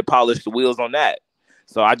wants me to polish the wheels on that.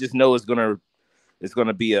 So I just know it's gonna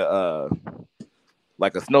be a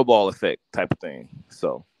like a snowball effect type of thing.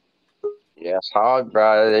 So yes, hard,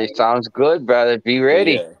 brother. It sounds good, brother. Be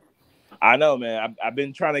ready. Yeah. I know, man. I've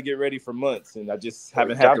been trying to get ready for months, and I just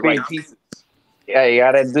haven't had the right pieces. Yeah, you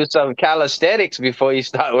gotta do some calisthenics before you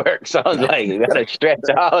start work. Sounds like you gotta stretch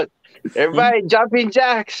out. Everybody jumping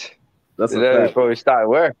jacks. That's a Then fact. before we start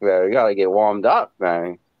work, man, we gotta get warmed up,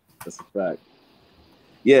 man. That's a fact.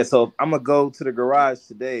 Yeah, so I'm gonna go to the garage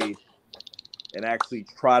today and actually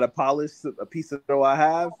try to polish a piece of dough I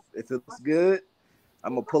have. If it looks good,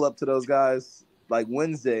 I'm gonna pull up to those guys like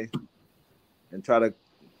Wednesday and try to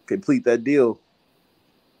complete that deal.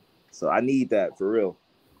 So I need that for real.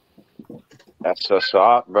 That's so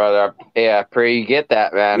soft, brother. Yeah, I pray you get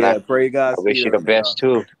that, man. Yeah, pray God. I wish you the best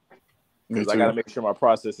too. Because I gotta make sure my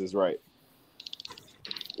process is right.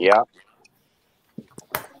 Yeah.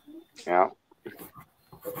 Yeah.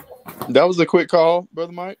 That was a quick call,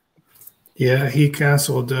 Brother Mike. Yeah, he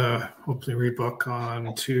canceled hopefully Rebook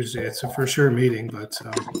on Tuesday. It's a for sure meeting, but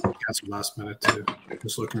canceled last minute too.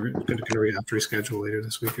 Just looking going to have to reschedule later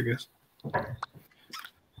this week, I guess.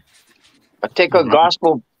 I take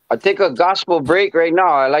a gospel break right now.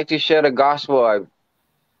 I like to share the gospel.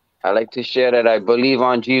 I like to share that I believe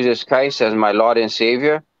on Jesus Christ as my Lord and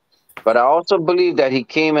Savior, but I also believe that he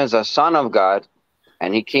came as a son of God,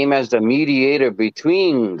 and he came as the mediator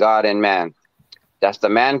between God and man. That's the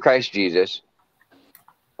man Christ Jesus.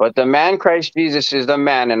 But the man Christ Jesus is the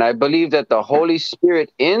man, and I believe that the Holy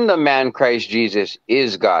Spirit in the man Christ Jesus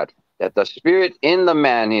is God, that the Spirit in the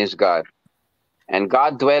man is God, and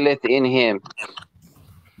God dwelleth in him,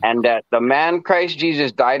 and that the man Christ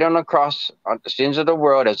Jesus died on the cross on the sins of the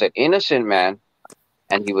world as an innocent man,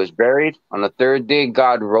 and he was buried. On the third day,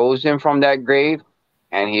 God rose him from that grave,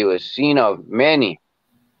 and he was seen of many.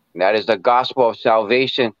 And that is the gospel of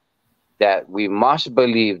salvation, that we must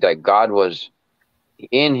believe that God was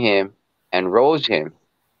in him and rose him,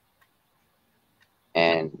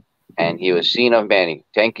 and he was seen of many.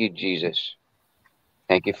 Thank you, Jesus.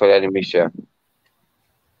 Thank you for letting me share.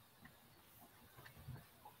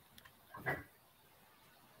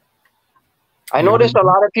 I notice a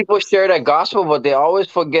lot of people share that gospel, but they always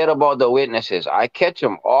forget about the witnesses. I catch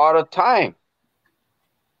them all the time,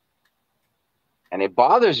 and it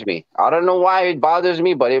bothers me. I don't know why it bothers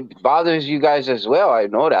me, but it bothers you guys as well. I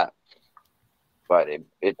know that, but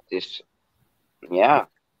it's yeah.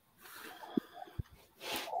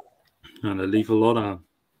 And they leave a lot out.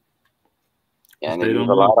 Yeah, and They they don't leave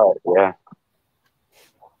a lot out. Yeah.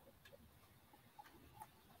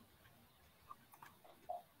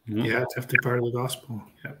 Yeah, it's definitely part of the gospel.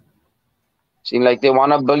 Yeah. Seem like they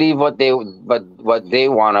want to believe what they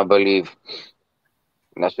want to believe.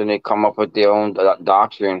 And that's when they come up with their own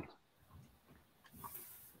doctrine.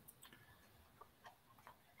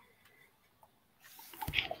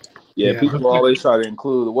 Yeah, Yeah. people always try to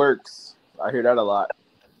include the works. I hear that a lot.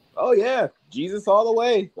 Oh yeah, Jesus all the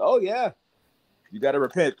way. Oh yeah. You got to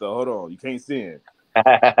repent though. Hold on, you can't sin.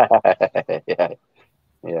 Yeah.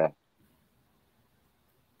 Yeah.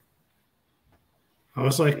 I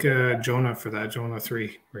was like Jonah for that, Jonah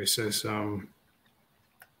 3, where he says, and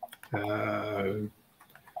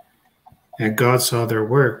God saw their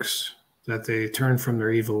works, that they turned from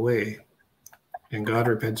their evil way. And God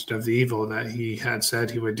repented of the evil that he had said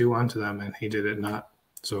he would do unto them, and he did it not.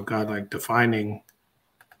 So God, like, defining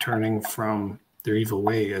turning from their evil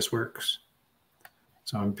way as works.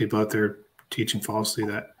 So people out there teaching falsely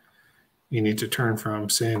that you need to turn from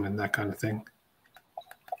sin and that kind of thing.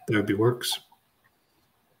 That would be works.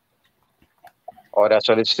 Oh, that's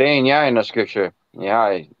what it's saying, yeah, in the scripture.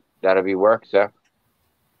 Yeah, that'll be works, yeah.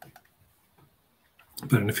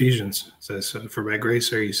 But in Ephesians, it says, for by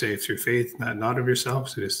grace are you saved through faith, not of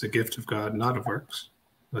yourselves. It is the gift of God, not of works,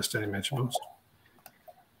 lest any man should boast.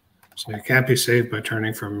 So you can't be saved by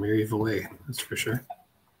turning from your evil way. That's for sure.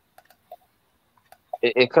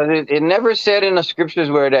 Because it never said in the scriptures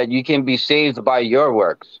where that you can be saved by your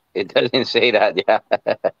works. It doesn't say that, yeah.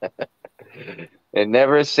 It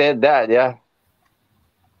never said that, yeah.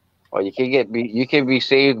 Or you can be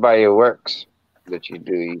saved by your works that you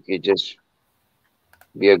do. You could just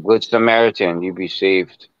be a good Samaritan. You be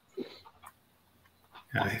saved.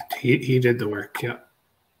 He did the work. Yeah.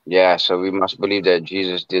 Yeah. So we must believe that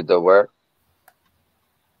Jesus did the work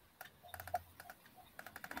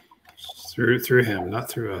Through him, not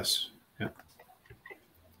through us. Yeah.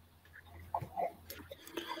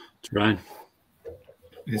 That's right.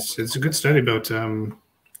 It's a good study about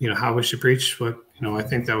how we should preach. What I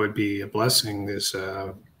think that would be a blessing is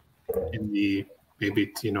in the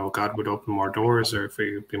maybe God would open more doors, or if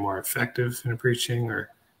we would be more effective in preaching, or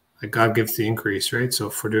like God gives the increase, right? So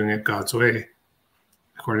if we're doing it God's way,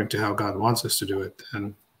 according to how God wants us to do it,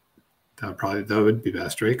 then that would be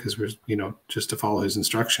best, right? Because we're just to follow His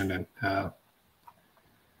instruction, and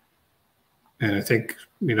I think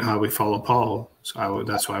how we follow Paul. So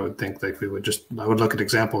that's why I would think like I would look at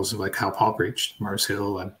examples of like how Paul preached, Mars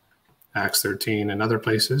Hill, and Acts 13 and other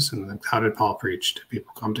places. And how did Paul preach? Did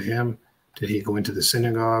people come to him? Did he go into the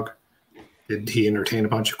synagogue? Did he entertain a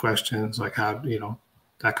bunch of questions? Like how,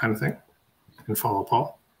 that kind of thing, and follow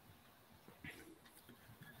Paul?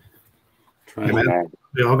 Amen.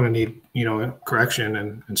 We're all going to need, correction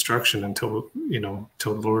and instruction until the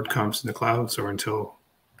Lord comes in the clouds, or until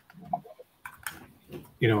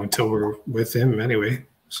we're with him anyway.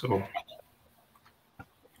 So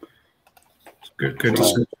it's good to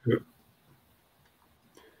see.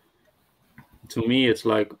 To me, it's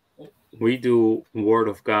like we do Word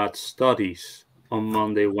of God studies on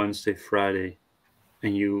Monday, Wednesday, Friday,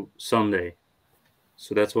 and Sunday.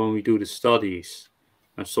 So that's when we do the studies.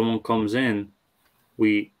 If someone comes in,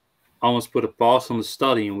 we almost put a pause on the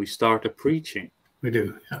study and we start the preaching. We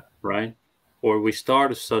do, yeah. Right? Or we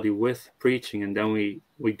start a study with preaching and then we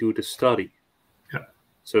do the study. Yeah.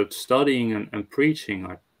 So studying and preaching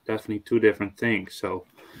are definitely two different things. So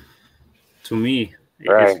to me,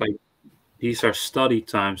 it's like these are study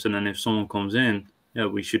times, and then if someone comes in,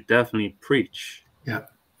 we should definitely preach. Yeah.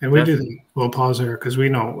 And we do. We'll pause there because we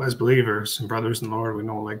know, as believers and brothers in the Lord, we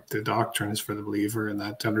know like the doctrine is for the believer, and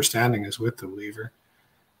that understanding is with the believer,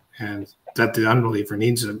 and that the unbeliever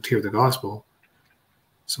needs to hear the gospel.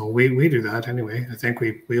 So we do that anyway. I think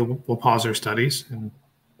we'll pause our studies and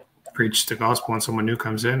preach the gospel when someone new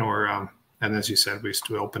comes in, or and as you said, we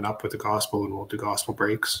open up with the gospel and we'll do gospel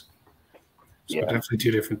breaks. So definitely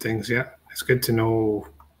two different things. Yeah, it's good to know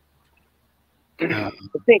how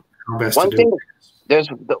best to do it. There's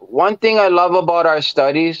one thing I love about our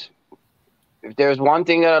studies. If there's one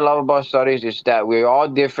thing that I love about studies, is that we're all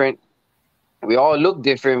different. We all look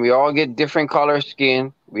different. We all get different color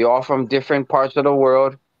skin. We all from different parts of the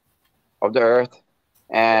world, of the earth,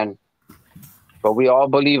 but we all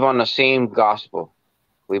believe on the same gospel.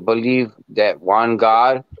 We believe that one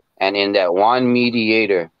God and in that one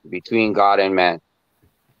mediator between God and man.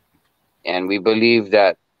 And we believe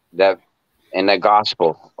that in the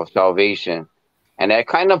gospel of salvation. And that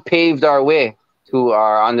kind of paved our way to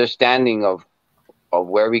our understanding of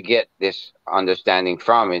where we get this understanding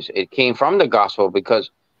from. It came from the gospel,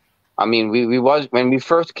 because I mean, when we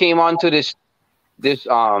first came onto this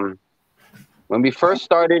when we first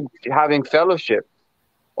started having fellowship.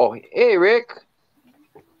 Oh, hey Rick.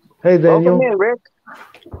 Hey Daniel. Welcome in, Rick.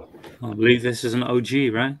 I believe this is an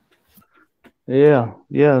OG, right? Yeah.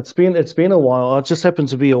 It's been a while. I just happened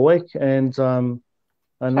to be awake, and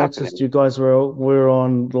I noticed you guys were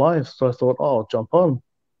on live, so I thought, I'll jump on.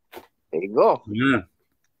 There you go. Yeah.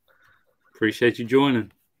 Appreciate you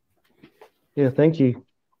joining. Yeah, thank you.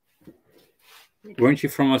 Weren't you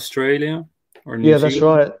from Australia or New Zealand? That's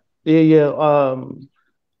right. Yeah.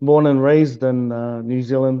 Born and raised in New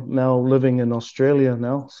Zealand, now living in Australia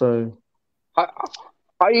now. So,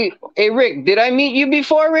 hey Rick, did I meet you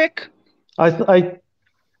before, Rick? I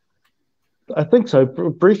think so,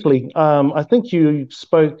 briefly. I think you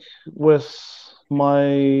spoke with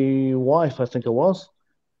my wife, I think it was,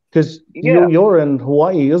 because you're in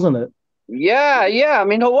Hawaii, isn't it? Yeah,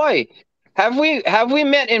 I'm in Hawaii. Have we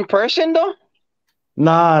met in person though?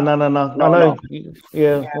 Nah. I know.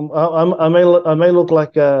 Yeah, I may look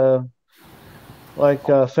like a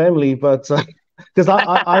family, but because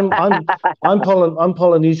I'm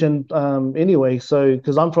Polynesian anyway, so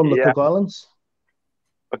because I'm from the Cook Islands.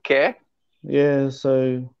 Okay. Yeah,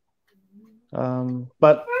 so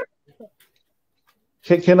but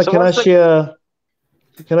can I share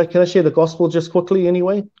the gospel just quickly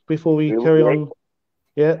anyway before we carry on?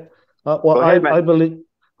 Yeah. Well, ahead,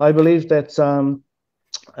 I believe that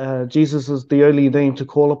Jesus is the only name to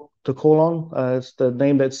call on. It's the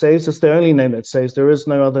name that saves. It's the only name that saves. There is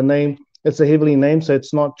no other name. It's a heavenly name, so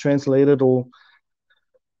it's not translated or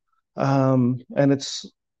and it's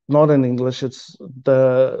not in English. It's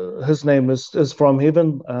his name is from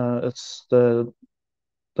heaven. It's the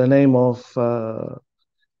name of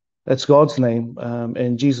it's God's name,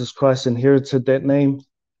 and Jesus Christ inherited that name.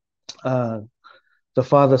 The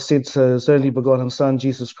Father sent his only begotten Son,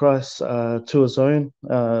 Jesus Christ, to his own,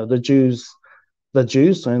 the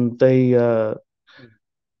Jews, and they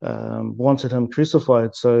wanted him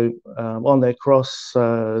crucified. So on that cross,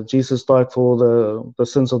 Jesus died for the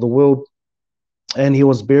sins of the world, and he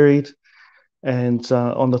was buried. And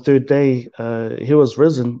on the third day, he was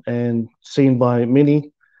risen and seen by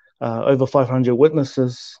many, over 500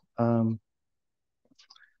 witnesses.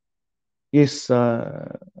 Yes,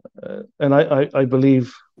 and I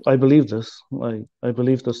believe this. I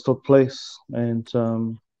believe this took place. And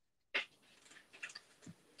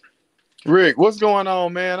Rick, what's going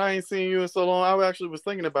on, man? I ain't seen you in so long. I actually was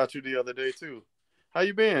thinking about you the other day too. How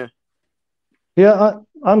you been? Yeah,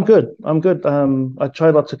 I'm good. I'm good. I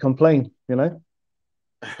try not to complain, you know.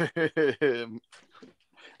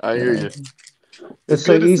 I hear you. It's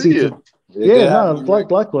so good to see easy you. to. Good, Yeah, good no, having you,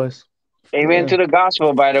 Rick. likewise. Amen Yeah. to the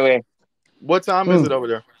gospel, by the way. What time is it over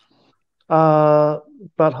there? About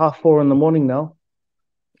 4:30 in the morning now.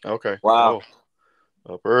 Okay. Wow.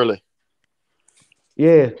 Oh, up early.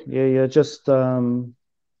 Yeah. Just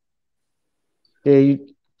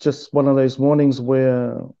just one of those mornings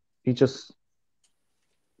where you just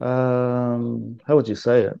how would you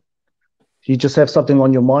say it? You just have something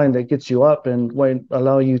on your mind that gets you up and won't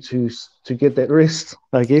allow you to get that rest,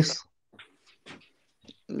 I guess.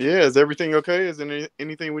 Yeah, is everything okay? Is there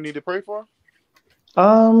anything we need to pray for?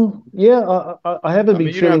 Yeah, I haven't been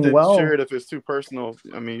you don't have feeling to share well. it if it's too personal.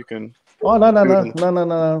 I mean, you can. Oh, no, do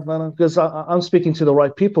it. because I'm speaking to the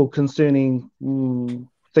right people concerning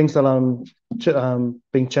things that I'm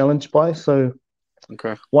being challenged by. So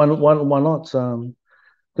Okay. why not?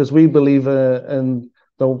 Because we believe in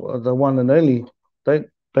the one and only, don't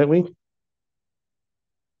we?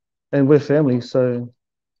 And we're family, so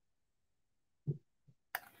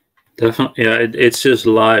Definitely, yeah. It's just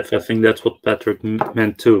life. I think that's what Patrick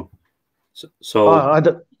meant too. So I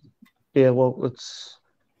don't. Yeah, well, it's.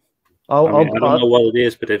 I mean, I don't know what it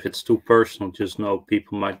is, but if it's too personal, just know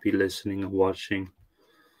people might be listening and watching.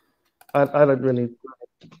 I don't really.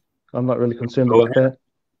 I'm not really concerned about that.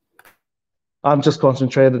 I'm just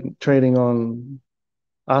concentrating on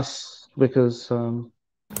us because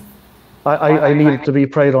I needed to be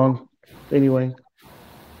prayed on anyway.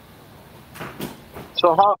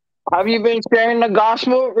 So how have you been sharing the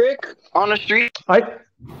gospel, Rick, on the street? I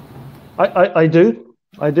do.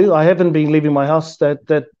 I haven't been leaving my house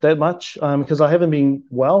that much because I haven't been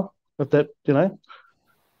well with that, you know.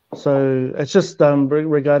 So it's just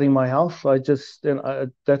regarding my health. I just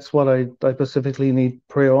that's what I specifically need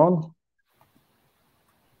prayer on.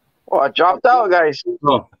 Oh, I dropped out, guys.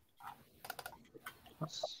 Oh.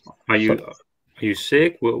 Are you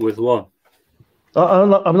sick? With what?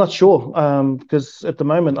 I'm not sure because at the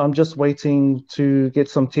moment I'm just waiting to get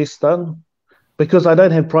some tests done because I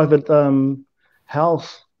don't have private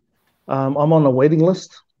health. I'm on a waiting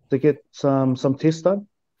list to get some tests done.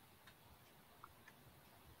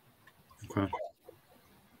 Okay.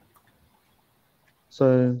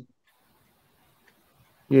 So,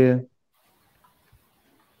 yeah.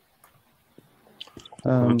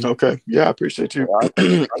 Okay. Yeah, I appreciate you.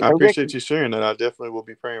 I appreciate you sharing that. I definitely will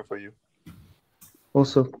be praying for you.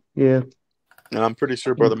 Also, yeah. And I'm pretty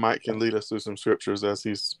sure Brother Mike can lead us through some scriptures as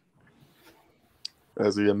he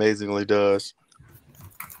amazingly does.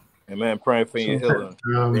 Amen. Praying for your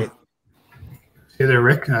healing. Hey there,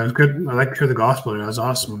 Rick. That was good. I like to hear the gospel. That was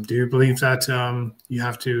awesome. Do you believe that you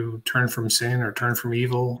have to turn from sin or turn from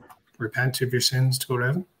evil, repent of your sins to go to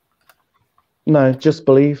heaven? No, just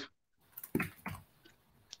believe.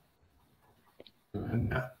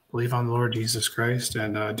 And, believe on the Lord Jesus Christ.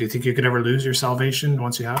 And do you think you could ever lose your salvation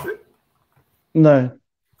once you have it? No.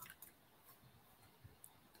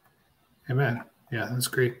 Amen. Yeah, that's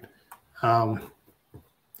great.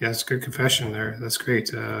 Yeah, it's a good confession there. That's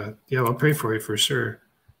great. Yeah, I'll pray for you for sure.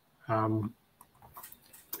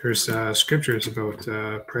 There's scriptures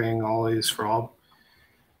about praying always for all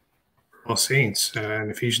saints in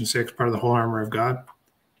Ephesians 6, part of the whole armor of God.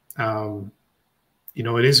 You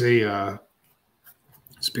know, it is a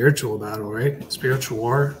spiritual battle, right? Spiritual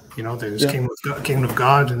war. You know, there's kingdom of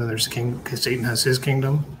God, and then there's Satan has his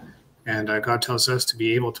kingdom, and God tells us to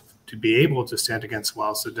be able to stand against the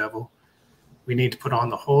wiles of the devil. We need to put on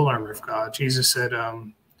the whole armor of God. Jesus said,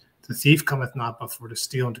 the thief cometh not but for to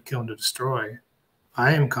steal and to kill and to destroy.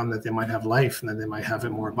 I am come that they might have life and that they might have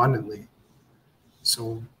it more abundantly.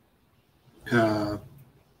 So to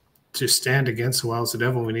stand against the wiles of the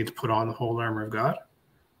devil, we need to put on the whole armor of God.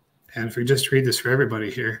 And if we just read this for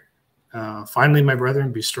everybody here, finally, my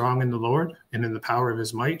brethren, be strong in the Lord and in the power of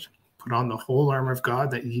his might. Put on the whole armor of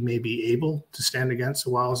God that ye may be able to stand against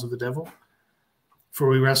the wiles of the devil. For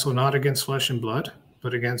we wrestle not against flesh and blood,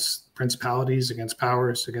 but against principalities, against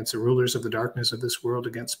powers, against the rulers of the darkness of this world,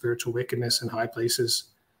 against spiritual wickedness in high places.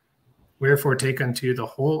 Wherefore take unto you the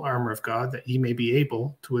whole armor of God, that ye may be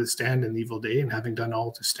able to withstand in the evil day, and having done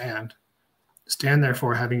all to stand. Stand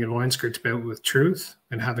therefore, having your loins girt about with truth,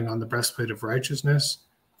 and having on the breastplate of righteousness,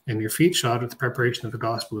 and your feet shod with the preparation of the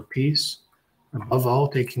gospel of peace. Above all,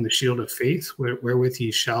 taking the shield of faith, wherewith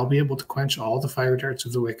ye shall be able to quench all the fire darts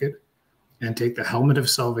of the wicked, and take the helmet of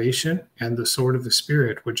salvation and the sword of the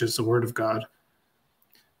Spirit, which is the word of God,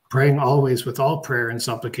 praying always with all prayer and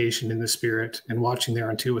supplication in the Spirit, and watching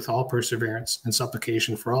thereunto with all perseverance and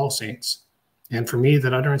supplication for all saints, And for me,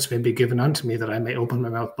 that utterance may be given unto me, that I may open my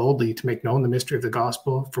mouth boldly to make known the mystery of the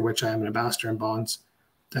gospel, for which I am an ambassador in bonds,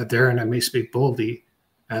 that therein I may speak boldly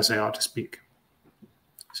as I ought to speak.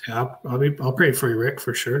 So I'll pray for you, Rick,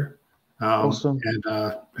 for sure. Awesome. And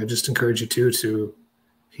I just encourage you to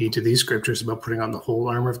heed to these scriptures about putting on the whole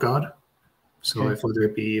armor of God. So if whether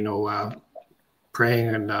it be,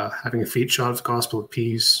 praying and having a feet shod of the gospel of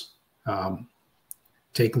peace,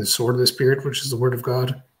 taking the sword of the Spirit, which is the word of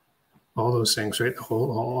God, all those things, right?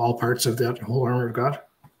 All parts of that whole armor of God.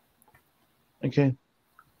 Okay.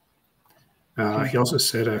 He also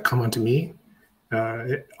said, come unto me,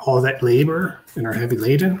 all that labor and are heavy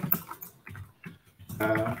laden,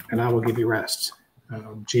 and I will give you rest.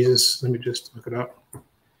 Jesus, let me just look it up.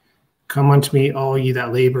 Come unto me, all ye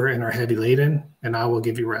that labor and are heavy laden, and I will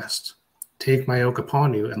give you rest. Take my yoke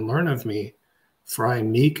upon you and learn of me, for I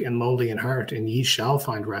am meek and lowly in heart, and ye shall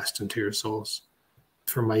find rest unto your souls.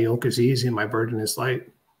 For my yoke is easy and my burden is light.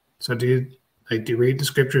 So do you read the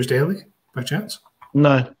scriptures daily by chance?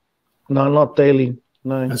 No, not daily.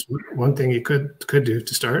 No. That's one thing you could do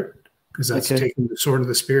to start, because that's taking the sword of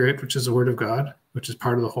the Spirit, which is the word of God, which is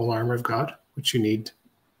part of the whole armor of God, which you need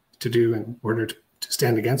to do in order to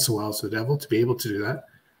stand against the wiles of the devil, to be able to do that.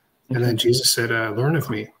 And then Jesus said, learn of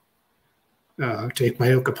me. Take my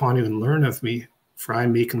yoke upon you and learn of me, for I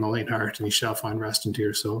am meek and lowly in heart, and ye shall find rest unto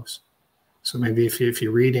your souls. So maybe if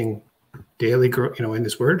you're reading daily, in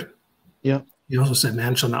His Word. Yeah. He also said,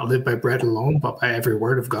 "Man shall not live by bread alone, but by every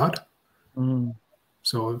word of God." Mm.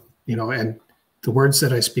 So and the words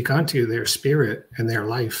that I speak unto you, they're spirit and they're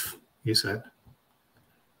life. He said.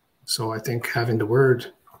 So I think having the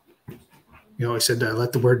Word, He said,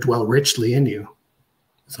 "Let the Word dwell richly in you,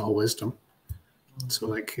 with all wisdom."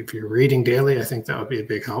 So, if you're reading daily, I think that would be a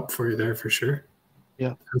big help for you there for sure.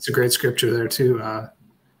 Yeah, that's a great scripture there too.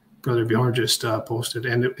 Brother Bjorn just posted,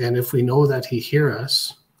 and if we know that He hear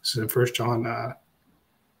us, this is in 1 John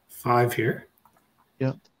 5 here.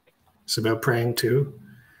 Yeah, it's about praying too,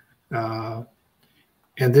 and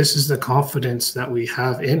this is the confidence that we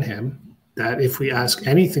have in Him, that if we ask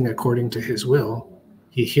anything according to His will,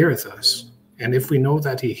 He heareth us. And if we know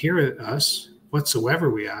that He heareth us,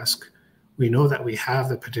 whatsoever we ask, we know that we have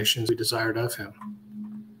the petitions we desired of Him.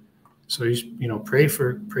 So pray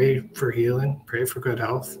for healing, pray for good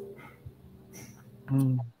health.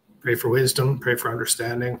 Pray for wisdom, pray for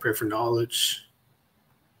understanding, pray for knowledge.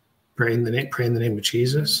 Pray in the name of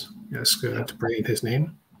Jesus. Yes, to pray in His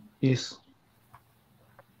name. Yes.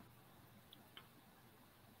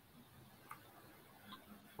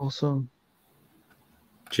 Awesome.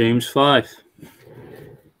 James 5.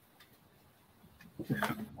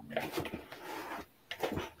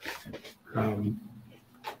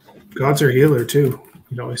 God's our healer too.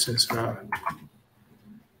 He says,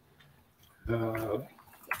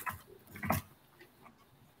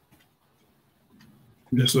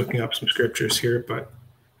 I'm just looking up some scriptures here, but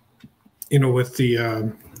with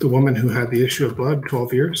the woman who had the issue of blood,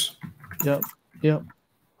 12 years. Yep. The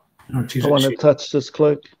one that touched his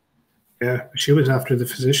cloak. Yeah, she was after the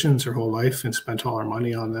physicians her whole life and spent all her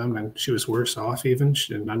money on them, and she was worse off even.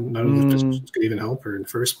 None of the physicians could even help her in the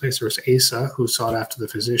first place. There was Asa, who sought after the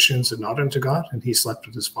physicians and not unto God, and he slept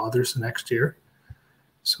with his fathers the next year.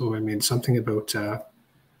 So, something about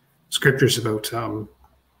scriptures about,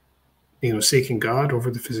 seeking God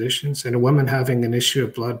over the physicians. And a woman having an issue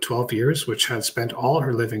of blood 12 years, which had spent all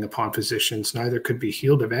her living upon physicians, neither could be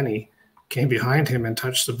healed of any, came behind him and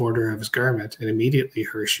touched the border of his garment, and immediately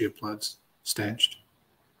her issue of blood stanched.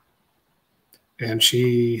 And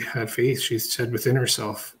she had faith, she said within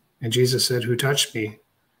herself. And Jesus said, "Who touched me?"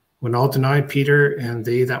 When all denied, Peter and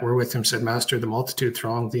they that were with him said, "Master, the multitude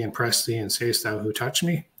thronged thee and pressed thee, and sayest thou, Who touched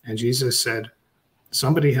me?" And Jesus said,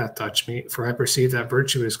 "Somebody hath touched me, for I perceive that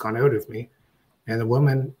virtue is gone out of me." And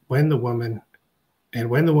when the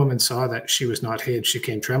woman saw that she was not hid, she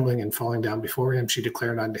came trembling, and falling down before him, she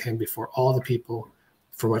declared unto him before all the people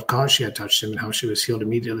for what cause she had touched him, and how she was healed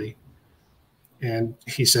immediately. And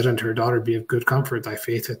he said unto her, "Daughter, be of good comfort, thy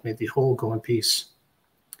faith hath made thee whole, go in peace."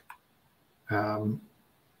 I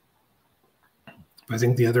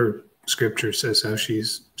think the other scripture says how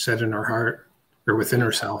she's said in her heart, or within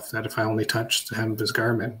herself, that if I only touch the hem of his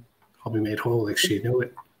garment, I'll be made whole. Like she knew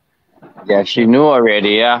it. Yeah, she knew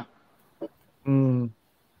already, yeah. Mm.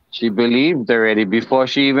 She believed already before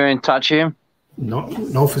she even touched him.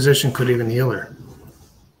 No physician could even heal her.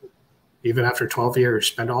 Even after 12 years,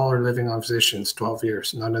 spent all her living on physicians, 12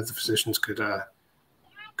 years. None of the physicians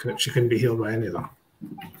she couldn't be healed by any of them.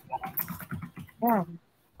 Yeah.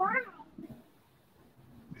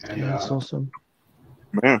 And, That's awesome.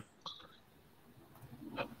 Man.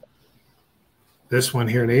 this one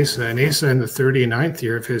here in Asa. And Asa in the 39th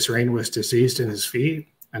year of his reign was diseased in his feet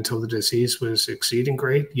until the disease was exceeding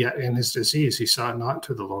great. Yet in his disease he sought not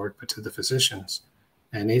to the Lord, but to the physicians.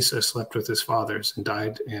 And Asa slept with his fathers and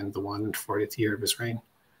died in the 140th year of his reign.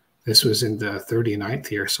 This was in the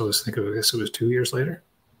 39th year, so I guess it was 2 years later.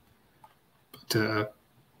 But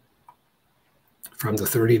from the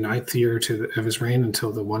 39th year of his reign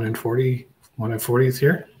until the 140th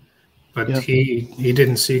year. But Yeah. he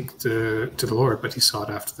didn't seek to the Lord, but he sought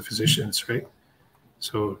after the physicians, right?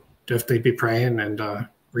 So definitely be praying and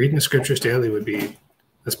reading the scriptures daily would be,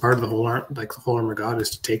 that's part of the whole arm, like the whole armor of God is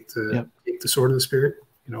to take the sword of the Spirit,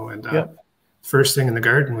 you know. And first thing in the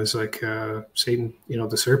garden was like Satan, you know,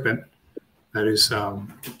 the serpent that is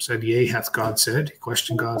said, "Yea, hath God said?" He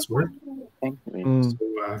questioned God's word.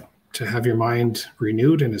 So to have your mind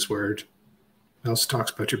renewed in His word. It also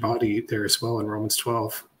talks about your body there as well in Romans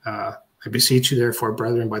 12. I beseech you, therefore,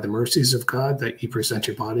 brethren, by the mercies of God, that ye present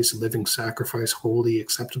your bodies a living sacrifice, holy,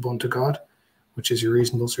 acceptable unto God, which is your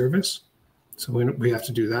reasonable service. So we have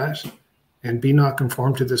to do that. And be not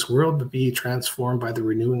conformed to this world, but be transformed by the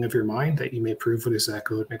renewing of your mind, that you may prove what is that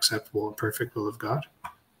good and acceptable and perfect will of God.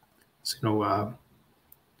 So, you know,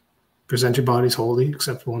 present your bodies holy,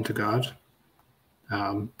 acceptable unto God.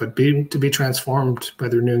 But to be transformed by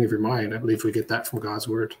the renewing of your mind, I believe we get that from God's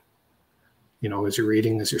word. You know, as you're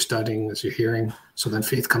reading, as you're studying, as you're hearing. So then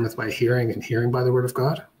faith cometh by hearing, and hearing by the word of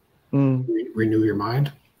God. Renew your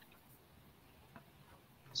mind.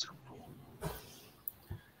 So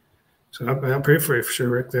I'll pray for you for sure,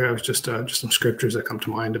 Rick. There was just some scriptures that come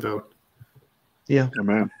to mind about. Yeah.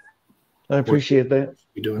 Amen. I appreciate that.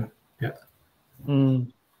 You're doing. Yeah.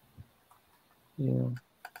 Yeah.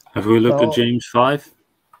 Have we looked at James 5?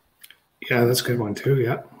 Yeah, that's a good one too.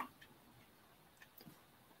 Yeah.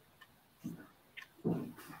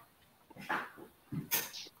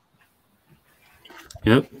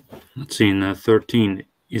 Yep. Let's see in 13.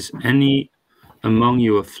 Is any among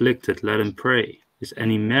you afflicted? Let him pray. Is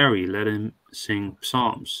any merry? Let him sing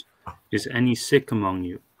psalms. Is any sick among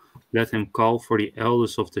you? Let him call for the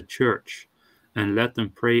elders of the church, and let them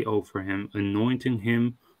pray over him, anointing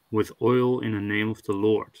him with oil in the name of the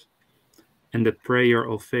Lord. And the prayer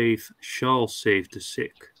of faith shall save the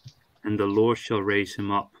sick, and the Lord shall raise him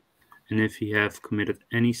up. And if he have committed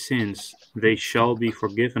any sins, they shall be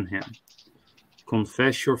forgiven him.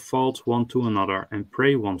 Confess your faults one to another, and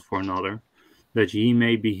pray one for another, that ye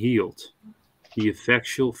may be healed. The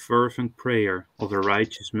effectual fervent prayer of a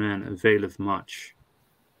righteous man availeth much.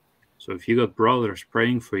 So if you got brothers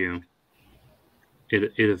praying for you,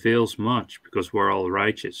 it avails much, because we're all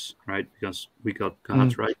righteous, right? Because we got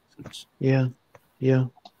God's righteousness. Yeah. Yeah.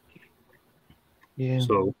 Yeah.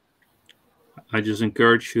 So I just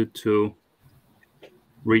encourage you to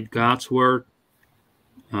read God's word.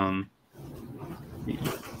 You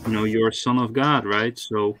know, you're a son of God, right?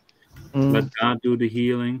 So let God do the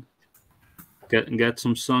healing. Get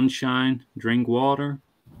some sunshine, drink water,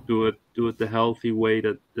 do it the healthy way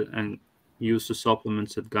and use the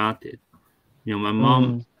supplements that God did. You know, my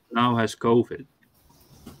mom now has COVID,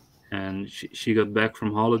 and she got back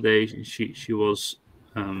from holiday. She was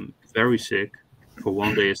very sick for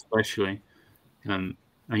one day especially, and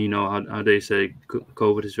you know how they say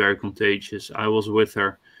COVID is very contagious. I was with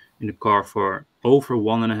her in the car for over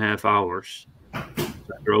 1.5 hours. I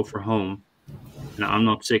drove her home, and I'm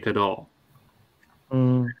not sick at all.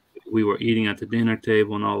 We were eating at the dinner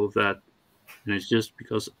table and all of that, and it's just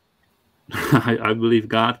because I believe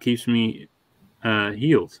God keeps me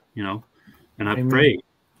healed, you know, and I pray.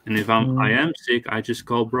 And if I am sick, I just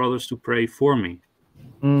call brothers to pray for me.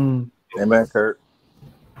 Amen, Kurt.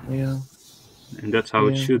 Yeah. And that's how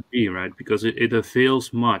it should be, right? Because it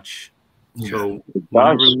avails much. So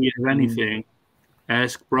whenever you have anything,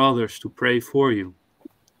 ask brothers to pray for you,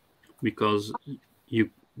 because you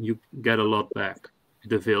get a lot back.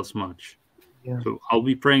 It avails much. Yeah. So I'll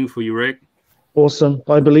be praying for you, Rick. Awesome.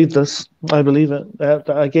 I believe this. I believe it.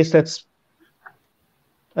 I guess that's,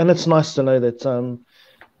 and it's nice to know that,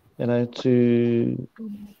 you know, to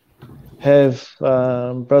have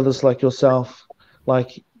brothers like yourself,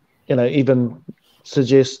 like, you know, even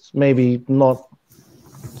suggest maybe not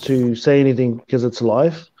to say anything because it's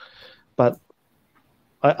live, but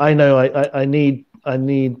I know I need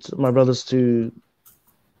my brothers to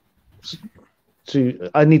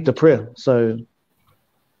I need the prayer, so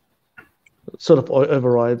it sort of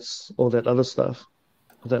overrides all that other stuff,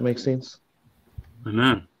 if that makes sense.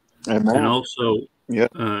 Amen. Amen. And also,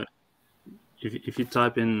 Yeah. if you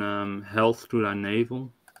type in health through thy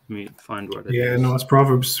navel, let me find what it is. Yeah, no, it's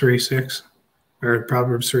Proverbs 3:6 or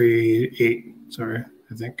Proverbs 3:8. Sorry,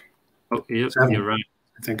 I think. Oh, yep, 7. you're right.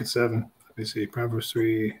 I think it's 7. Let me see. Proverbs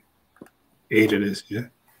 3:8 it is, yeah.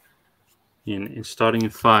 In starting in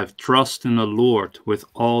 5, trust in the Lord with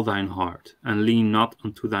all thine heart, and lean not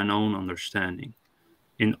unto thine own understanding.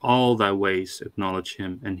 In all thy ways acknowledge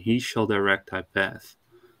him, and he shall direct thy path.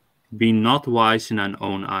 Be not wise in thine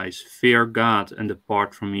own eyes. Fear God and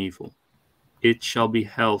depart from evil. It shall be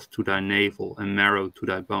health to thy navel and marrow to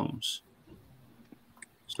thy bones.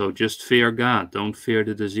 So just fear God. Don't fear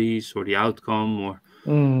the disease or the outcome or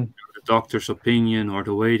the doctor's opinion or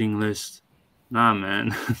the waiting list. Nah,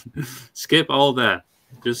 man. Skip all that.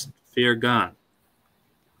 Just fear God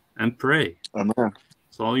and pray. Amen.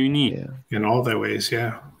 That's all you need. Yeah, In all thy ways,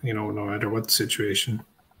 yeah. You know, no matter what the situation.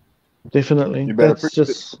 definitely. You better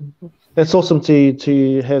That's awesome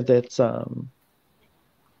to have that.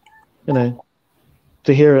 You know,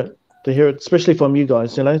 to hear it, especially from you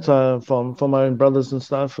guys. You know, from my own brothers and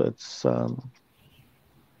stuff. It's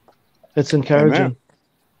encouraging.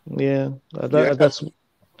 Yeah, Yeah. that's.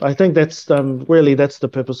 I think that's really that's the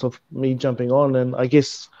purpose of me jumping on, and I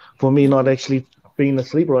guess for me not actually being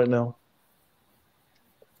asleep right now.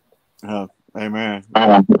 Amen.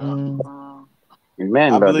 Amen,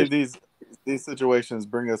 I brothers. believe these situations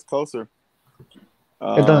bring us closer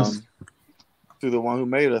It does. to the one who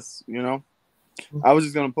made us, you know. I was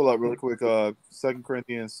just gonna pull up really quick 2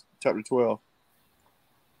 Corinthians chapter 12.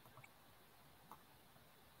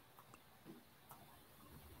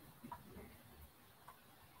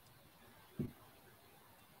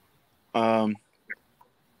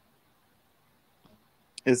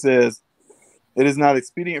 It says, "It is not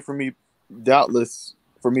expedient for me, doubtless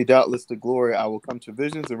to glory. I will come to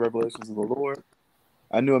visions and revelations of the Lord.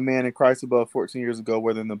 I knew a man in Christ above 14 years ago,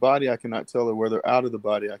 whether in the body I cannot tell, or whether out of the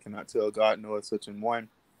body I cannot tell. God knoweth such an one,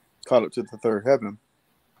 caught up to the third heaven.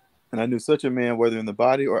 And I knew such a man, whether in the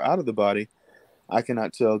body or out of the body, I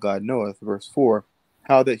cannot tell. God knoweth." Verse 4,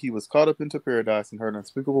 "How that he was caught up into paradise and heard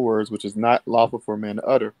unspeakable words, which is not lawful for a man to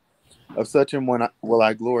utter. Of such an one will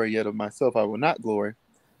I glory, yet of myself I will not glory,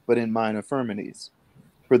 but in mine infirmities.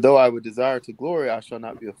 For though I would desire to glory, I shall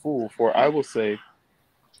not be a fool, for I will say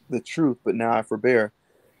the truth, but now I forbear,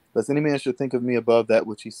 lest any man should think of me above that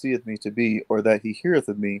which he seeth me to be, or that he heareth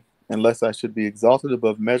of me, unless I should be exalted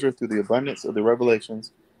above measure through the abundance of the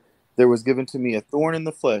revelations. There was given to me a thorn in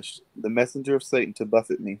the flesh, the messenger of Satan to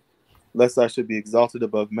buffet me, lest I should be exalted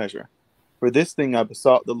above measure. For this thing I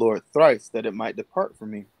besought the Lord thrice, that it might depart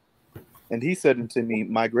from me. And he said unto me,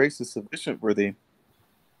 My grace is sufficient for thee,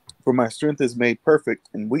 for my strength is made perfect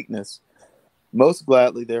in weakness. Most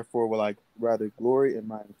gladly, therefore, will I rather glory in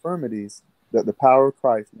my infirmities, that the power of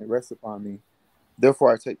Christ may rest upon me.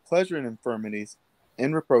 Therefore I take pleasure in infirmities,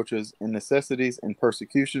 in reproaches, in necessities, in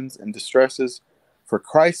persecutions, in distresses, for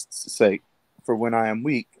Christ's sake. For when I am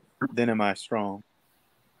weak, then am I strong."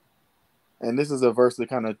 And this is a verse that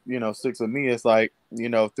kind of, sticks with me. It's like,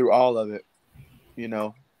 through all of it,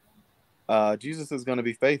 Jesus is going to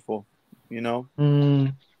be faithful,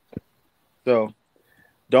 So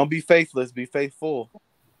don't be faithless, be faithful.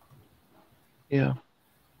 Yeah.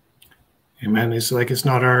 Amen. It's like it's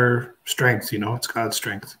not our strength, it's God's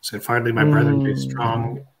strength. He said, "Finally, my brethren, be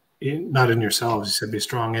strong, not in yourselves." He said, "Be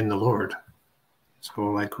strong in the Lord."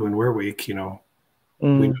 So, like when we're weak, we know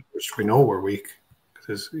we're weak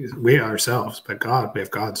because we ourselves, but God, we have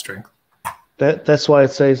God's strength. That's why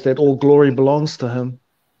it says that all glory belongs to Him.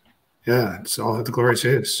 Yeah, it's all the glory is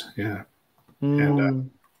His. Yeah, and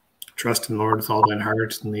trust in the Lord with all thine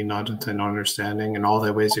heart, and lean not unto thine own understanding. In all thy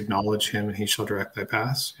ways acknowledge Him, and He shall direct thy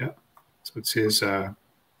paths. Yeah, so it's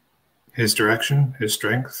His direction, His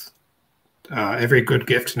strength. Every good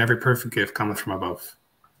gift and every perfect gift cometh from above,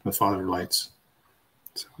 the Father of lights.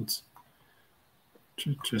 So it's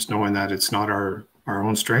just knowing that it's not our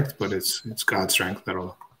own strength, but it's God's strength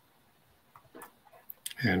that'll.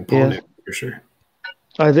 And Paul knew for sure.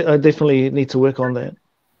 I definitely need to work on that.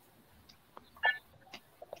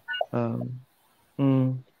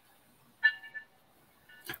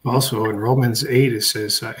 Also in Romans 8 it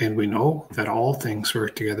says, "And we know that all things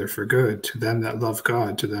work together for good to them that love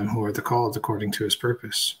God, to them who are the called according to His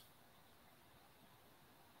purpose."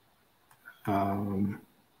 I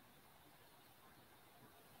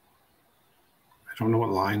don't know what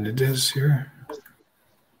line it is here.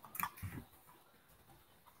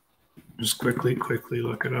 Just quickly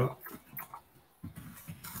look it up.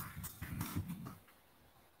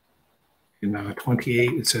 In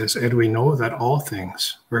 28, it says, "And we know that all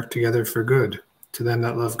things work together for good to them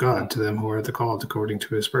that love God, to them who are the called according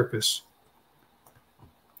to His purpose."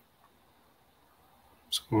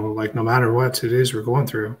 So, like, no matter what it is we're going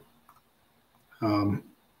through,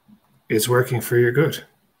 it's working for your good.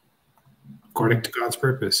 according to God's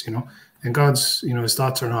purpose, you know. And God's, you know, his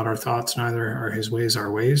thoughts are not our thoughts, neither are his ways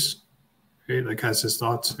our ways. Right? Like as his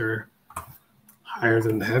thoughts are higher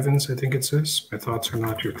than the heavens, I think it says. My thoughts are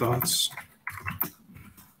not your thoughts. That's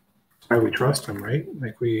why we trust him, right?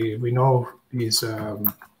 Like we know he's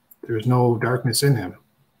there's no darkness in him.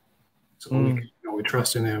 So we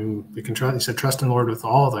trust in him. We can trust. He said, "Trust in the Lord with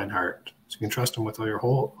all thine heart." So you can trust him with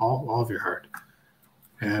all of your heart,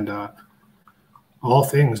 and all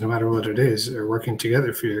things, no matter what it is, are working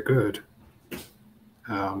together for your good,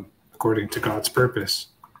 according to God's purpose.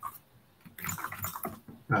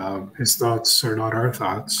 His thoughts are not our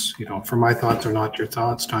thoughts. You know, for my thoughts are not your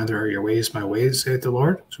thoughts, neither are your ways my ways, saith the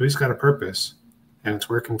Lord. So he's got a purpose, and it's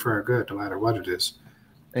working for our good, no matter what it is.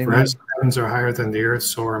 Amen. For as the heavens are higher than the earth,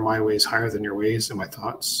 so are my ways higher than your ways, and my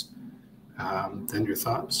thoughts than your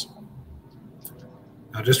thoughts.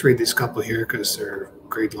 I'll just read these couple here because they're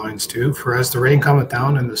great lines too. For as the rain cometh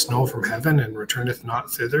down and the snow from heaven, and returneth not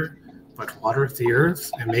thither, but watereth the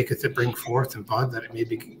earth, and maketh it bring forth and bud, that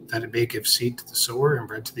it may give seed to the sower and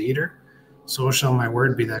bread to the eater, so shall my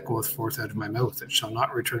word be that goeth forth out of my mouth. It shall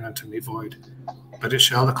not return unto me void, but it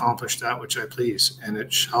shall accomplish that which I please, and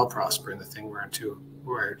it shall prosper in the thing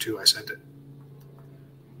whereto I sent it.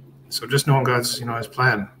 So just knowing God's, you know, his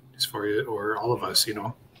plan is for you, or all of us, you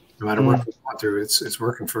know, no matter what we want through, it's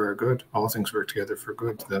working for our good. All things work together for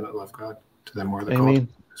good to them that love God, to them who are the called to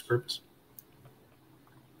his purpose.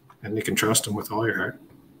 And you can trust him with all your heart,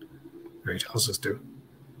 or he tells us to.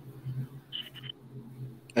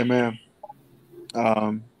 Amen.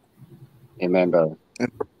 Amen, brother.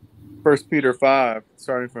 And 1 Peter 5,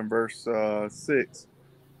 starting from verse 6,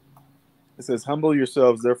 it says, "Humble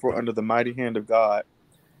yourselves, therefore, under the mighty hand of God,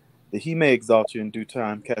 that he may exalt you in due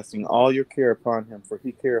time, casting all your care upon him, for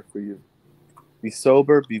he careth for you. Be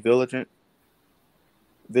sober, be vigilant,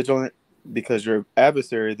 because your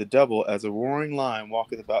adversary, the devil, as a roaring lion,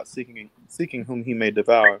 walketh about seeking whom he may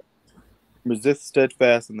devour. Resist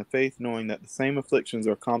steadfast in the faith, knowing that the same afflictions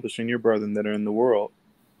are accomplished in your brethren that are in the world.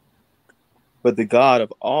 But the God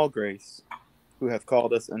of all grace, who hath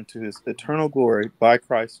called us unto his eternal glory by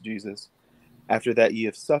Christ Jesus, after that ye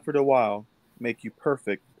have suffered a while, make you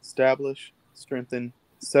perfect, establish, strengthen,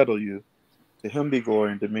 settle you. To him be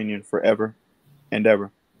glory and dominion forever and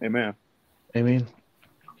ever." Amen. Amen.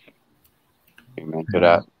 Amen to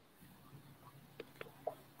that.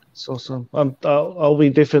 It's awesome. I'll be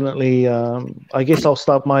definitely, I guess I'll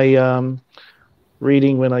start my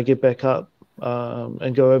reading when I get back up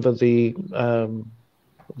and go over the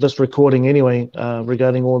this recording anyway,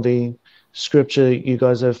 regarding all the scripture you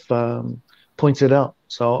guys have pointed out.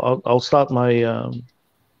 So I'll start my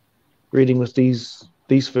reading with these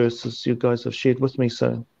verses you guys have shared with me.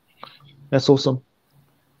 So that's awesome.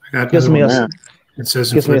 Gives me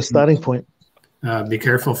a starting point. Be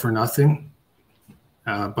careful for nothing,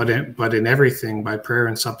 but in everything, by prayer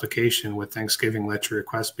and supplication with thanksgiving, let your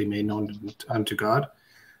requests be made known unto God,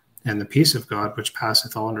 and the peace of God, which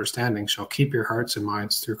passeth all understanding, shall keep your hearts and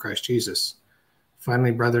minds through Christ Jesus.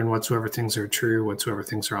 Finally, brethren, whatsoever things are true, whatsoever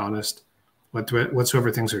things are honest,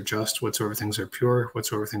 whatsoever things are just, whatsoever things are pure,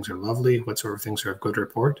 whatsoever things are lovely, whatsoever things are of good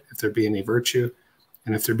report, if there be any virtue,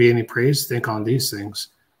 and if there be any praise, think on these things.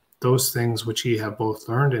 Those things which ye have both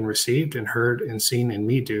learned and received and heard and seen in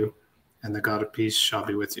me do, and the God of peace shall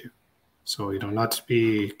be with you. So, you know, not to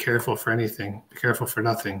be careful for anything, be careful for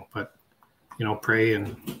nothing, but, you know, pray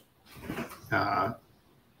and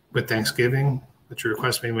with thanksgiving, that your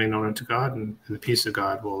requests may be made known unto God, and the peace of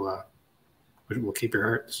God will keep your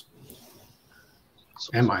hearts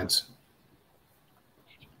and minds.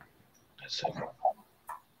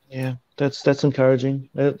 Yeah, that's encouraging.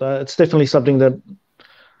 It's definitely something that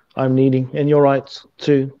I'm needing, and you're right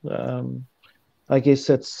too. I guess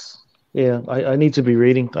I need to be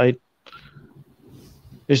reading.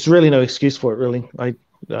 There's really no excuse for it, really.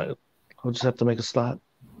 I'll just have to make a start.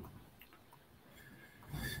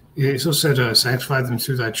 Yeah, he also said, "Sanctify them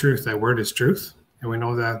through thy truth. Thy word is truth." And we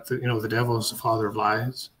know that the devil is the father of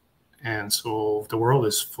lies, and so the world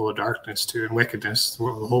is full of darkness too, and wickedness. The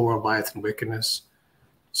whole world lieth in wickedness.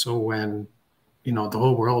 So when the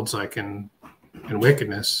whole world's like in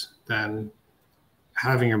wickedness, then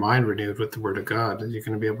having your mind renewed with the word of God, you're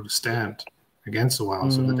going to be able to stand against the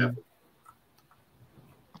wiles of the devil.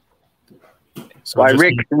 So why,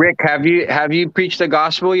 Rick, have you preached the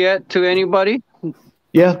gospel yet to anybody?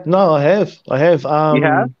 Yeah, no, I have. You have?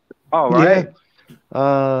 Oh, right.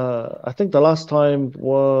 Yeah. I think the last time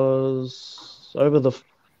was over the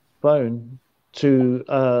phone to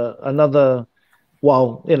another.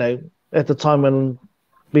 Well, at the time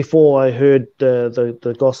before I heard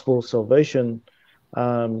the gospel of salvation,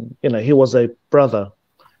 he was a brother,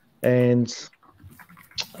 and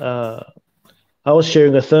I was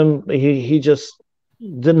sharing with him. He just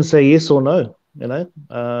didn't say yes or no. You know,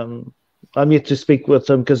 I'm yet to speak with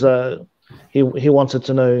him because he wanted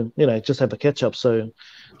to know. You know, just have a catch up. So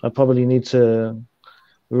I probably need to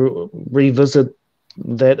revisit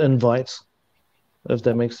that invite, if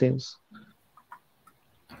that makes sense.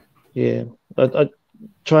 Yeah, I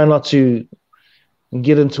try not to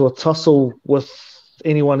get into a tussle with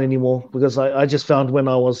anyone anymore, because I just found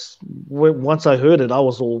once I heard it, I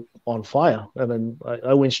was all on fire, and then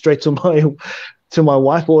I went straight to my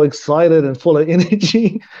wife, all excited and full of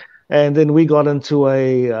energy, and then we got into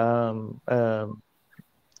a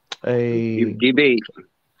debate.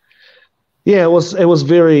 Yeah, it was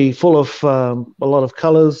very full of a lot of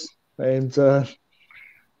colors, and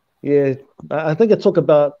yeah, I think it took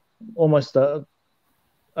about almost a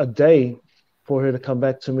day for her to come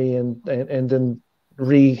back to me and then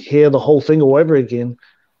re-hear the whole thing all over again.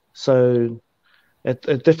 So it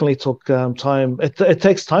definitely took time. It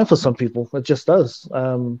takes time for some people. It just does.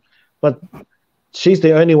 But she's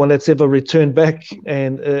the only one that's ever returned back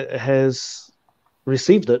and has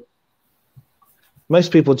received it.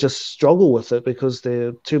 Most people just struggle with it because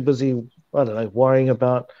they're too busy, I don't know, worrying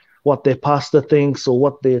about what their pastor thinks or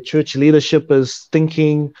what their church leadership is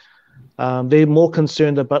thinking. They're more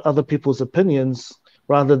concerned about other people's opinions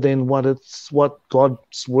rather than what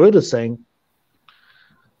God's word is saying.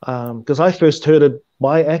 Because I first heard it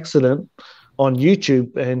by accident on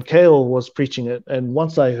YouTube, and Kale was preaching it. And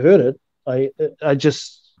once I heard it, I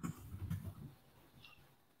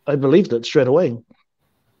believed it straight away.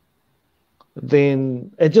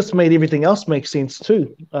 Then it just made everything else make sense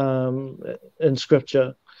too, in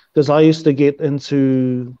scripture. Because I used to get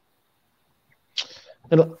into,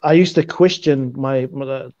 and I used to question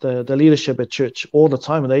the leadership at church all the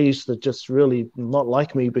time, and they used to just really not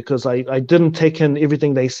like me because I didn't take in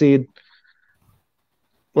everything they said.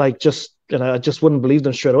 Like, just, you know, I just wouldn't believe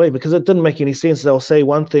them straight away because it didn't make any sense. They'll say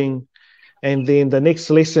one thing, and then the next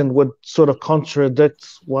lesson would sort of contradict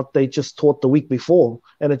what they just taught the week before,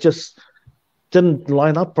 and it just didn't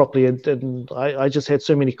line up properly. And I just had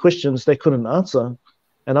so many questions they couldn't answer,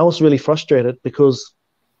 and I was really frustrated because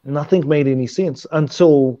nothing made any sense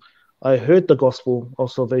until I heard the gospel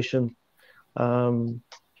of salvation. Never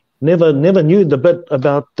knew the bit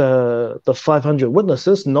about the 500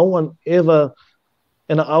 witnesses. No one ever.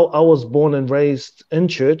 And I was born and raised in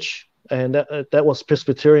church, and that was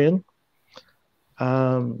Presbyterian.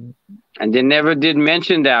 And they never did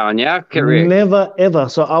mention that one, yeah? Correct. Never, ever.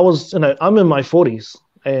 So I'm in my 40s,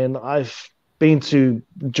 and I've been to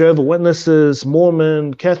Jehovah's Witnesses,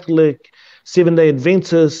 Mormon, Catholic, Seventh-day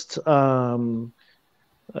Adventist, the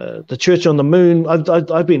Church on the Moon.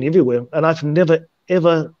 I've been everywhere, and I've never,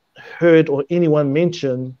 ever heard or anyone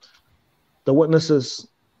mention the witnesses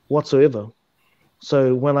whatsoever.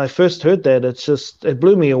 So when I first heard that, it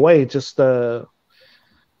blew me away.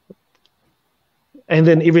 And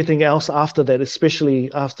then everything else after that,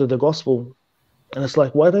 especially after the gospel. And it's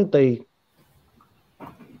like, why don't they?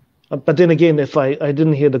 But then again, if I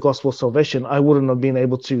didn't hear the gospel of salvation, I wouldn't have been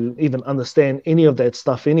able to even understand any of that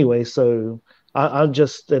stuff anyway. So I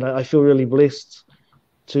feel really blessed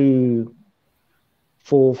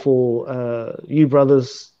for you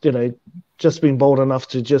brothers, just being bold enough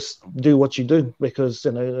to just do what you do, because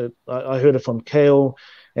I heard it from Kale,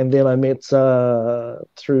 and then I met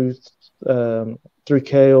through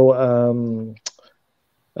Kale,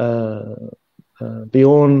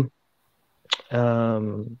 Bjorn.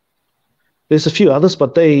 There's a few others,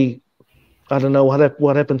 but I don't know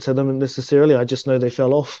what happened to them necessarily. I just know they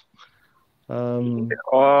fell off.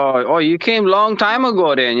 You came long time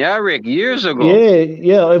ago then, yeah, Rick? Years ago.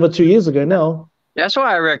 Yeah, over 2 years ago now. That's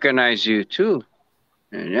why I recognize you too.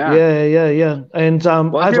 Yeah. And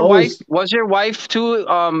was your wife too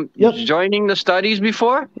joining the studies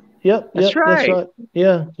before? Yep. That's right.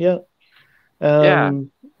 Yeah.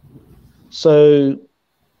 So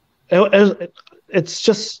it's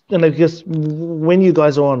just, because when you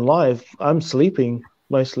guys are on live, I'm sleeping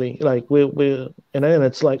mostly. Like we're and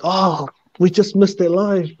it's like, oh, we just missed their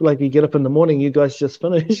live. Like you get up in the morning, you guys just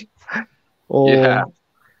finished.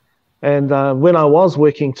 And when I was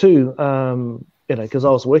working too, because I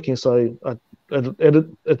was working, so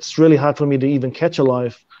it's really hard for me to even catch a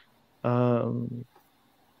live.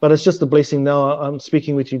 But it's just a blessing now. I'm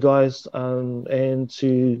speaking with you guys and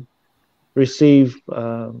to receive,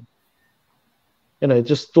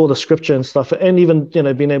 just all the scripture and stuff, and even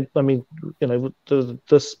being able,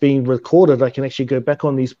 this being recorded, I can actually go back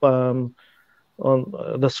on these on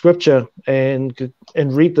the scripture and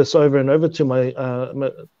read this over and over to my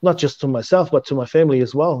not just to myself but to my family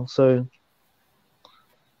as well. So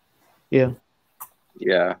Yeah.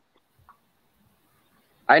 Yeah.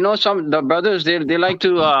 I know the brothers, they like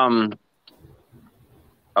to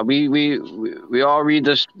we all read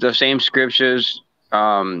the same scriptures.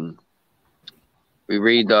 We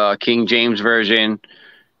read the King James version,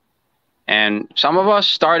 and some of us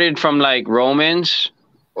started from like Romans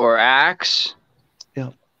or Acts,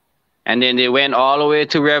 Yeah. and then they went all the way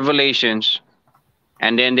to Revelations,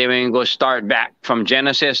 and then they went go start back from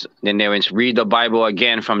Genesis. Then they went read the Bible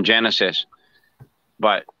again from Genesis.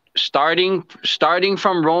 But starting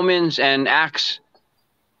from Romans and Acts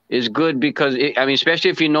is good because especially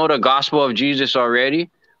if you know the gospel of Jesus already,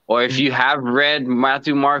 or if you have read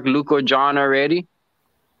Matthew, Mark, Luke, or John already,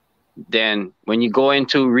 then when you go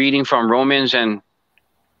into reading from Romans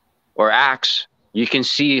or Acts, you can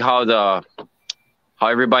see how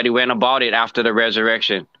everybody went about it after the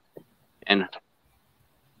resurrection, and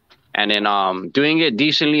then doing it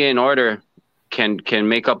decently in order can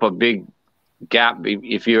make up a big gap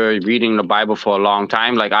if you're reading the Bible for a long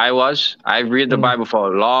time, like I've read the Bible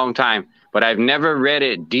for a long time, but I've never read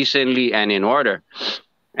it decently and in order.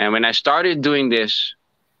 And when I started doing this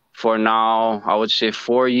for now, I would say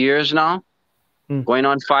 4 years now, going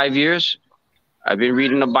on 5 years, I've been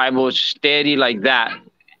reading the Bible steady like that.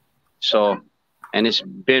 So, and it's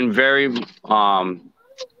been very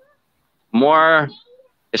more,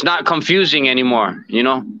 it's not confusing anymore,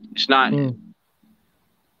 it's not.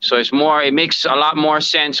 So it makes a lot more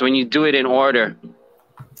sense when you do it in order,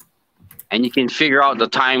 and you can figure out the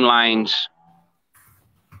timelines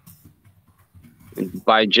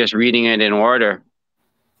by just reading it in order.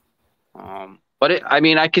 But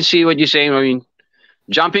I can see what you're saying.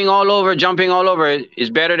 Jumping all over is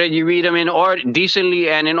better that you read them in order, decently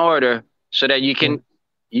and in order, so that you can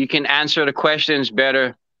answer the questions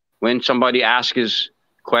better when somebody asks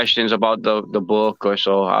questions about the book or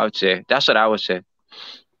so. That's what I would say.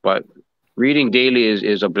 But reading daily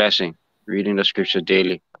is a blessing. Reading the scripture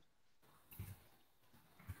daily.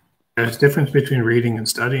 There's a difference between reading and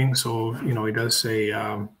studying. So, he does say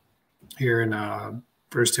here in 1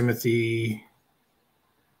 Timothy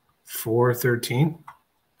 4:13,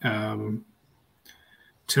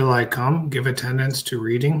 till I come, give attendance to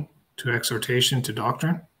reading, to exhortation, to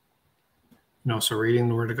doctrine. So reading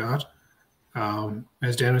the Word of God.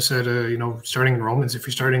 As Daniel said, starting in Romans, if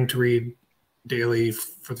you're starting to read daily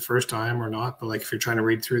for the first time or not, but like if you're trying to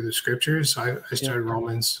read through the scriptures, I started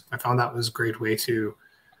Romans. I found that was a great way to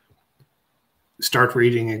start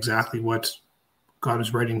reading exactly what God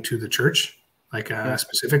is writing to the church,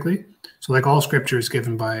 specifically. So like all scripture is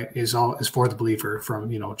given is for the believer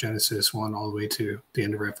from Genesis 1 all the way to the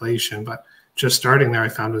end of Revelation. But just starting there, I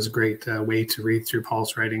found was a great way to read through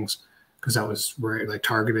Paul's writings, because that was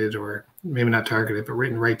targeted, or maybe not targeted, but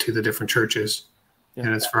written right to the different churches.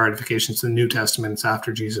 And it's for edification. It's the New Testament. It's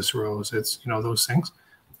after Jesus rose. It's, those things.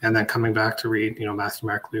 And then coming back to read, Matthew,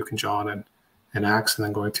 Mark, Luke, and John and Acts, and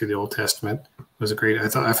then going through the Old Testament was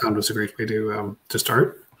I found was a great way to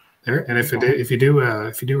start there. And if you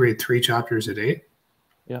do read 3 chapters a day,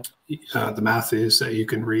 the math is that you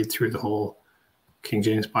can read through the whole King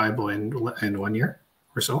James Bible in 1 year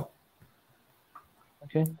or so.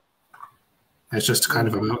 Okay. It's just kind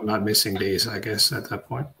of about not missing days, I guess, at that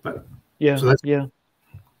point. But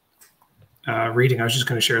reading, I was just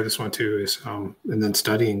going to share this one too, is and then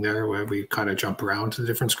studying there, where we kind of jump around to the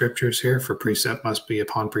different scriptures here. For precept must be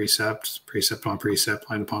upon precept, precept on precept,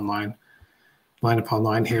 line upon line upon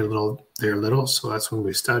line, here little, there little. So that's when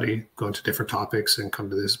we study, go into different topics and come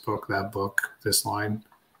to this book, that book, this line.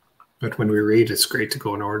 But when we read, it's great to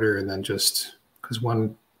go in order, and then just because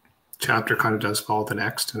one chapter kind of does follow the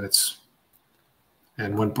next,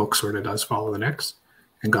 and one book sort of does follow the next,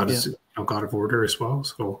 and God is God of order as well.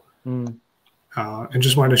 So. And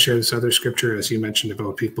just wanted to share this other scripture, as you mentioned,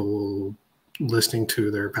 about people listening to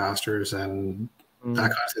their pastors and that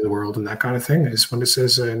kind of thing, the world and that kind of thing, is when it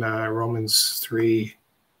says in Romans 3,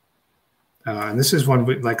 and this is one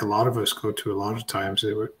like a lot of us go to a lot of times.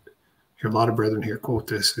 Hear a lot of brethren here quote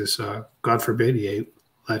this, is God forbid, yea,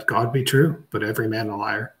 let God be true, but every man a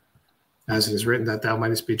liar. As it is written, that thou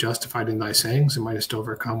mightest be justified in thy sayings, and mightest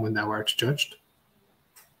overcome when thou art judged.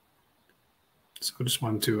 So I just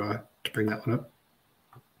wanted to bring that one up.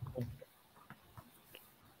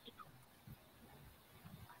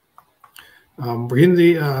 Were you in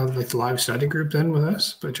the the live study group then with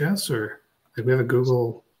us by chance, or we have a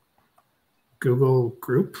Google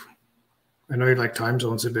group? I know your time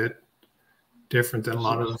zone's a bit different than a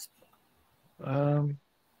lot of.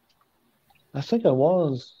 I think I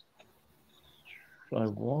was. I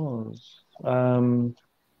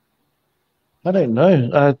don't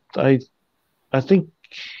know. I think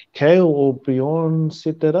Kale or Bjorn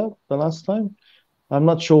set that up the last time. I'm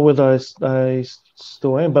not sure whether I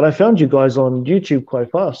still am, but I found you guys on YouTube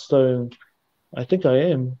quite fast, so I think I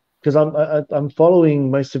am, because I'm following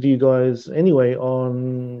most of you guys anyway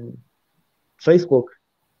on Facebook.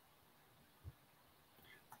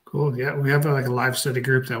 Cool. Yeah, we have like a live study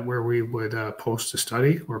group where we would post a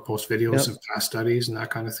study or post videos of past studies and that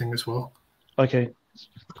kind of thing as well. Okay.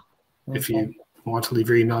 If you want to leave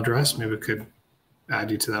your email address, maybe we could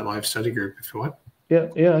add you to that live study group if you want.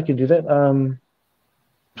 Yeah, I can do that.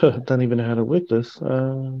 Don't even know how to work this.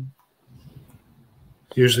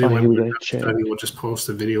 Usually when we have a study, we'll just post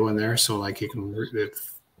the video in there, so like you can,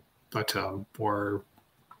 or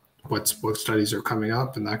what studies are coming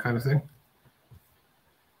up and that kind of thing.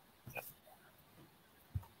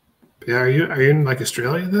 Yeah, are you in like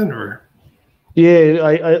Australia then, or?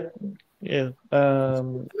 Yeah,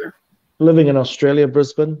 living in Australia,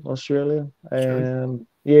 Brisbane, Australia, and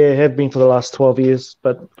have been for the last 12 years,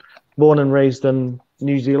 but born and raised in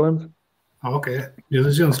New Zealand. Oh, okay.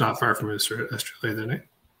 New Zealand's not far from Australia, then, eh?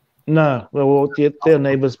 No, well, they're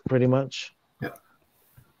neighbors pretty much. Yeah.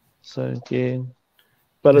 So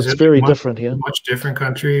but it's very different here. Much different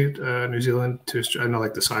country, New Zealand to Australia. I know,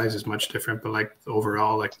 like the size is much different, but like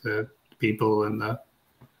overall, like the people and the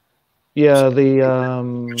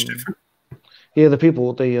much different. Yeah, the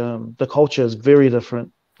people, the culture is very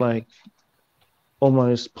different. Like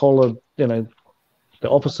almost polar, the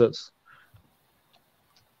opposites.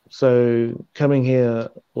 So coming here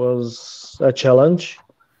was a challenge.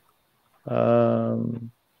 But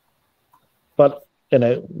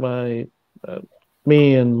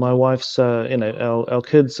me and my wife's our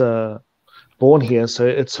kids are born here, so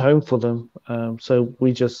it's home for them. So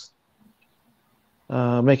we just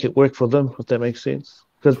make it work for them, if that makes sense.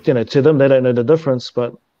 Because to them they don't know the difference,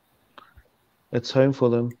 but it's home for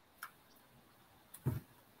them.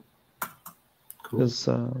 Cool. It's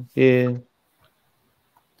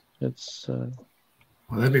well,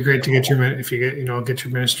 that'd be great to get if you get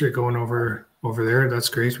your ministry going over there. That's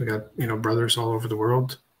great. We got brothers all over the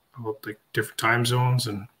world, like different time zones,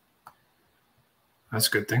 and that's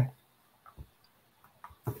a good thing.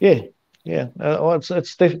 Yeah.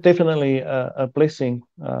 It's definitely a blessing,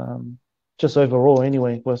 just overall.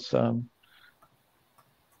 Anyway, with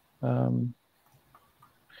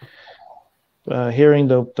hearing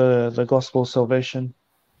the gospel of salvation.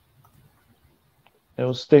 It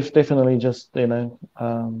was definitely just, can't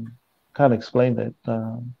explain that.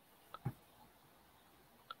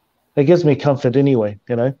 It gives me comfort anyway,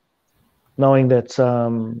 knowing that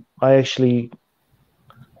I actually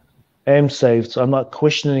am saved. So I'm not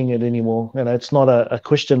questioning it anymore. It's not a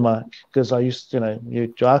question mark, because I used,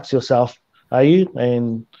 you ask yourself, are you?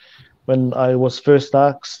 And when I was first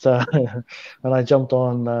asked, and I jumped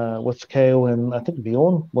on with Kale, and I think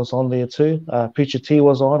Bjorn was on there too. Preacher T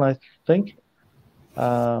was on, I think.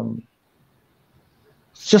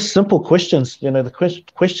 It's just simple questions. The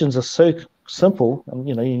questions are so simple, and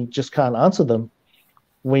you just can't answer them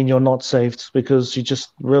when you're not saved, because you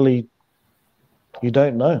just really, you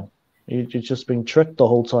don't know. You're just being tricked the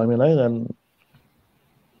whole time, and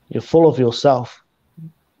you're full of yourself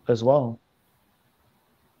as well.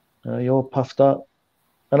 You're puffed up,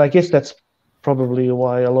 and I guess that's probably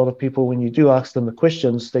why a lot of people, when you do ask them the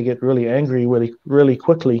questions, they get really angry really, really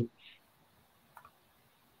quickly.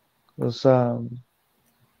 Because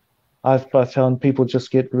I've found people just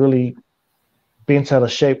get really bent out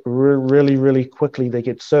of shape really, really quickly. They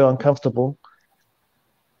get so uncomfortable.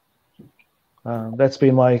 That's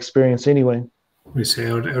been my experience anyway. We say,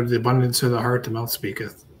 out of the abundance of the heart, the mouth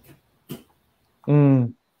speaketh. So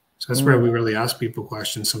that's where we really ask people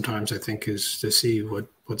questions sometimes, I think, is to see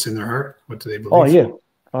what's in their heart. What do they believe?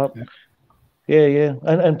 Oh, yeah. Yeah.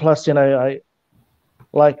 And plus, I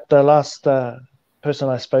like the last person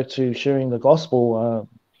I spoke to sharing the gospel,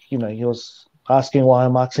 he was asking why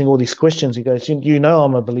I'm asking all these questions. He goes,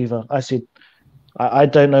 I'm a believer. I said, I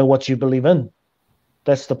don't know what you believe in.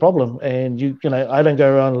 That's the problem. And I don't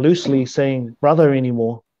go around loosely saying brother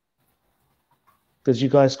anymore, because you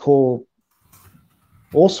guys call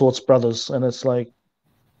all sorts brothers, and it's like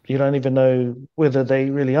you don't even know whether they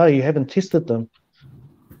really are. You haven't tested them.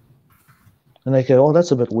 And they go, oh,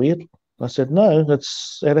 that's a bit weird. I said, no,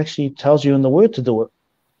 it actually tells you in the word to do it,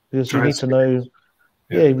 because you need to know.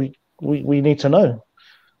 Yeah, we need to know,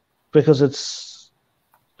 because it's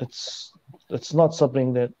not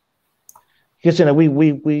something that, because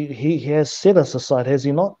he has set us aside, has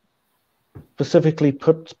he not? Specifically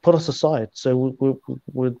put us aside, so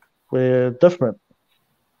we're different.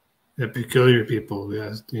 The peculiar people.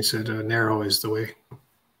 Yeah, you said narrow is the way.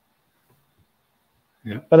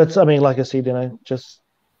 Yeah, but it's, like I said, just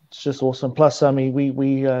it's just awesome. Plus, I mean,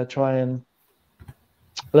 we try and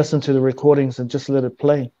listen to the recordings and just let it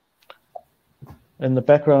play in the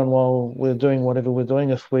background while we're doing whatever we're doing.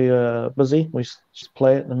 If we're busy, we just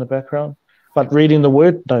play it in the background. But reading the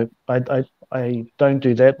word, no, I don't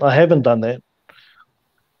do that. I haven't done that.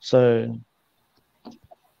 So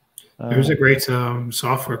there's a great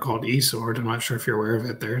software called eSword. I'm not sure if you're aware of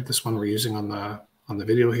it. This one we're using on the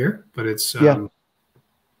video here, but it's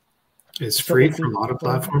it's free for a lot of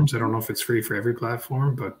platforms. I don't know if it's free for every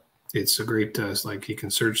platform, but it's a great like you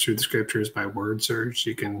can search through the scriptures by word search.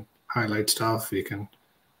 You can highlight stuff.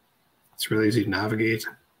 It's really easy to navigate.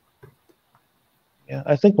 Yeah,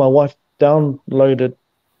 I think my wife downloaded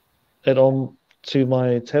it onto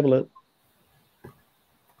my tablet.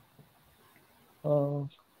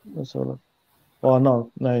 Let's have a look. Oh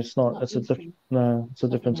no, it's not. It's a different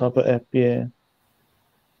type of app. Yeah.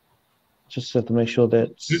 Just have to make sure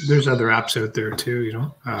that there's other apps out there too, you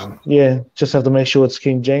know. Yeah, just have to make sure it's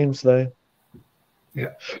King James though.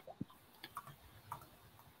 Yeah.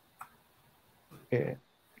 Yeah.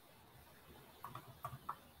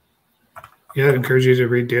 Yeah, I'd encourage you to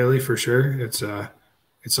read daily for sure. It's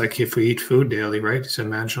like if we eat food daily, right? It said,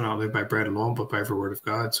 "Man shall not live by bread alone, but by every word of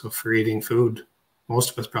God." So if we're eating food,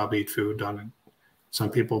 most of us probably eat food on it. Some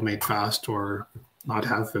people may fast or not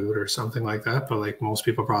have food or something like that, but like most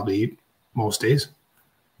people probably eat most days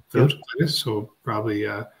food. Yeah. So probably,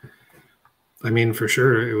 I mean, for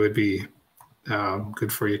sure, it would be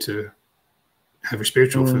good for you to have your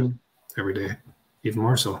spiritual food every day, even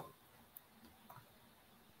more so.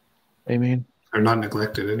 Amen. Or not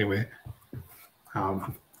neglected anyway. It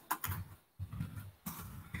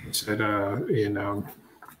said in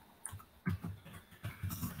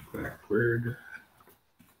black word.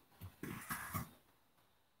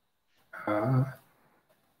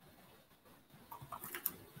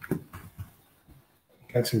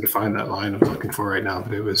 Can't seem to find that line I'm looking for right now,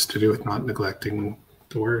 but it was to do with not neglecting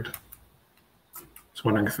the word. I was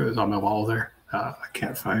wondering if it was on my wall there. I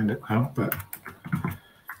can't find it now, but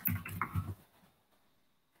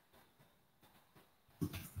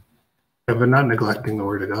but not neglecting the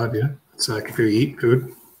word of God. Yeah, it's like if you eat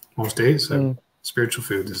food most days, spiritual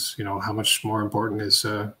food is, you know, how much more important is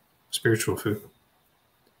spiritual food.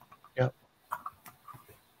 Yep.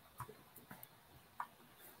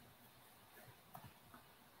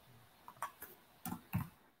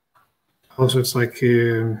 Also, it's like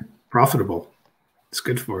profitable. It's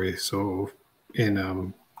good for you. So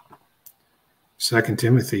in 2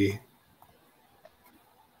 Timothy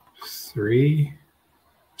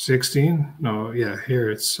 3:16, no, yeah, here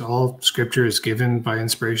it's all scripture is given by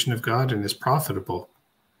inspiration of God and is profitable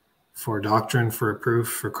for doctrine, for reproof,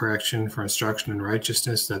 for correction, for instruction in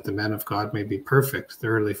righteousness, that the man of God may be perfect,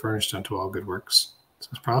 thoroughly furnished unto all good works. So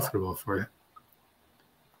it's profitable for you.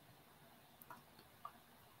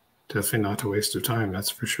 Definitely not a waste of time, that's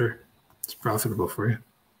for sure. It's profitable for you.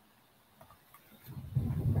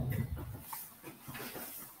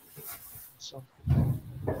 So.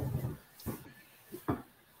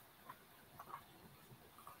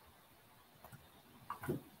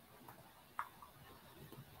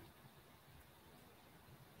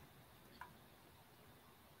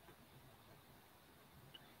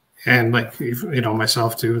 And like, you know,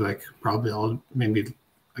 myself too, like probably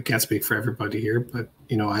I can't speak for everybody here, but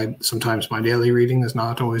you know, sometimes my daily reading is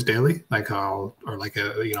not always daily. Like I'm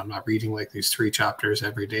not reading like these 3 chapters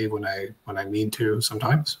every day when I need to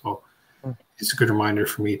sometimes. So it's a good reminder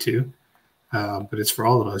for me too. But it's for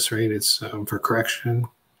all of us, right? It's for correction,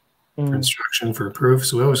 for instruction, for reproof.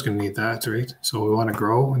 So we're always going to need that, right? So we want to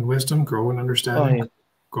grow in wisdom, grow in understanding,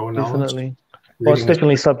 grow in knowledge. Definitely. Well, it's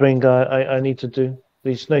definitely something I need to do.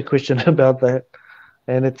 There's no question about that.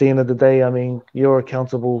 And at the end of the day, I mean, you're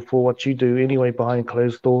accountable for what you do anyway behind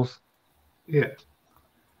closed doors. Yeah.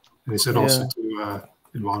 And he said also to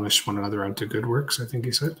admonish one another unto good works, I think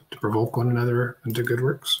he said, to provoke one another unto good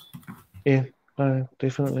works. Yeah,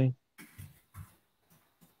 definitely.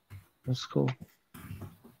 That's cool.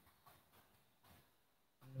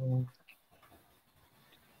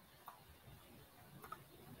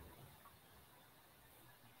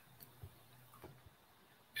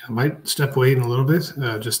 I might step away in a little bit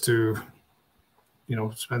just to, you know,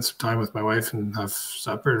 spend some time with my wife and have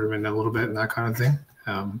supper and a little bit and that kind of thing.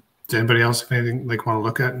 Does anybody else have anything like want to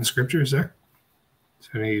look at in scriptures there? Is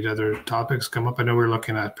there any other topics come up? I know we're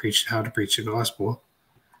looking at how to preach the gospel.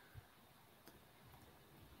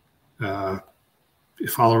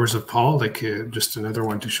 Followers of Paul, like just another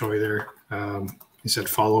one to show you there. He said,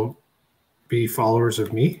 be followers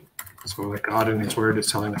of me. So like God in his word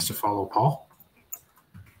is telling us to follow Paul.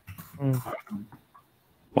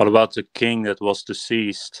 What about the king that was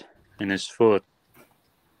deceased in his foot?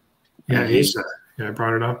 Yeah, And he- Asa. Yeah, I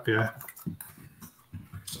brought it up. Yeah.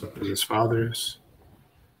 His father's.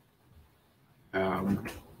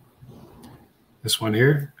 This one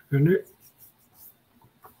here.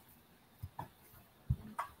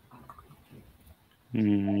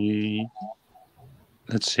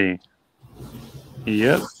 Let's see.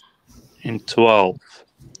 Yep. In 12.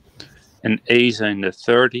 And Asa in the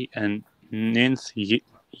 39th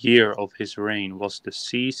year of his reign was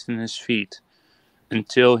deceased in his feet,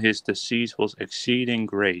 until his decease was exceeding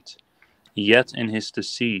great. Yet in his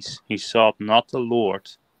decease he sought not the Lord,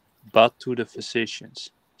 but to the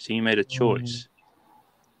physicians. So he made a choice.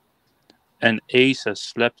 And Asa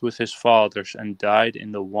slept with his fathers and died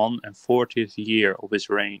in the 41st year of his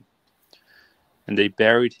reign. And they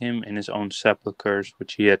buried him in his own sepulchres,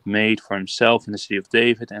 which he had made for himself in the city of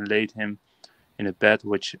David, and laid him in a bed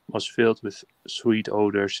which was filled with sweet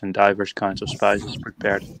odors and divers kinds of spices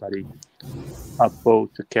prepared by the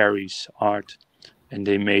apothecary's art. And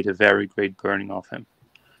they made a very great burning of him.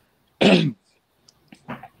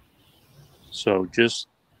 So just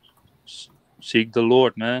seek the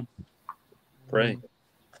Lord, man. Pray.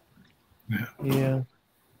 Yeah.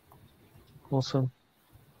 Awesome.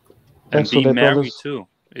 And Thanks for be that, merry brothers. too.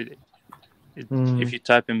 If you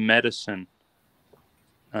type in medicine,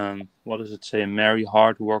 what does it say? A merry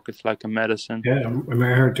heart worketh like a medicine. Yeah, a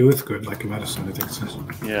merry heart doeth good like a medicine, I think it says.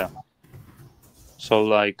 Yeah. So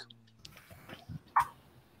like,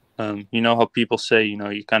 you know how people say,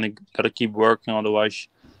 you kind of got to keep working, otherwise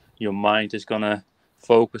your mind is going to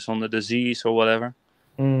focus on the disease or whatever.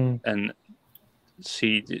 And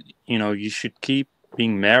see, you should keep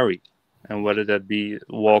being merry. And whether that be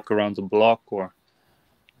walk around the block or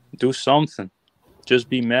do something, just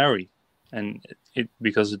be merry. And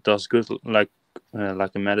because it does good like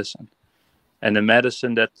a medicine. And the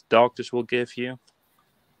medicine that doctors will give you,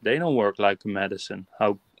 they don't work like a medicine.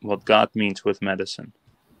 What God means with medicine.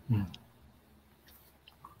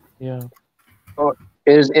 Yeah. Oh,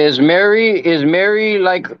 is Mary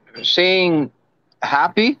like saying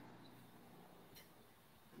happy?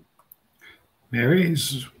 Mary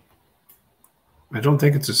is. I don't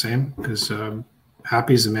think it's the same, because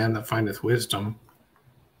happy is the man that findeth wisdom.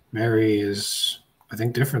 Mary is, I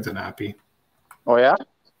think, different than happy. Oh yeah.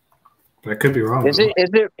 But I could be wrong. Is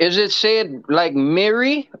it said like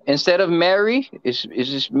Mary instead of Mary? Is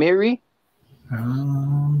this Mary?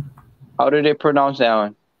 How do they pronounce that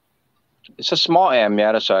one? It's a small M,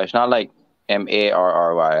 yeah, that's right. It's not like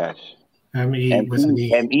Marrys. M-E with an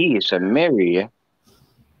E. M-E, it's a Mary, yeah.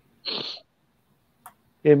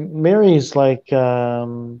 Yeah, Mary is like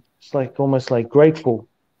it's like almost like grateful,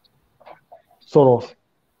 sort of.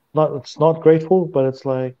 It's not grateful, but it's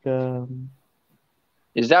like.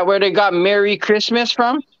 Is that where they got Merry Christmas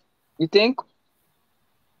from? You think?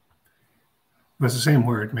 It's the same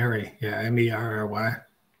word, Mary. Yeah, M-E-R-R-Y.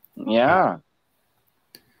 Yeah.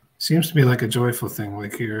 Seems to be like a joyful thing,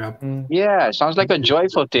 like you're up. Yeah, it sounds like a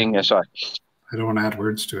joyful thing. That's why. I don't want to add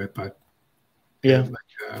words to it, but yeah.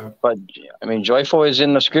 But I mean, joyful is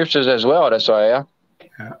in the scriptures as well. That's why, yeah.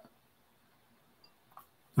 Yeah.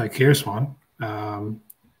 Like here's one. In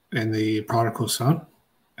the prodigal son.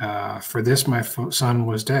 For this my son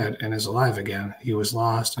was dead and is alive again. He was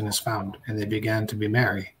lost and is found. And they began to be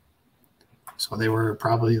merry. So they were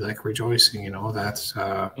probably like rejoicing, that's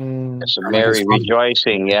it's a Mary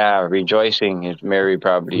rejoicing, yeah, rejoicing is Mary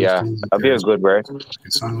probably, yeah. That'd be a good word.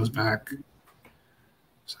 His son was back.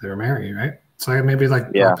 So they were merry, right? It's like maybe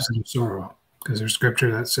like the opposite of sorrow. Because there's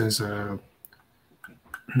scripture that says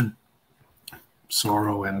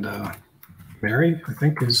sorrow and merry, I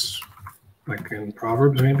think, is like in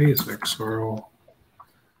Proverbs, maybe it's like sorrow.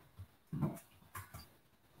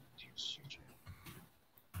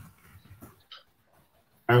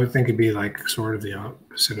 I would think it'd be like sort of the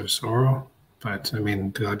opposite of sorrow, but I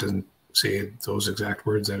mean, God doesn't say those exact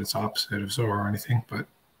words that it's opposite of sorrow or anything, but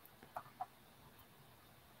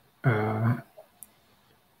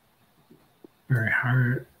very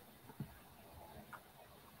hard.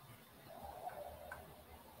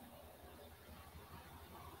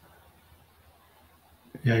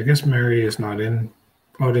 Yeah, I guess Mary is not in.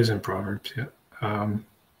 Oh, it is in Proverbs. Yeah,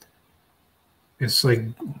 it's like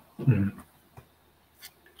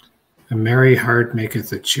a merry heart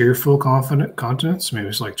maketh a cheerful countenance. Maybe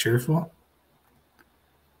it's like cheerful,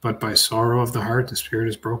 but by sorrow of the heart, the spirit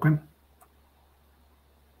is broken.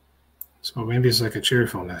 So maybe it's like a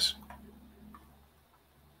cheerfulness.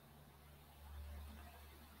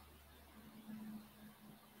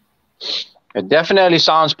 It definitely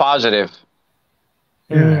sounds positive.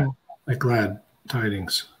 Yeah, like glad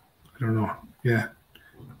tidings. I don't know. Yeah,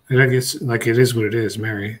 I guess like it is what it is,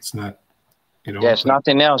 Mary. It's not, you know. Yeah, it's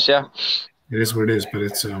nothing else. Yeah. It is what it is, but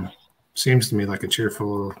it's seems to me like a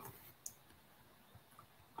cheerful,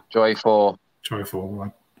 Joyful.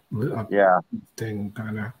 Yeah, thing,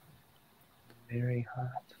 kind of Very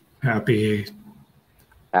hot. happy.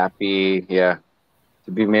 Happy. Yeah.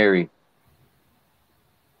 To be merry.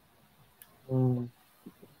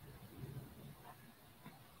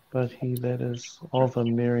 But he that is of a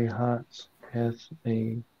merry heart hath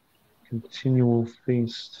a continual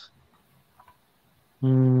feast.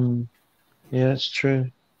 Yeah, it's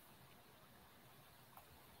true.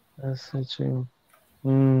 That's so true.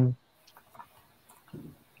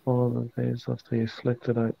 All of the days of the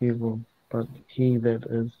afflicted are evil, but he that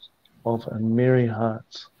is of a merry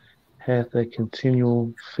heart hath a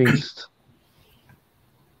continual feast.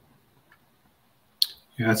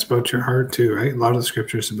 Yeah, it's about your heart too, right? A lot of the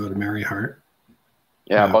scriptures about a merry heart.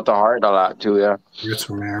 Yeah, about the heart a lot too. Yeah. Hearts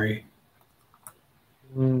were merry.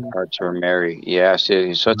 Hearts are merry. Yeah, so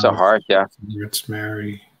it's a heart. Yeah. Hearts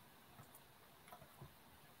merry.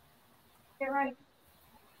 You're right.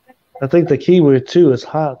 I think the key word too is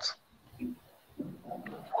heart.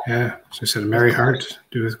 Yeah, so I said a merry heart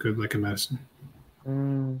doeth good like a medicine.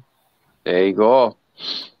 There you go.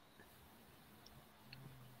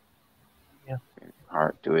 Yeah.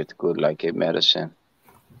 Heart doeth good like a medicine.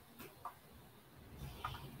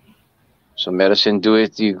 So medicine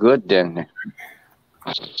doeth you good then.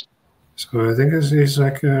 So I think he's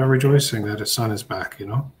like rejoicing that his son is back, you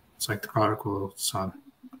know? It's like the prodigal son.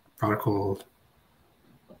 Prodigal.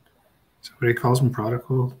 Is that what he calls him?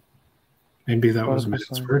 Prodigal? Maybe that was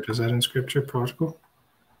Matt's word. Is that in scripture? Prodigal?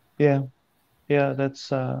 Yeah. Yeah, that's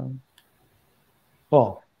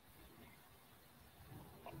well.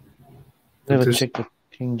 Never checked the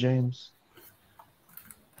King James.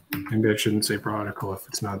 Maybe I shouldn't say prodigal if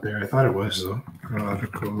it's not there. I thought it was though.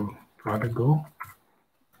 Prodigal.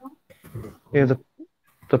 Yeah,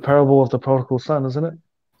 the parable of the prodigal son, isn't it?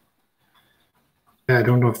 Yeah, I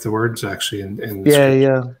don't know if the word's actually in the yeah, scripture.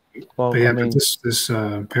 yeah. Well, But yeah, I mean, but this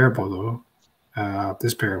parable though,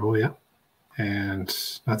 this parable, yeah, and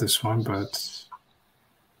not this one, but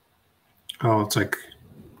it's like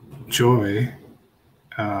joy,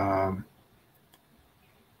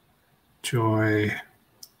 joy.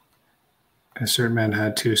 A certain man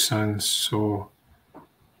had two sons, so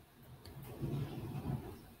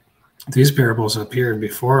these parables appeared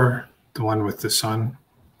before the one with the son,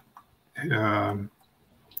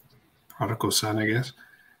 prodigal son, I guess.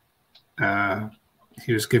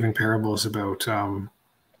 He was giving parables about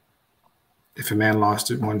if a man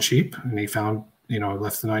lost one sheep and he found,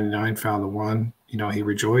 left the 99, found the one, he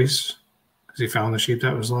rejoiced because he found the sheep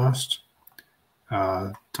that was lost.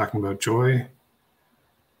 Talking about joy.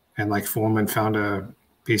 And like if a woman found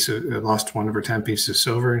lost one of her 10 pieces of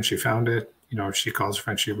silver and she found it, she calls her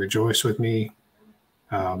friend, she rejoiced with me.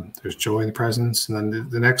 There's joy in the presence. And then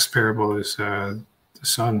the next parable is the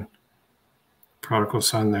son, prodigal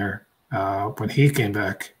son there. When he came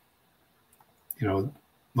back,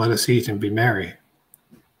 let us eat and be merry.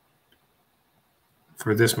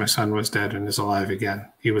 For this my son was dead and is alive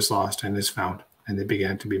again. He was lost and is found. And they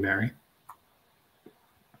began to be merry.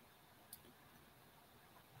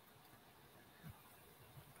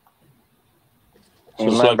 So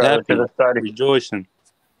it's like happy, rejoicing.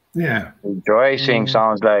 Yeah. Rejoicing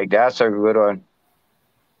sounds like that's a good one.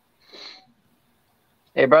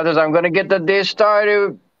 Hey, brothers, I'm going to get the day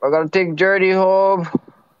started. I'm going to take Journey home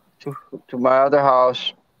to my other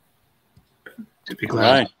house. To be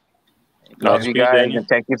glad. Love you guys, and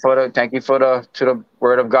thank you for the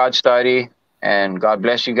Word of God study. And God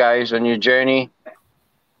bless you guys on your journey.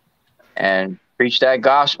 And preach that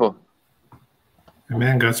gospel.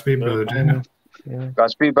 Amen. Godspeed, Brother Daniel. Yeah.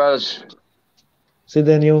 Godspeed, brothers. See,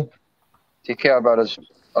 Daniel. Take care, brothers.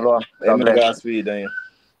 Aloha. Amen. Godspeed, Daniel.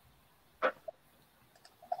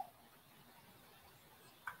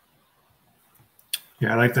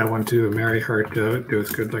 Yeah, I like that one too. A merry heart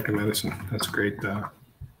doeth good like a medicine. That's great.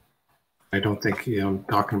 I don't think,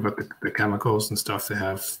 talking about the chemicals and stuff they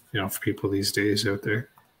have, for people these days out there.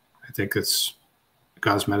 I think it's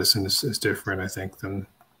God's medicine is different, I think, than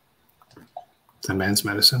man's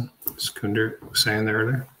medicine, as Kunder was saying there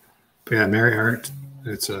earlier. But yeah, merry heart,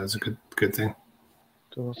 it's a good thing.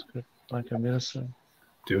 Doeth good like a medicine.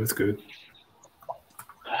 Doeth good.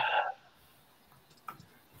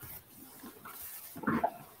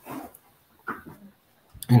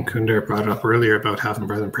 And Kunder brought up earlier about having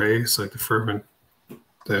brethren pray. It's like the fervent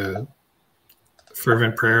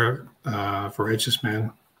prayer for righteous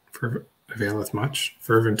man availeth much.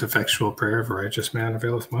 Fervent, effectual prayer of a righteous man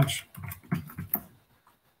availeth much.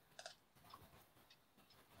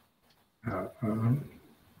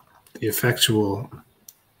 the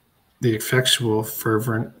effectual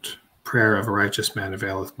fervent prayer of a righteous man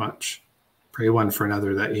availeth much. Pray one for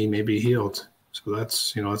another that ye may be healed. So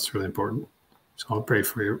that's, that's really important. So I'll pray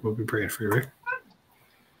for you. We'll be praying for you, Rick.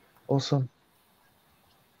 Awesome.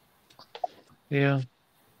 Yeah.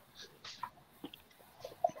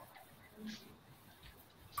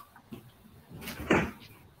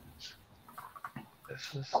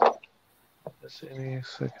 This any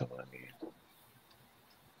second I need.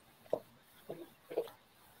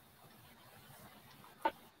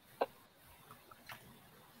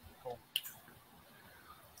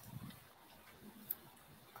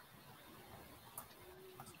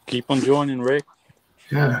 Keep on joining, Rick.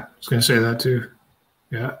 Yeah, I was going to say that too.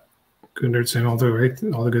 Yeah, Gundert saying all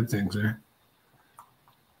the good things there.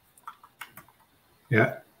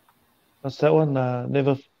 Yeah. What's that one?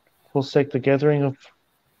 Never forsake the gathering of.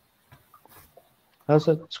 How's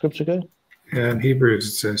that scripture go? Yeah, in Hebrews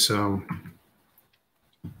it says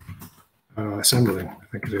assembling. I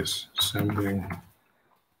think it is assembling.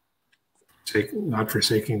 Not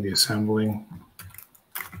forsaking the assembling.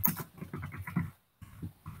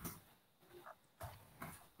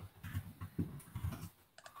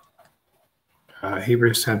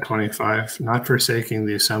 Hebrews 10:25, not forsaking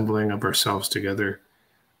the assembling of ourselves together,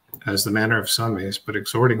 as the manner of some is, but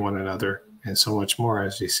exhorting one another, and so much more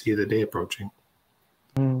as you see the day approaching.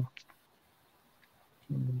 Mm.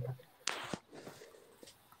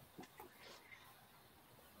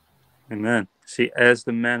 Amen. See, as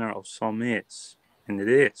the manner of some is, and it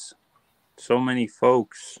is. So many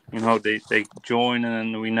folks, they join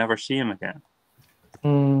and we never see them again.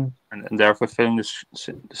 Mm. And they're fulfilling the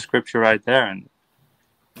scripture right there. And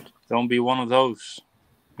don't be one of those,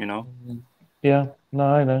 Yeah, no,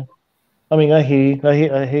 I know. I mean, I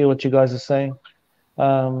hear what you guys are saying.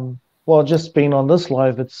 Well, just being on this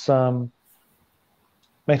live, it's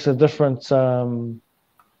makes a difference.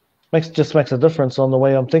 Makes a difference on the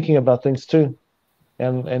way I'm thinking about things too,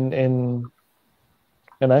 and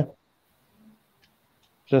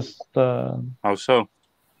just how so?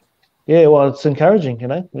 Yeah, well, it's encouraging,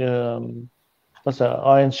 what's that?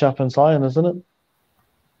 Iron sharpens iron, isn't it?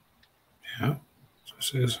 Yeah,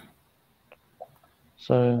 so it is.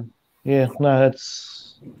 So yeah, no,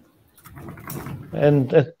 it's, and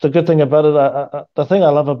the good thing about it, the thing I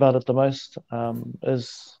love about it the most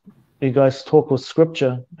is you guys talk with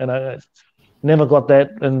scripture, and I never got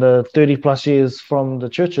that in the 30 plus years from the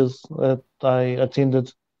churches that I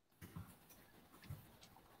attended.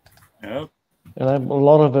 Yep. A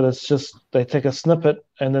lot of it is just they take a snippet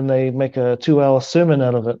and then they make a 2-hour sermon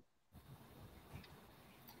out of it.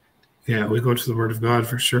 Yeah, we go to the Word of God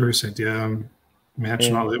for sure. He said, man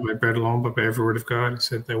shall not live by bread alone, but by every word of God. He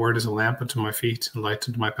said, thy word is a lamp unto my feet and light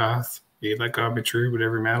unto my path. Ye let God be true, but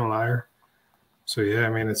every man a liar. So yeah, I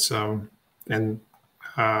mean, it's and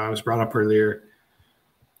I was brought up earlier.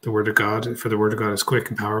 The Word of God is quick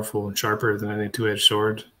and powerful and sharper than any two-edged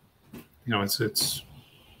sword.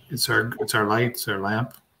 It's our light, it's our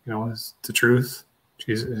lamp. It's the truth.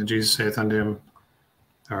 Jesus saith unto him,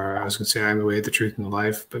 or I was going to say, I am the way, the truth, and the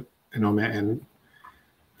life. But man, and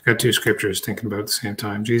I got two scriptures thinking about at the same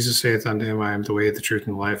time. Jesus saith unto him, I am the way, the truth,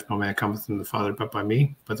 and the life. No man cometh unto the Father but by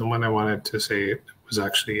me. But the one I wanted to say was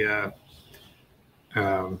actually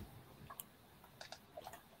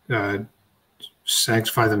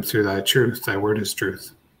sanctify them through thy truth. Thy word is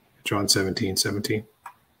truth. John 17:17.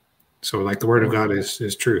 So like the word of God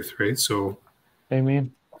is truth, right? So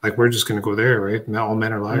amen. Like we're just going to go there, right? Now all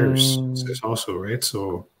men are liars. Says also, right?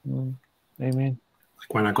 So amen.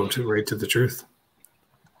 Like why not go right to the truth?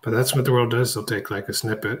 But that's what the world does. They'll take like a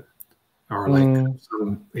snippet or like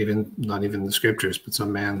some, even not even the scriptures, but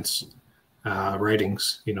some man's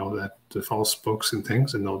writings, that the false books and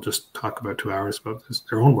things, and they'll just talk about 2 hours about this,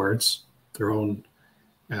 their own words, their own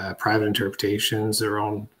private interpretations, their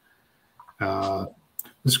own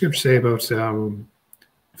the scriptures say about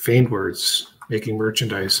feigned words, making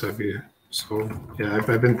merchandise of you. So yeah,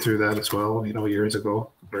 I've been through that as well, years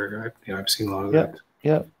ago, where I've seen a lot of that.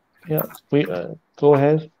 Yeah. We go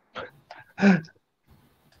ahead.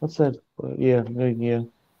 What's that? Yeah.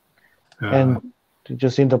 And you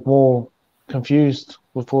just end up more confused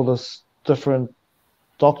with all this different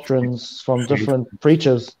doctrines from different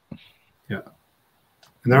preachers. Yeah.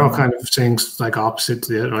 And they're all kind of saying like opposite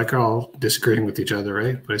to the other, like all disagreeing with each other,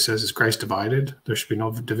 right? But it says, is Christ divided? There should be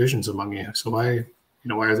no divisions among you. So why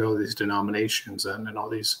are there all these denominations and all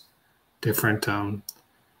these different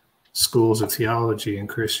schools of theology and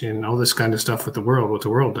Christian, all this kind of stuff with the world, what the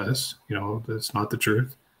world does, that's not the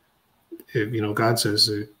truth. God says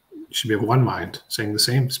should be of one mind, saying the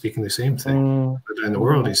same, speaking the same thing. But in the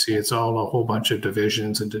world, you see, it's all a whole bunch of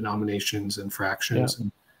divisions and denominations and fractions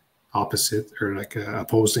and opposite or like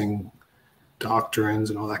opposing doctrines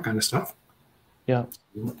and all that kind of stuff. Yeah.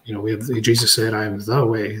 You know, we have Jesus said, "I am the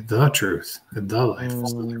way, the truth, and the life."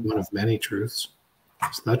 So one of many truths.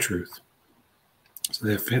 It's the truth. So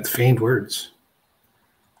they have feigned words.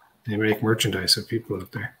 They make merchandise of people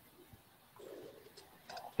out there.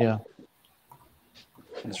 Yeah.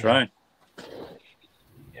 That's right.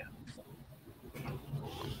 Yeah.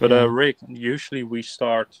 But Rick, usually we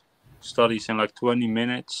start studies in like 20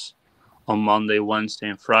 minutes on Monday, Wednesday,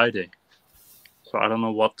 and Friday. So I don't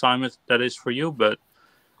know what time that is for you, but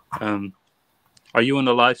are you in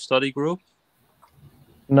the live study group?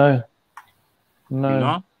 No. You're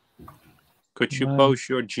not? Could you post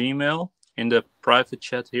your Gmail in the private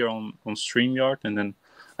chat here on StreamYard, and then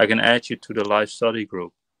I can add you to the live study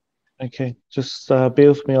group? Okay, just bear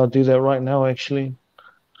with me. I'll do that right now, actually.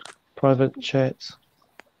 Private chat.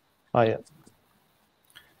 Oh, yeah.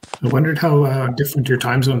 I wondered how different your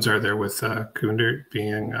time zones are there with Kundert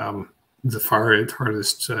being the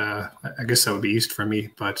farthest. I guess that would be east from me,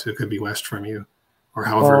 but it could be west from you. Or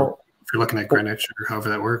however, if you're looking at Greenwich or however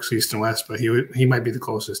that works, east and west, but he might be the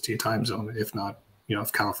closest to your time zone, if not, you know,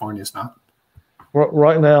 if California's not.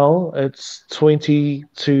 Right now, it's 20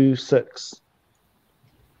 to 6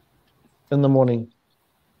 in the morning.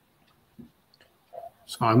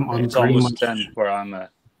 So I'm it's pretty almost much 10 where I'm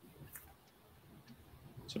at.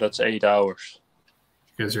 So that's 8 hours.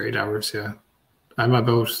 You guys are 8 hours, yeah. I'm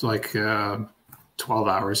about like 12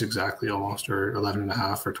 hours exactly almost, or 11 and a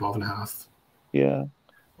half or 12 and a half. Yeah.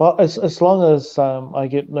 Well, as long as I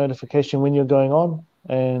get notification when you're going on,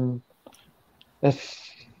 and if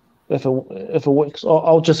it works,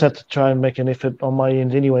 I'll just have to try and make an effort on my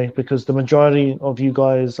end anyway, because the majority of you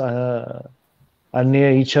guys are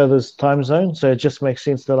near each other's time zone, so it just makes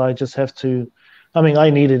sense that I just have to. I mean, I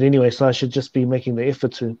need it anyway, so I should just be making the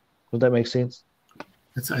effort to. Would that make sense?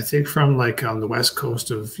 I think from like on the west coast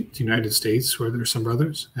of the United States, where there's some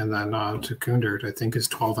brothers, and then to Kundert, I think is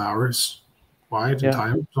 12 hours wide in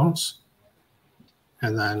time zones,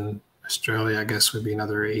 and then Australia, I guess, would be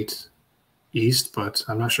another 8 east, but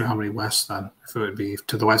I'm not sure how many west then. If it would be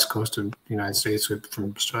to the west coast of the United States,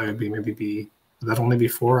 from Australia, would that only be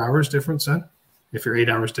 4 hours difference then? If you're 8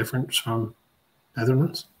 hours different from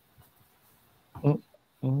Netherlands?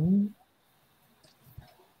 Mm-hmm.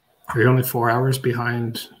 Are you only 4 hours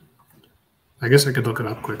behind? I guess I could look it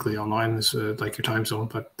up quickly online, is like your time zone,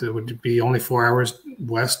 but it would be only 4 hours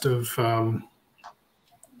west of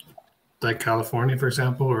like California, for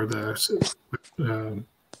example, or the.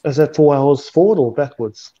 Is that 4 hours forward or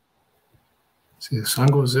backwards? See, the sun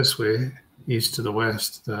goes this way, east to the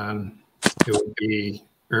west, then it would be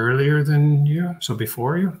earlier than you, so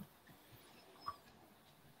before you.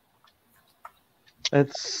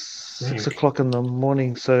 It's 6 o'clock in the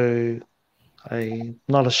morning, so I'm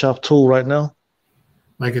not a sharp tool right now.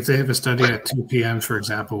 Like if they have a study at 2 p.m., for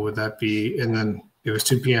example, would that be, and then it was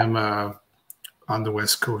 2 p.m. On the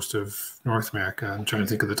west coast of North America. I'm trying to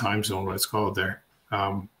think of the time zone, what it's called there.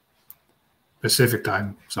 Pacific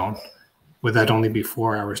time zone. Would that only be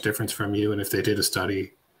 4 hours difference from you? And if they did a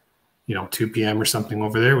study, 2 p.m. or something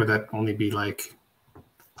over there, would that only be like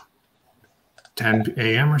 10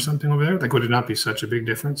 a.m. or something over there? Like, would it not be such a big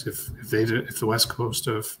difference if the west coast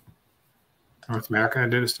of North America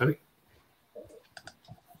did a study?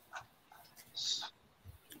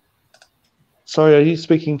 Sorry, are you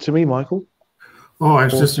speaking to me, Michael? Oh, I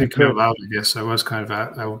was just thinking out loud, I guess. I was kind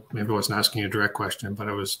of, maybe I wasn't asking you a direct question, but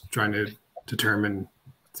I was trying to determine,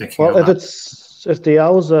 thinking well, if the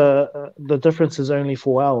hours are, the difference is only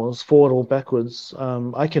 4 hours, forward or backwards,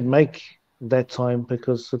 I can make that time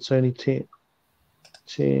because it's only 10.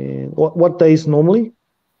 What days normally?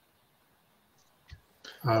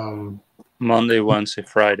 Monday, Wednesday,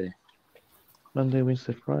 Friday. Monday,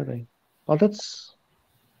 Wednesday, Friday. Oh, that's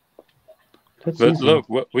but easy. Look,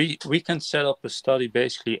 we can set up a study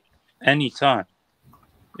basically anytime.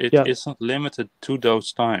 It's not limited to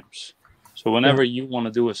those times. So whenever you want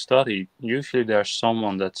to do a study, usually there's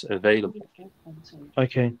someone that's available.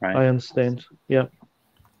 Okay, right? I understand. Yeah.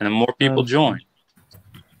 And then more people join.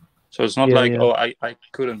 So it's not oh, I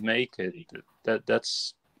couldn't make it.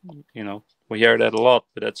 That's we hear that a lot,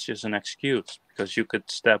 but that's just an excuse, because you could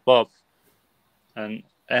step up and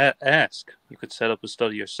ask. You could set up a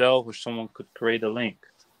study yourself, or someone could create a link.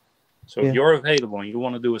 So if you're available and you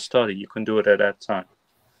want to do a study, you can do it at that time.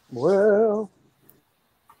 Well,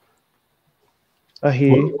 I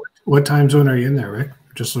hear you. What time zone are you in there, Rick?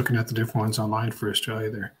 Just looking at the different ones online for Australia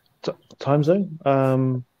there. Time zone?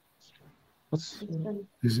 What's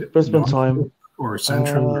Is it Brisbane Mountain time? or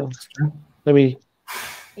Central or Western? Let me.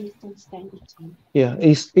 Eastern Standard Time. Yeah,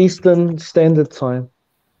 Eastern Standard Time.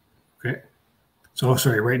 Okay. So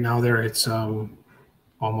sorry, right now there it's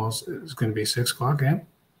almost, it's going to be 6 o'clock. Yeah.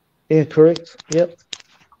 Yeah, correct. Yep.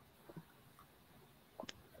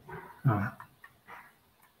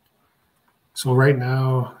 So right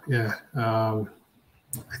now, yeah, I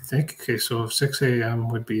think, okay, so 6 a.m.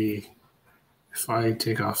 would be, if I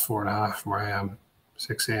take off 4.5 from where I am,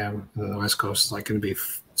 6 a.m. and then the West Coast is like going to be,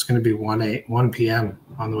 it's going to be 1 p.m.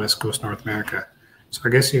 on the West Coast, North America. So I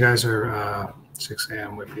guess you guys are 6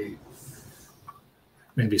 a.m. would be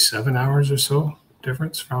maybe 7 hours or so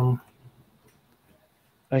difference from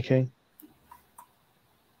Okay.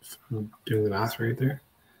 doing the math right there.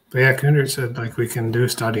 But yeah, Kundert said like we can do a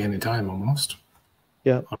study anytime almost.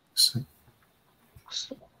 Yeah.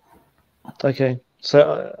 Okay.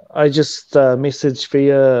 So I just messaged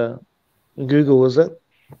via Google, is it?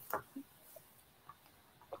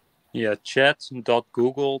 Yeah,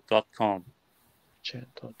 chat.google.com.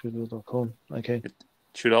 Chat.google.com. Okay. It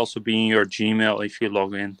should also be in your Gmail if you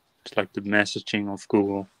log in. It's like the messaging of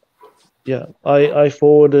Google. Yeah, I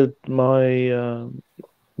forwarded my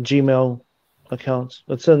Gmail account.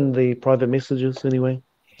 It's in the private messages anyway.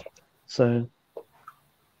 So.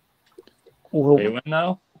 Well, Are you in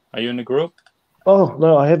now? Are you in the group? oh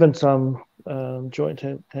no, I haven't joined.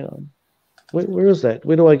 Hang on. Where is that?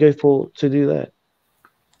 Where do I go to do that?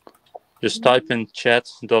 Just type in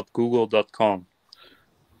chat.google.com.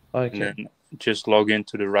 Okay. And then just log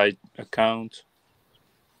into the right account.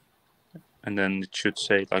 And then it should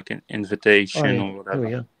say like an invitation Oh, yeah. or whatever. There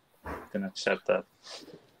we go. You can accept that.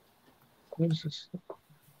 Where is this?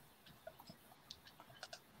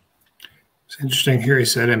 It's interesting here. He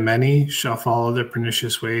said, and many shall follow their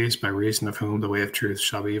pernicious ways, by reason of whom the way of truth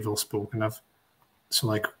shall be evil spoken of. So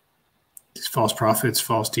like these false prophets,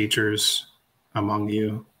 false teachers among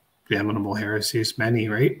you, damnable heresies, many,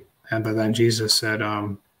 right? And but then Jesus said,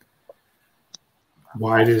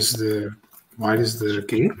 wide is the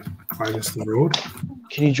gate, wide is the road.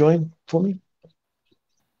 Can you join for me?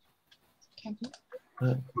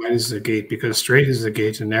 Wide is the gate, because straight is the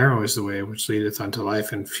gate and narrow is the way which leadeth unto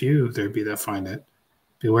life, and few there be that find it.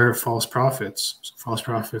 Beware of false prophets. So false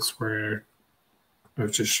prophets were, I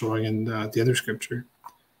was just showing in the other scripture,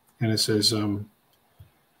 and it says,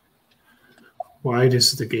 wide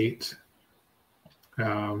is the gate.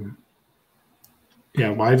 Wide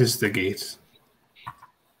is the gate.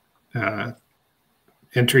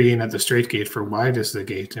 Enter ye in at the straight gate, for wide is the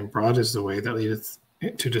gate, and broad is the way that leadeth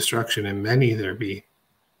to destruction, and many there be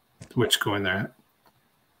which go in there.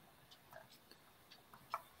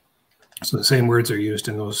 So the same words are used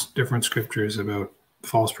in those different scriptures about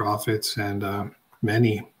false prophets and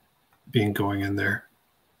many being going in there.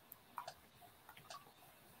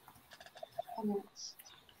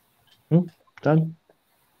 Done?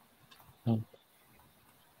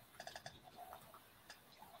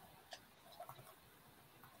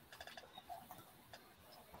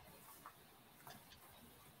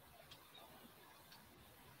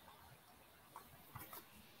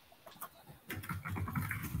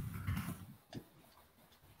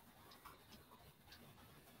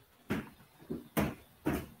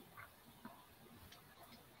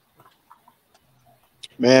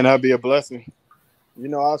 Man, that'd be a blessing. You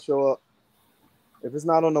know, I'll show up. If it's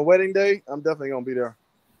not on the wedding day, I'm definitely gonna be there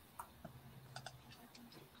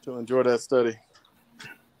to enjoy that study.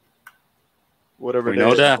 Whatever. We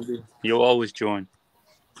know that. You'll always join.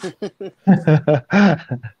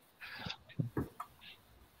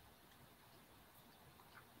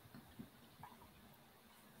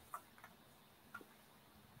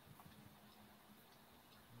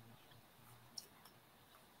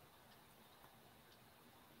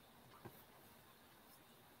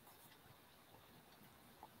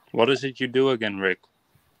 What is it you do again, Rick?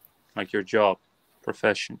 Like your job,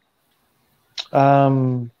 profession?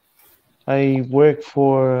 I work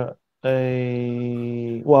for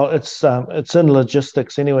it's in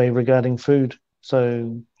logistics anyway regarding food.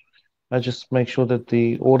 So I just make sure that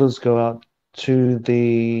the orders go out to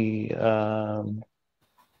the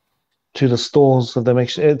stores. So they make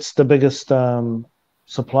sure it's the biggest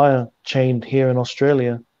supplier chain here in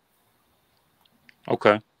Australia.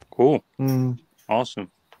 Okay, cool.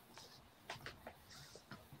 Awesome.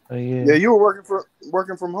 Yeah, you were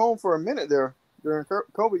working from home for a minute there during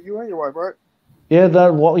COVID. You and your wife, right? Yeah,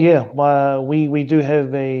 we do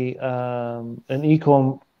have an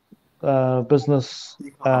e-com business,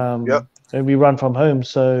 Yep. and we run from home.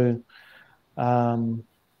 So, that's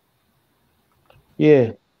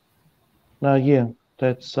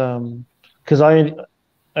because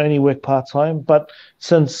only work part-time, but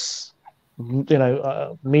since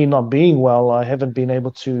me not being well, I haven't been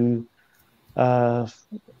able to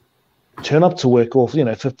turn up to work or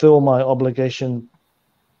fulfill my obligation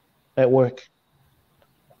at work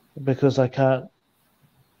because I can't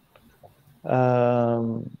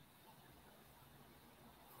I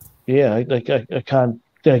can't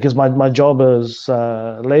because my job is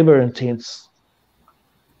labor intense,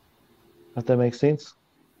 if that makes sense.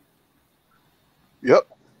 Yep.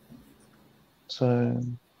 So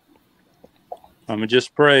I'm gonna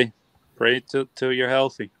just pray till you're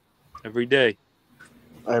healthy every day.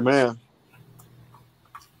 Amen.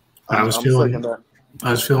 I was I'm feeling second that.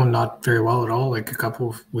 I was feeling not very well at all, like a couple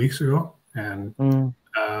of weeks ago, and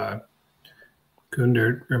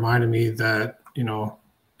Gundert reminded me that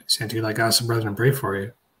Santi, like, ask the brethren to pray for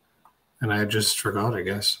you, and I just forgot, I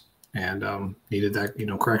guess, and needed that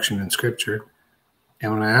correction in scripture.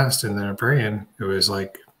 And when I asked and then I'm praying, it was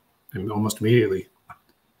like almost immediately,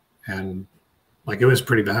 and like it was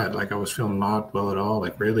pretty bad. Like I was feeling not well at all,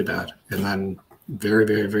 like really bad, and then very,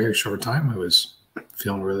 very, very short time, I was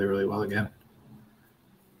feeling really, really well again.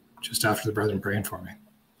 Just after the brethren praying for me.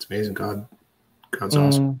 It's amazing. God's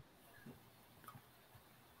awesome.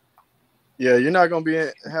 Yeah, you're not going to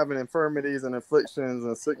be having infirmities and afflictions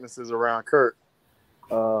and sicknesses around Kurt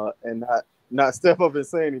and not step up and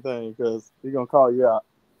say anything because he's going to call you out.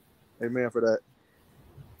 Amen for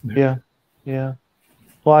that. Yeah.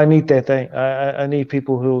 Well, I need that thing. I need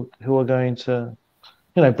people who are going to,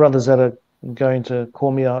 brothers that are going to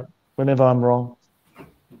call me out whenever I'm wrong.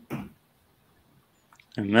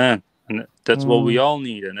 Amen. And that's what we all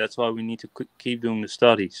need, and that's why we need to keep doing the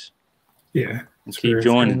studies. Yeah. And keep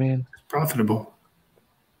joining. Amen. It's profitable.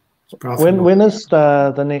 When is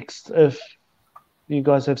the next, if you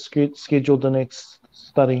guys have scheduled the next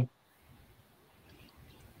study?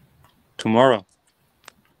 Tomorrow.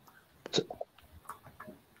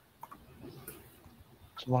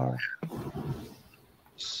 Tomorrow.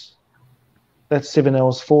 That's 7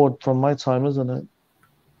 hours forward from my time, isn't it?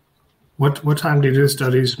 What time do you do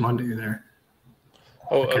studies Monday there?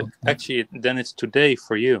 Actually, then it's today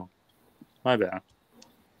for you. My bad.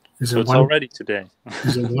 It's already today.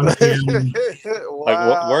 Is it 1 p.m.? Wow.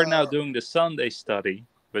 Like we're now doing the Sunday study,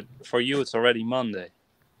 but for you it's already Monday.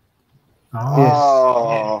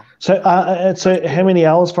 Oh. Yes. So how many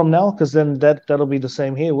hours from now? Because then that'll be the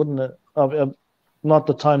same here, wouldn't it? Not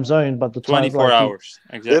the time zone, but the 24 time. hours.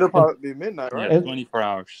 Exactly. It'll probably be midnight, right? Yeah, 24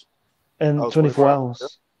 hours. And 24 hours. Yep.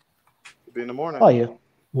 It'll be in the morning. Oh yeah.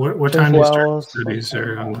 What time do you start hours. studies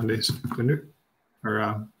there on Mondays, Gundert?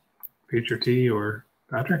 Or Peter T or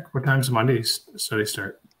Patrick? What time's Monday's study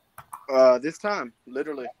start? This time,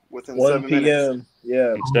 literally within 1 7 minutes. p.m.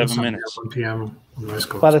 Yeah, 7 minutes. 1 p.m. on the West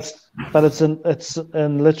Coast. But it's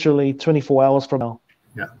in literally 24 hours from now.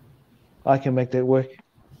 Yeah. I can make that work.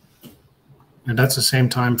 And that's the same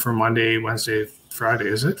time for Monday, Wednesday, Friday,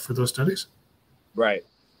 is it, for those studies? right.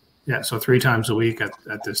 Yeah, so 3 times a week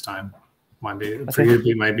at this time. Monday. For you,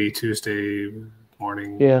 it might be Tuesday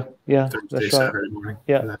morning. Yeah, Thursday, that's right. Saturday morning.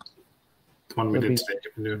 Yeah. And that's the one we It'll did be today.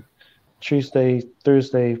 Afternoon. Tuesday,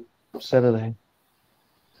 Thursday, Saturday.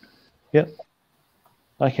 Yep.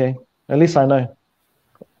 Okay. At least I know.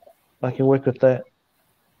 I can work with that.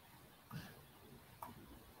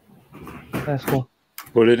 That's cool.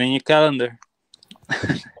 Put it in your calendar.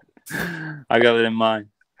 I got it in mind.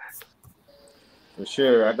 For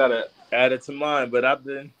sure. I gotta add it to mine, but I've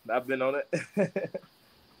been on it.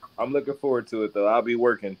 I'm looking forward to it though. I'll be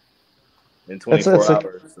working in 24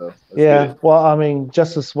 hours. So yeah. good. Well, I mean,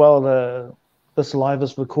 just as well, this live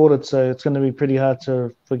is recorded, so it's going to be pretty hard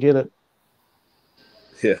to forget it.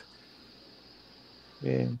 Yeah.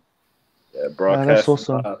 Yeah. Yeah. Broadcast. That's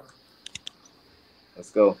awesome. Let's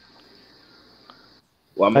go.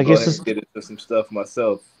 Well, I'm gonna go ahead and get into some stuff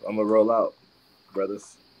myself. I'm gonna roll out,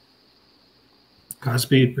 brothers.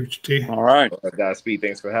 Godspeed, Preacher T. All right. Godspeed.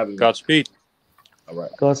 Thanks for having me. Godspeed. All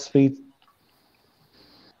right. Godspeed.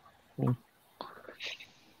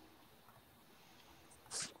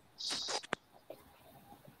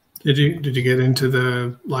 Did you get into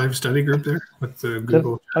the live study group there with the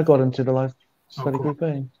Google? I got into the live study cool.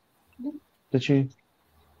 group. Did you?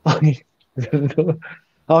 I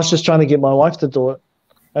was just trying to get my wife to do it,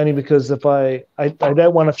 only because if I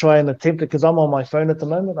don't want to try and attempt it because I'm on my phone at the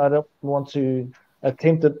moment. I don't want to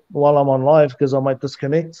attempt it while I'm on live because I might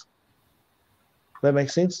disconnect. That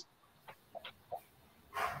makes sense?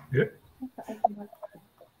 Yeah.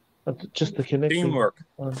 Just the connection. Teamwork.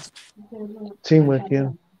 Teamwork,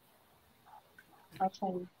 yeah.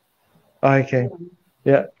 Okay.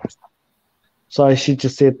 Yeah. Sorry, she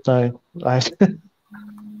just said no. I did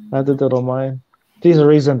it on mine. There's a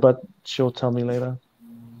reason, but she'll tell me later.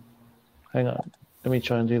 Hang on. Let me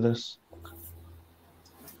try and do this.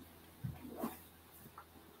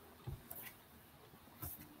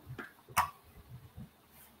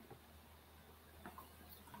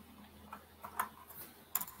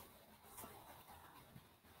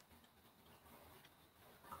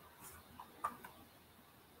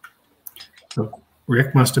 So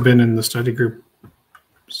Rick must have been in the study group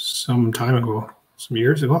some time ago, some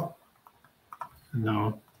years ago.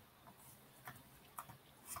 No.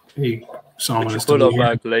 He saw him Would in you a study pull up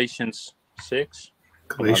here. Galatians 6?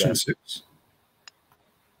 Galatians 6.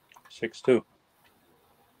 6:2.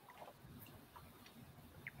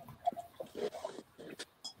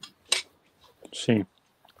 See.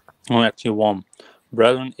 Oh, actually 1.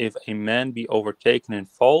 Brethren, if a man be overtaken in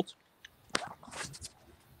fault,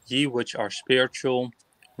 ye which are spiritual,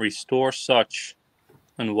 restore such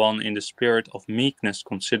an one in the spirit of meekness,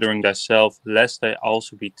 considering thyself, lest they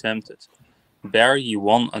also be tempted. Bear ye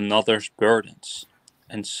one another's burdens,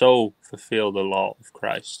 and so fulfill the law of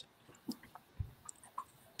Christ.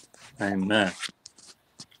 Amen.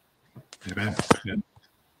 Amen. Yeah.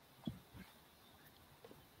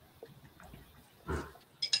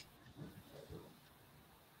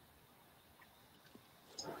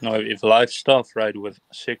 Now, if life stuff, right, with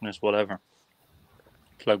sickness, whatever,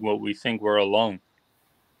 it's like what we think we're alone.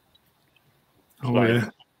 It's Oh, like, yeah.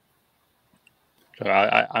 so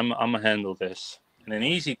I'm gonna handle this. And in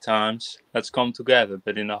easy times, let's come together.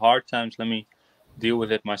 But in the hard times, let me deal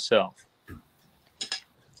with it myself.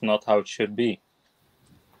 It's not how it should be.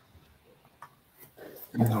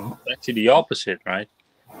 No. It's actually the opposite, right?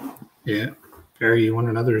 Yeah. Bear ye one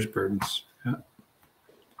another's burdens. Yeah.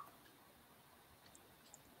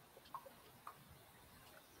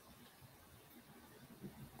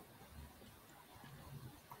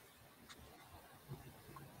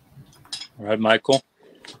 All right, Michael.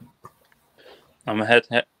 I'm gonna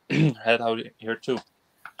head out here too.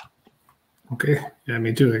 Okay. Yeah,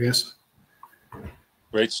 me too, I guess.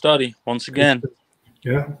 Great study once again.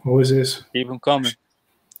 Yeah, always is. Keep them coming.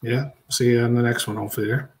 Yeah. See you on the next one, hopefully,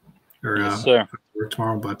 there. Or Yes, sir. or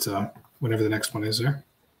tomorrow, but whenever the next one is there.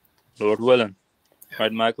 Lord willing. All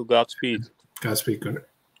right, Michael. Godspeed. Godspeed, good.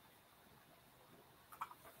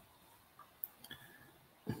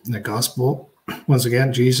 The gospel, once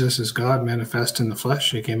again, Jesus is God manifest in the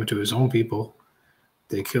flesh. He came into his own people.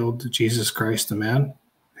 They killed Jesus Christ, the man,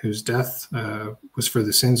 whose death was for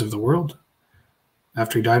the sins of the world.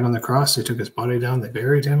 After he died on the cross, they took his body down, they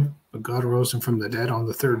buried him, but God rose him from the dead on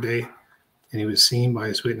the third day, and he was seen by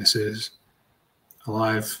his witnesses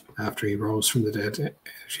alive after he rose from the dead.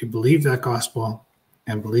 If you believe that gospel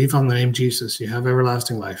and believe on the name Jesus, you have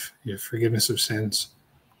everlasting life. You have forgiveness of sins.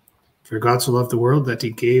 For God so loved the world that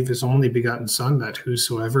he gave his only begotten Son, that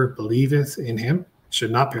whosoever believeth in him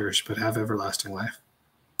should not perish, but have everlasting life.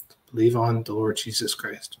 Believe on the Lord Jesus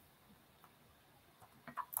Christ.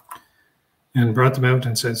 And brought them out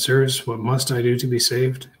and said, Sirs, what must I do to be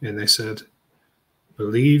saved? And they said,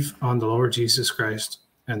 Believe on the Lord Jesus Christ,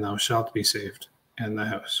 and thou shalt be saved, and thy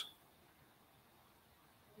house.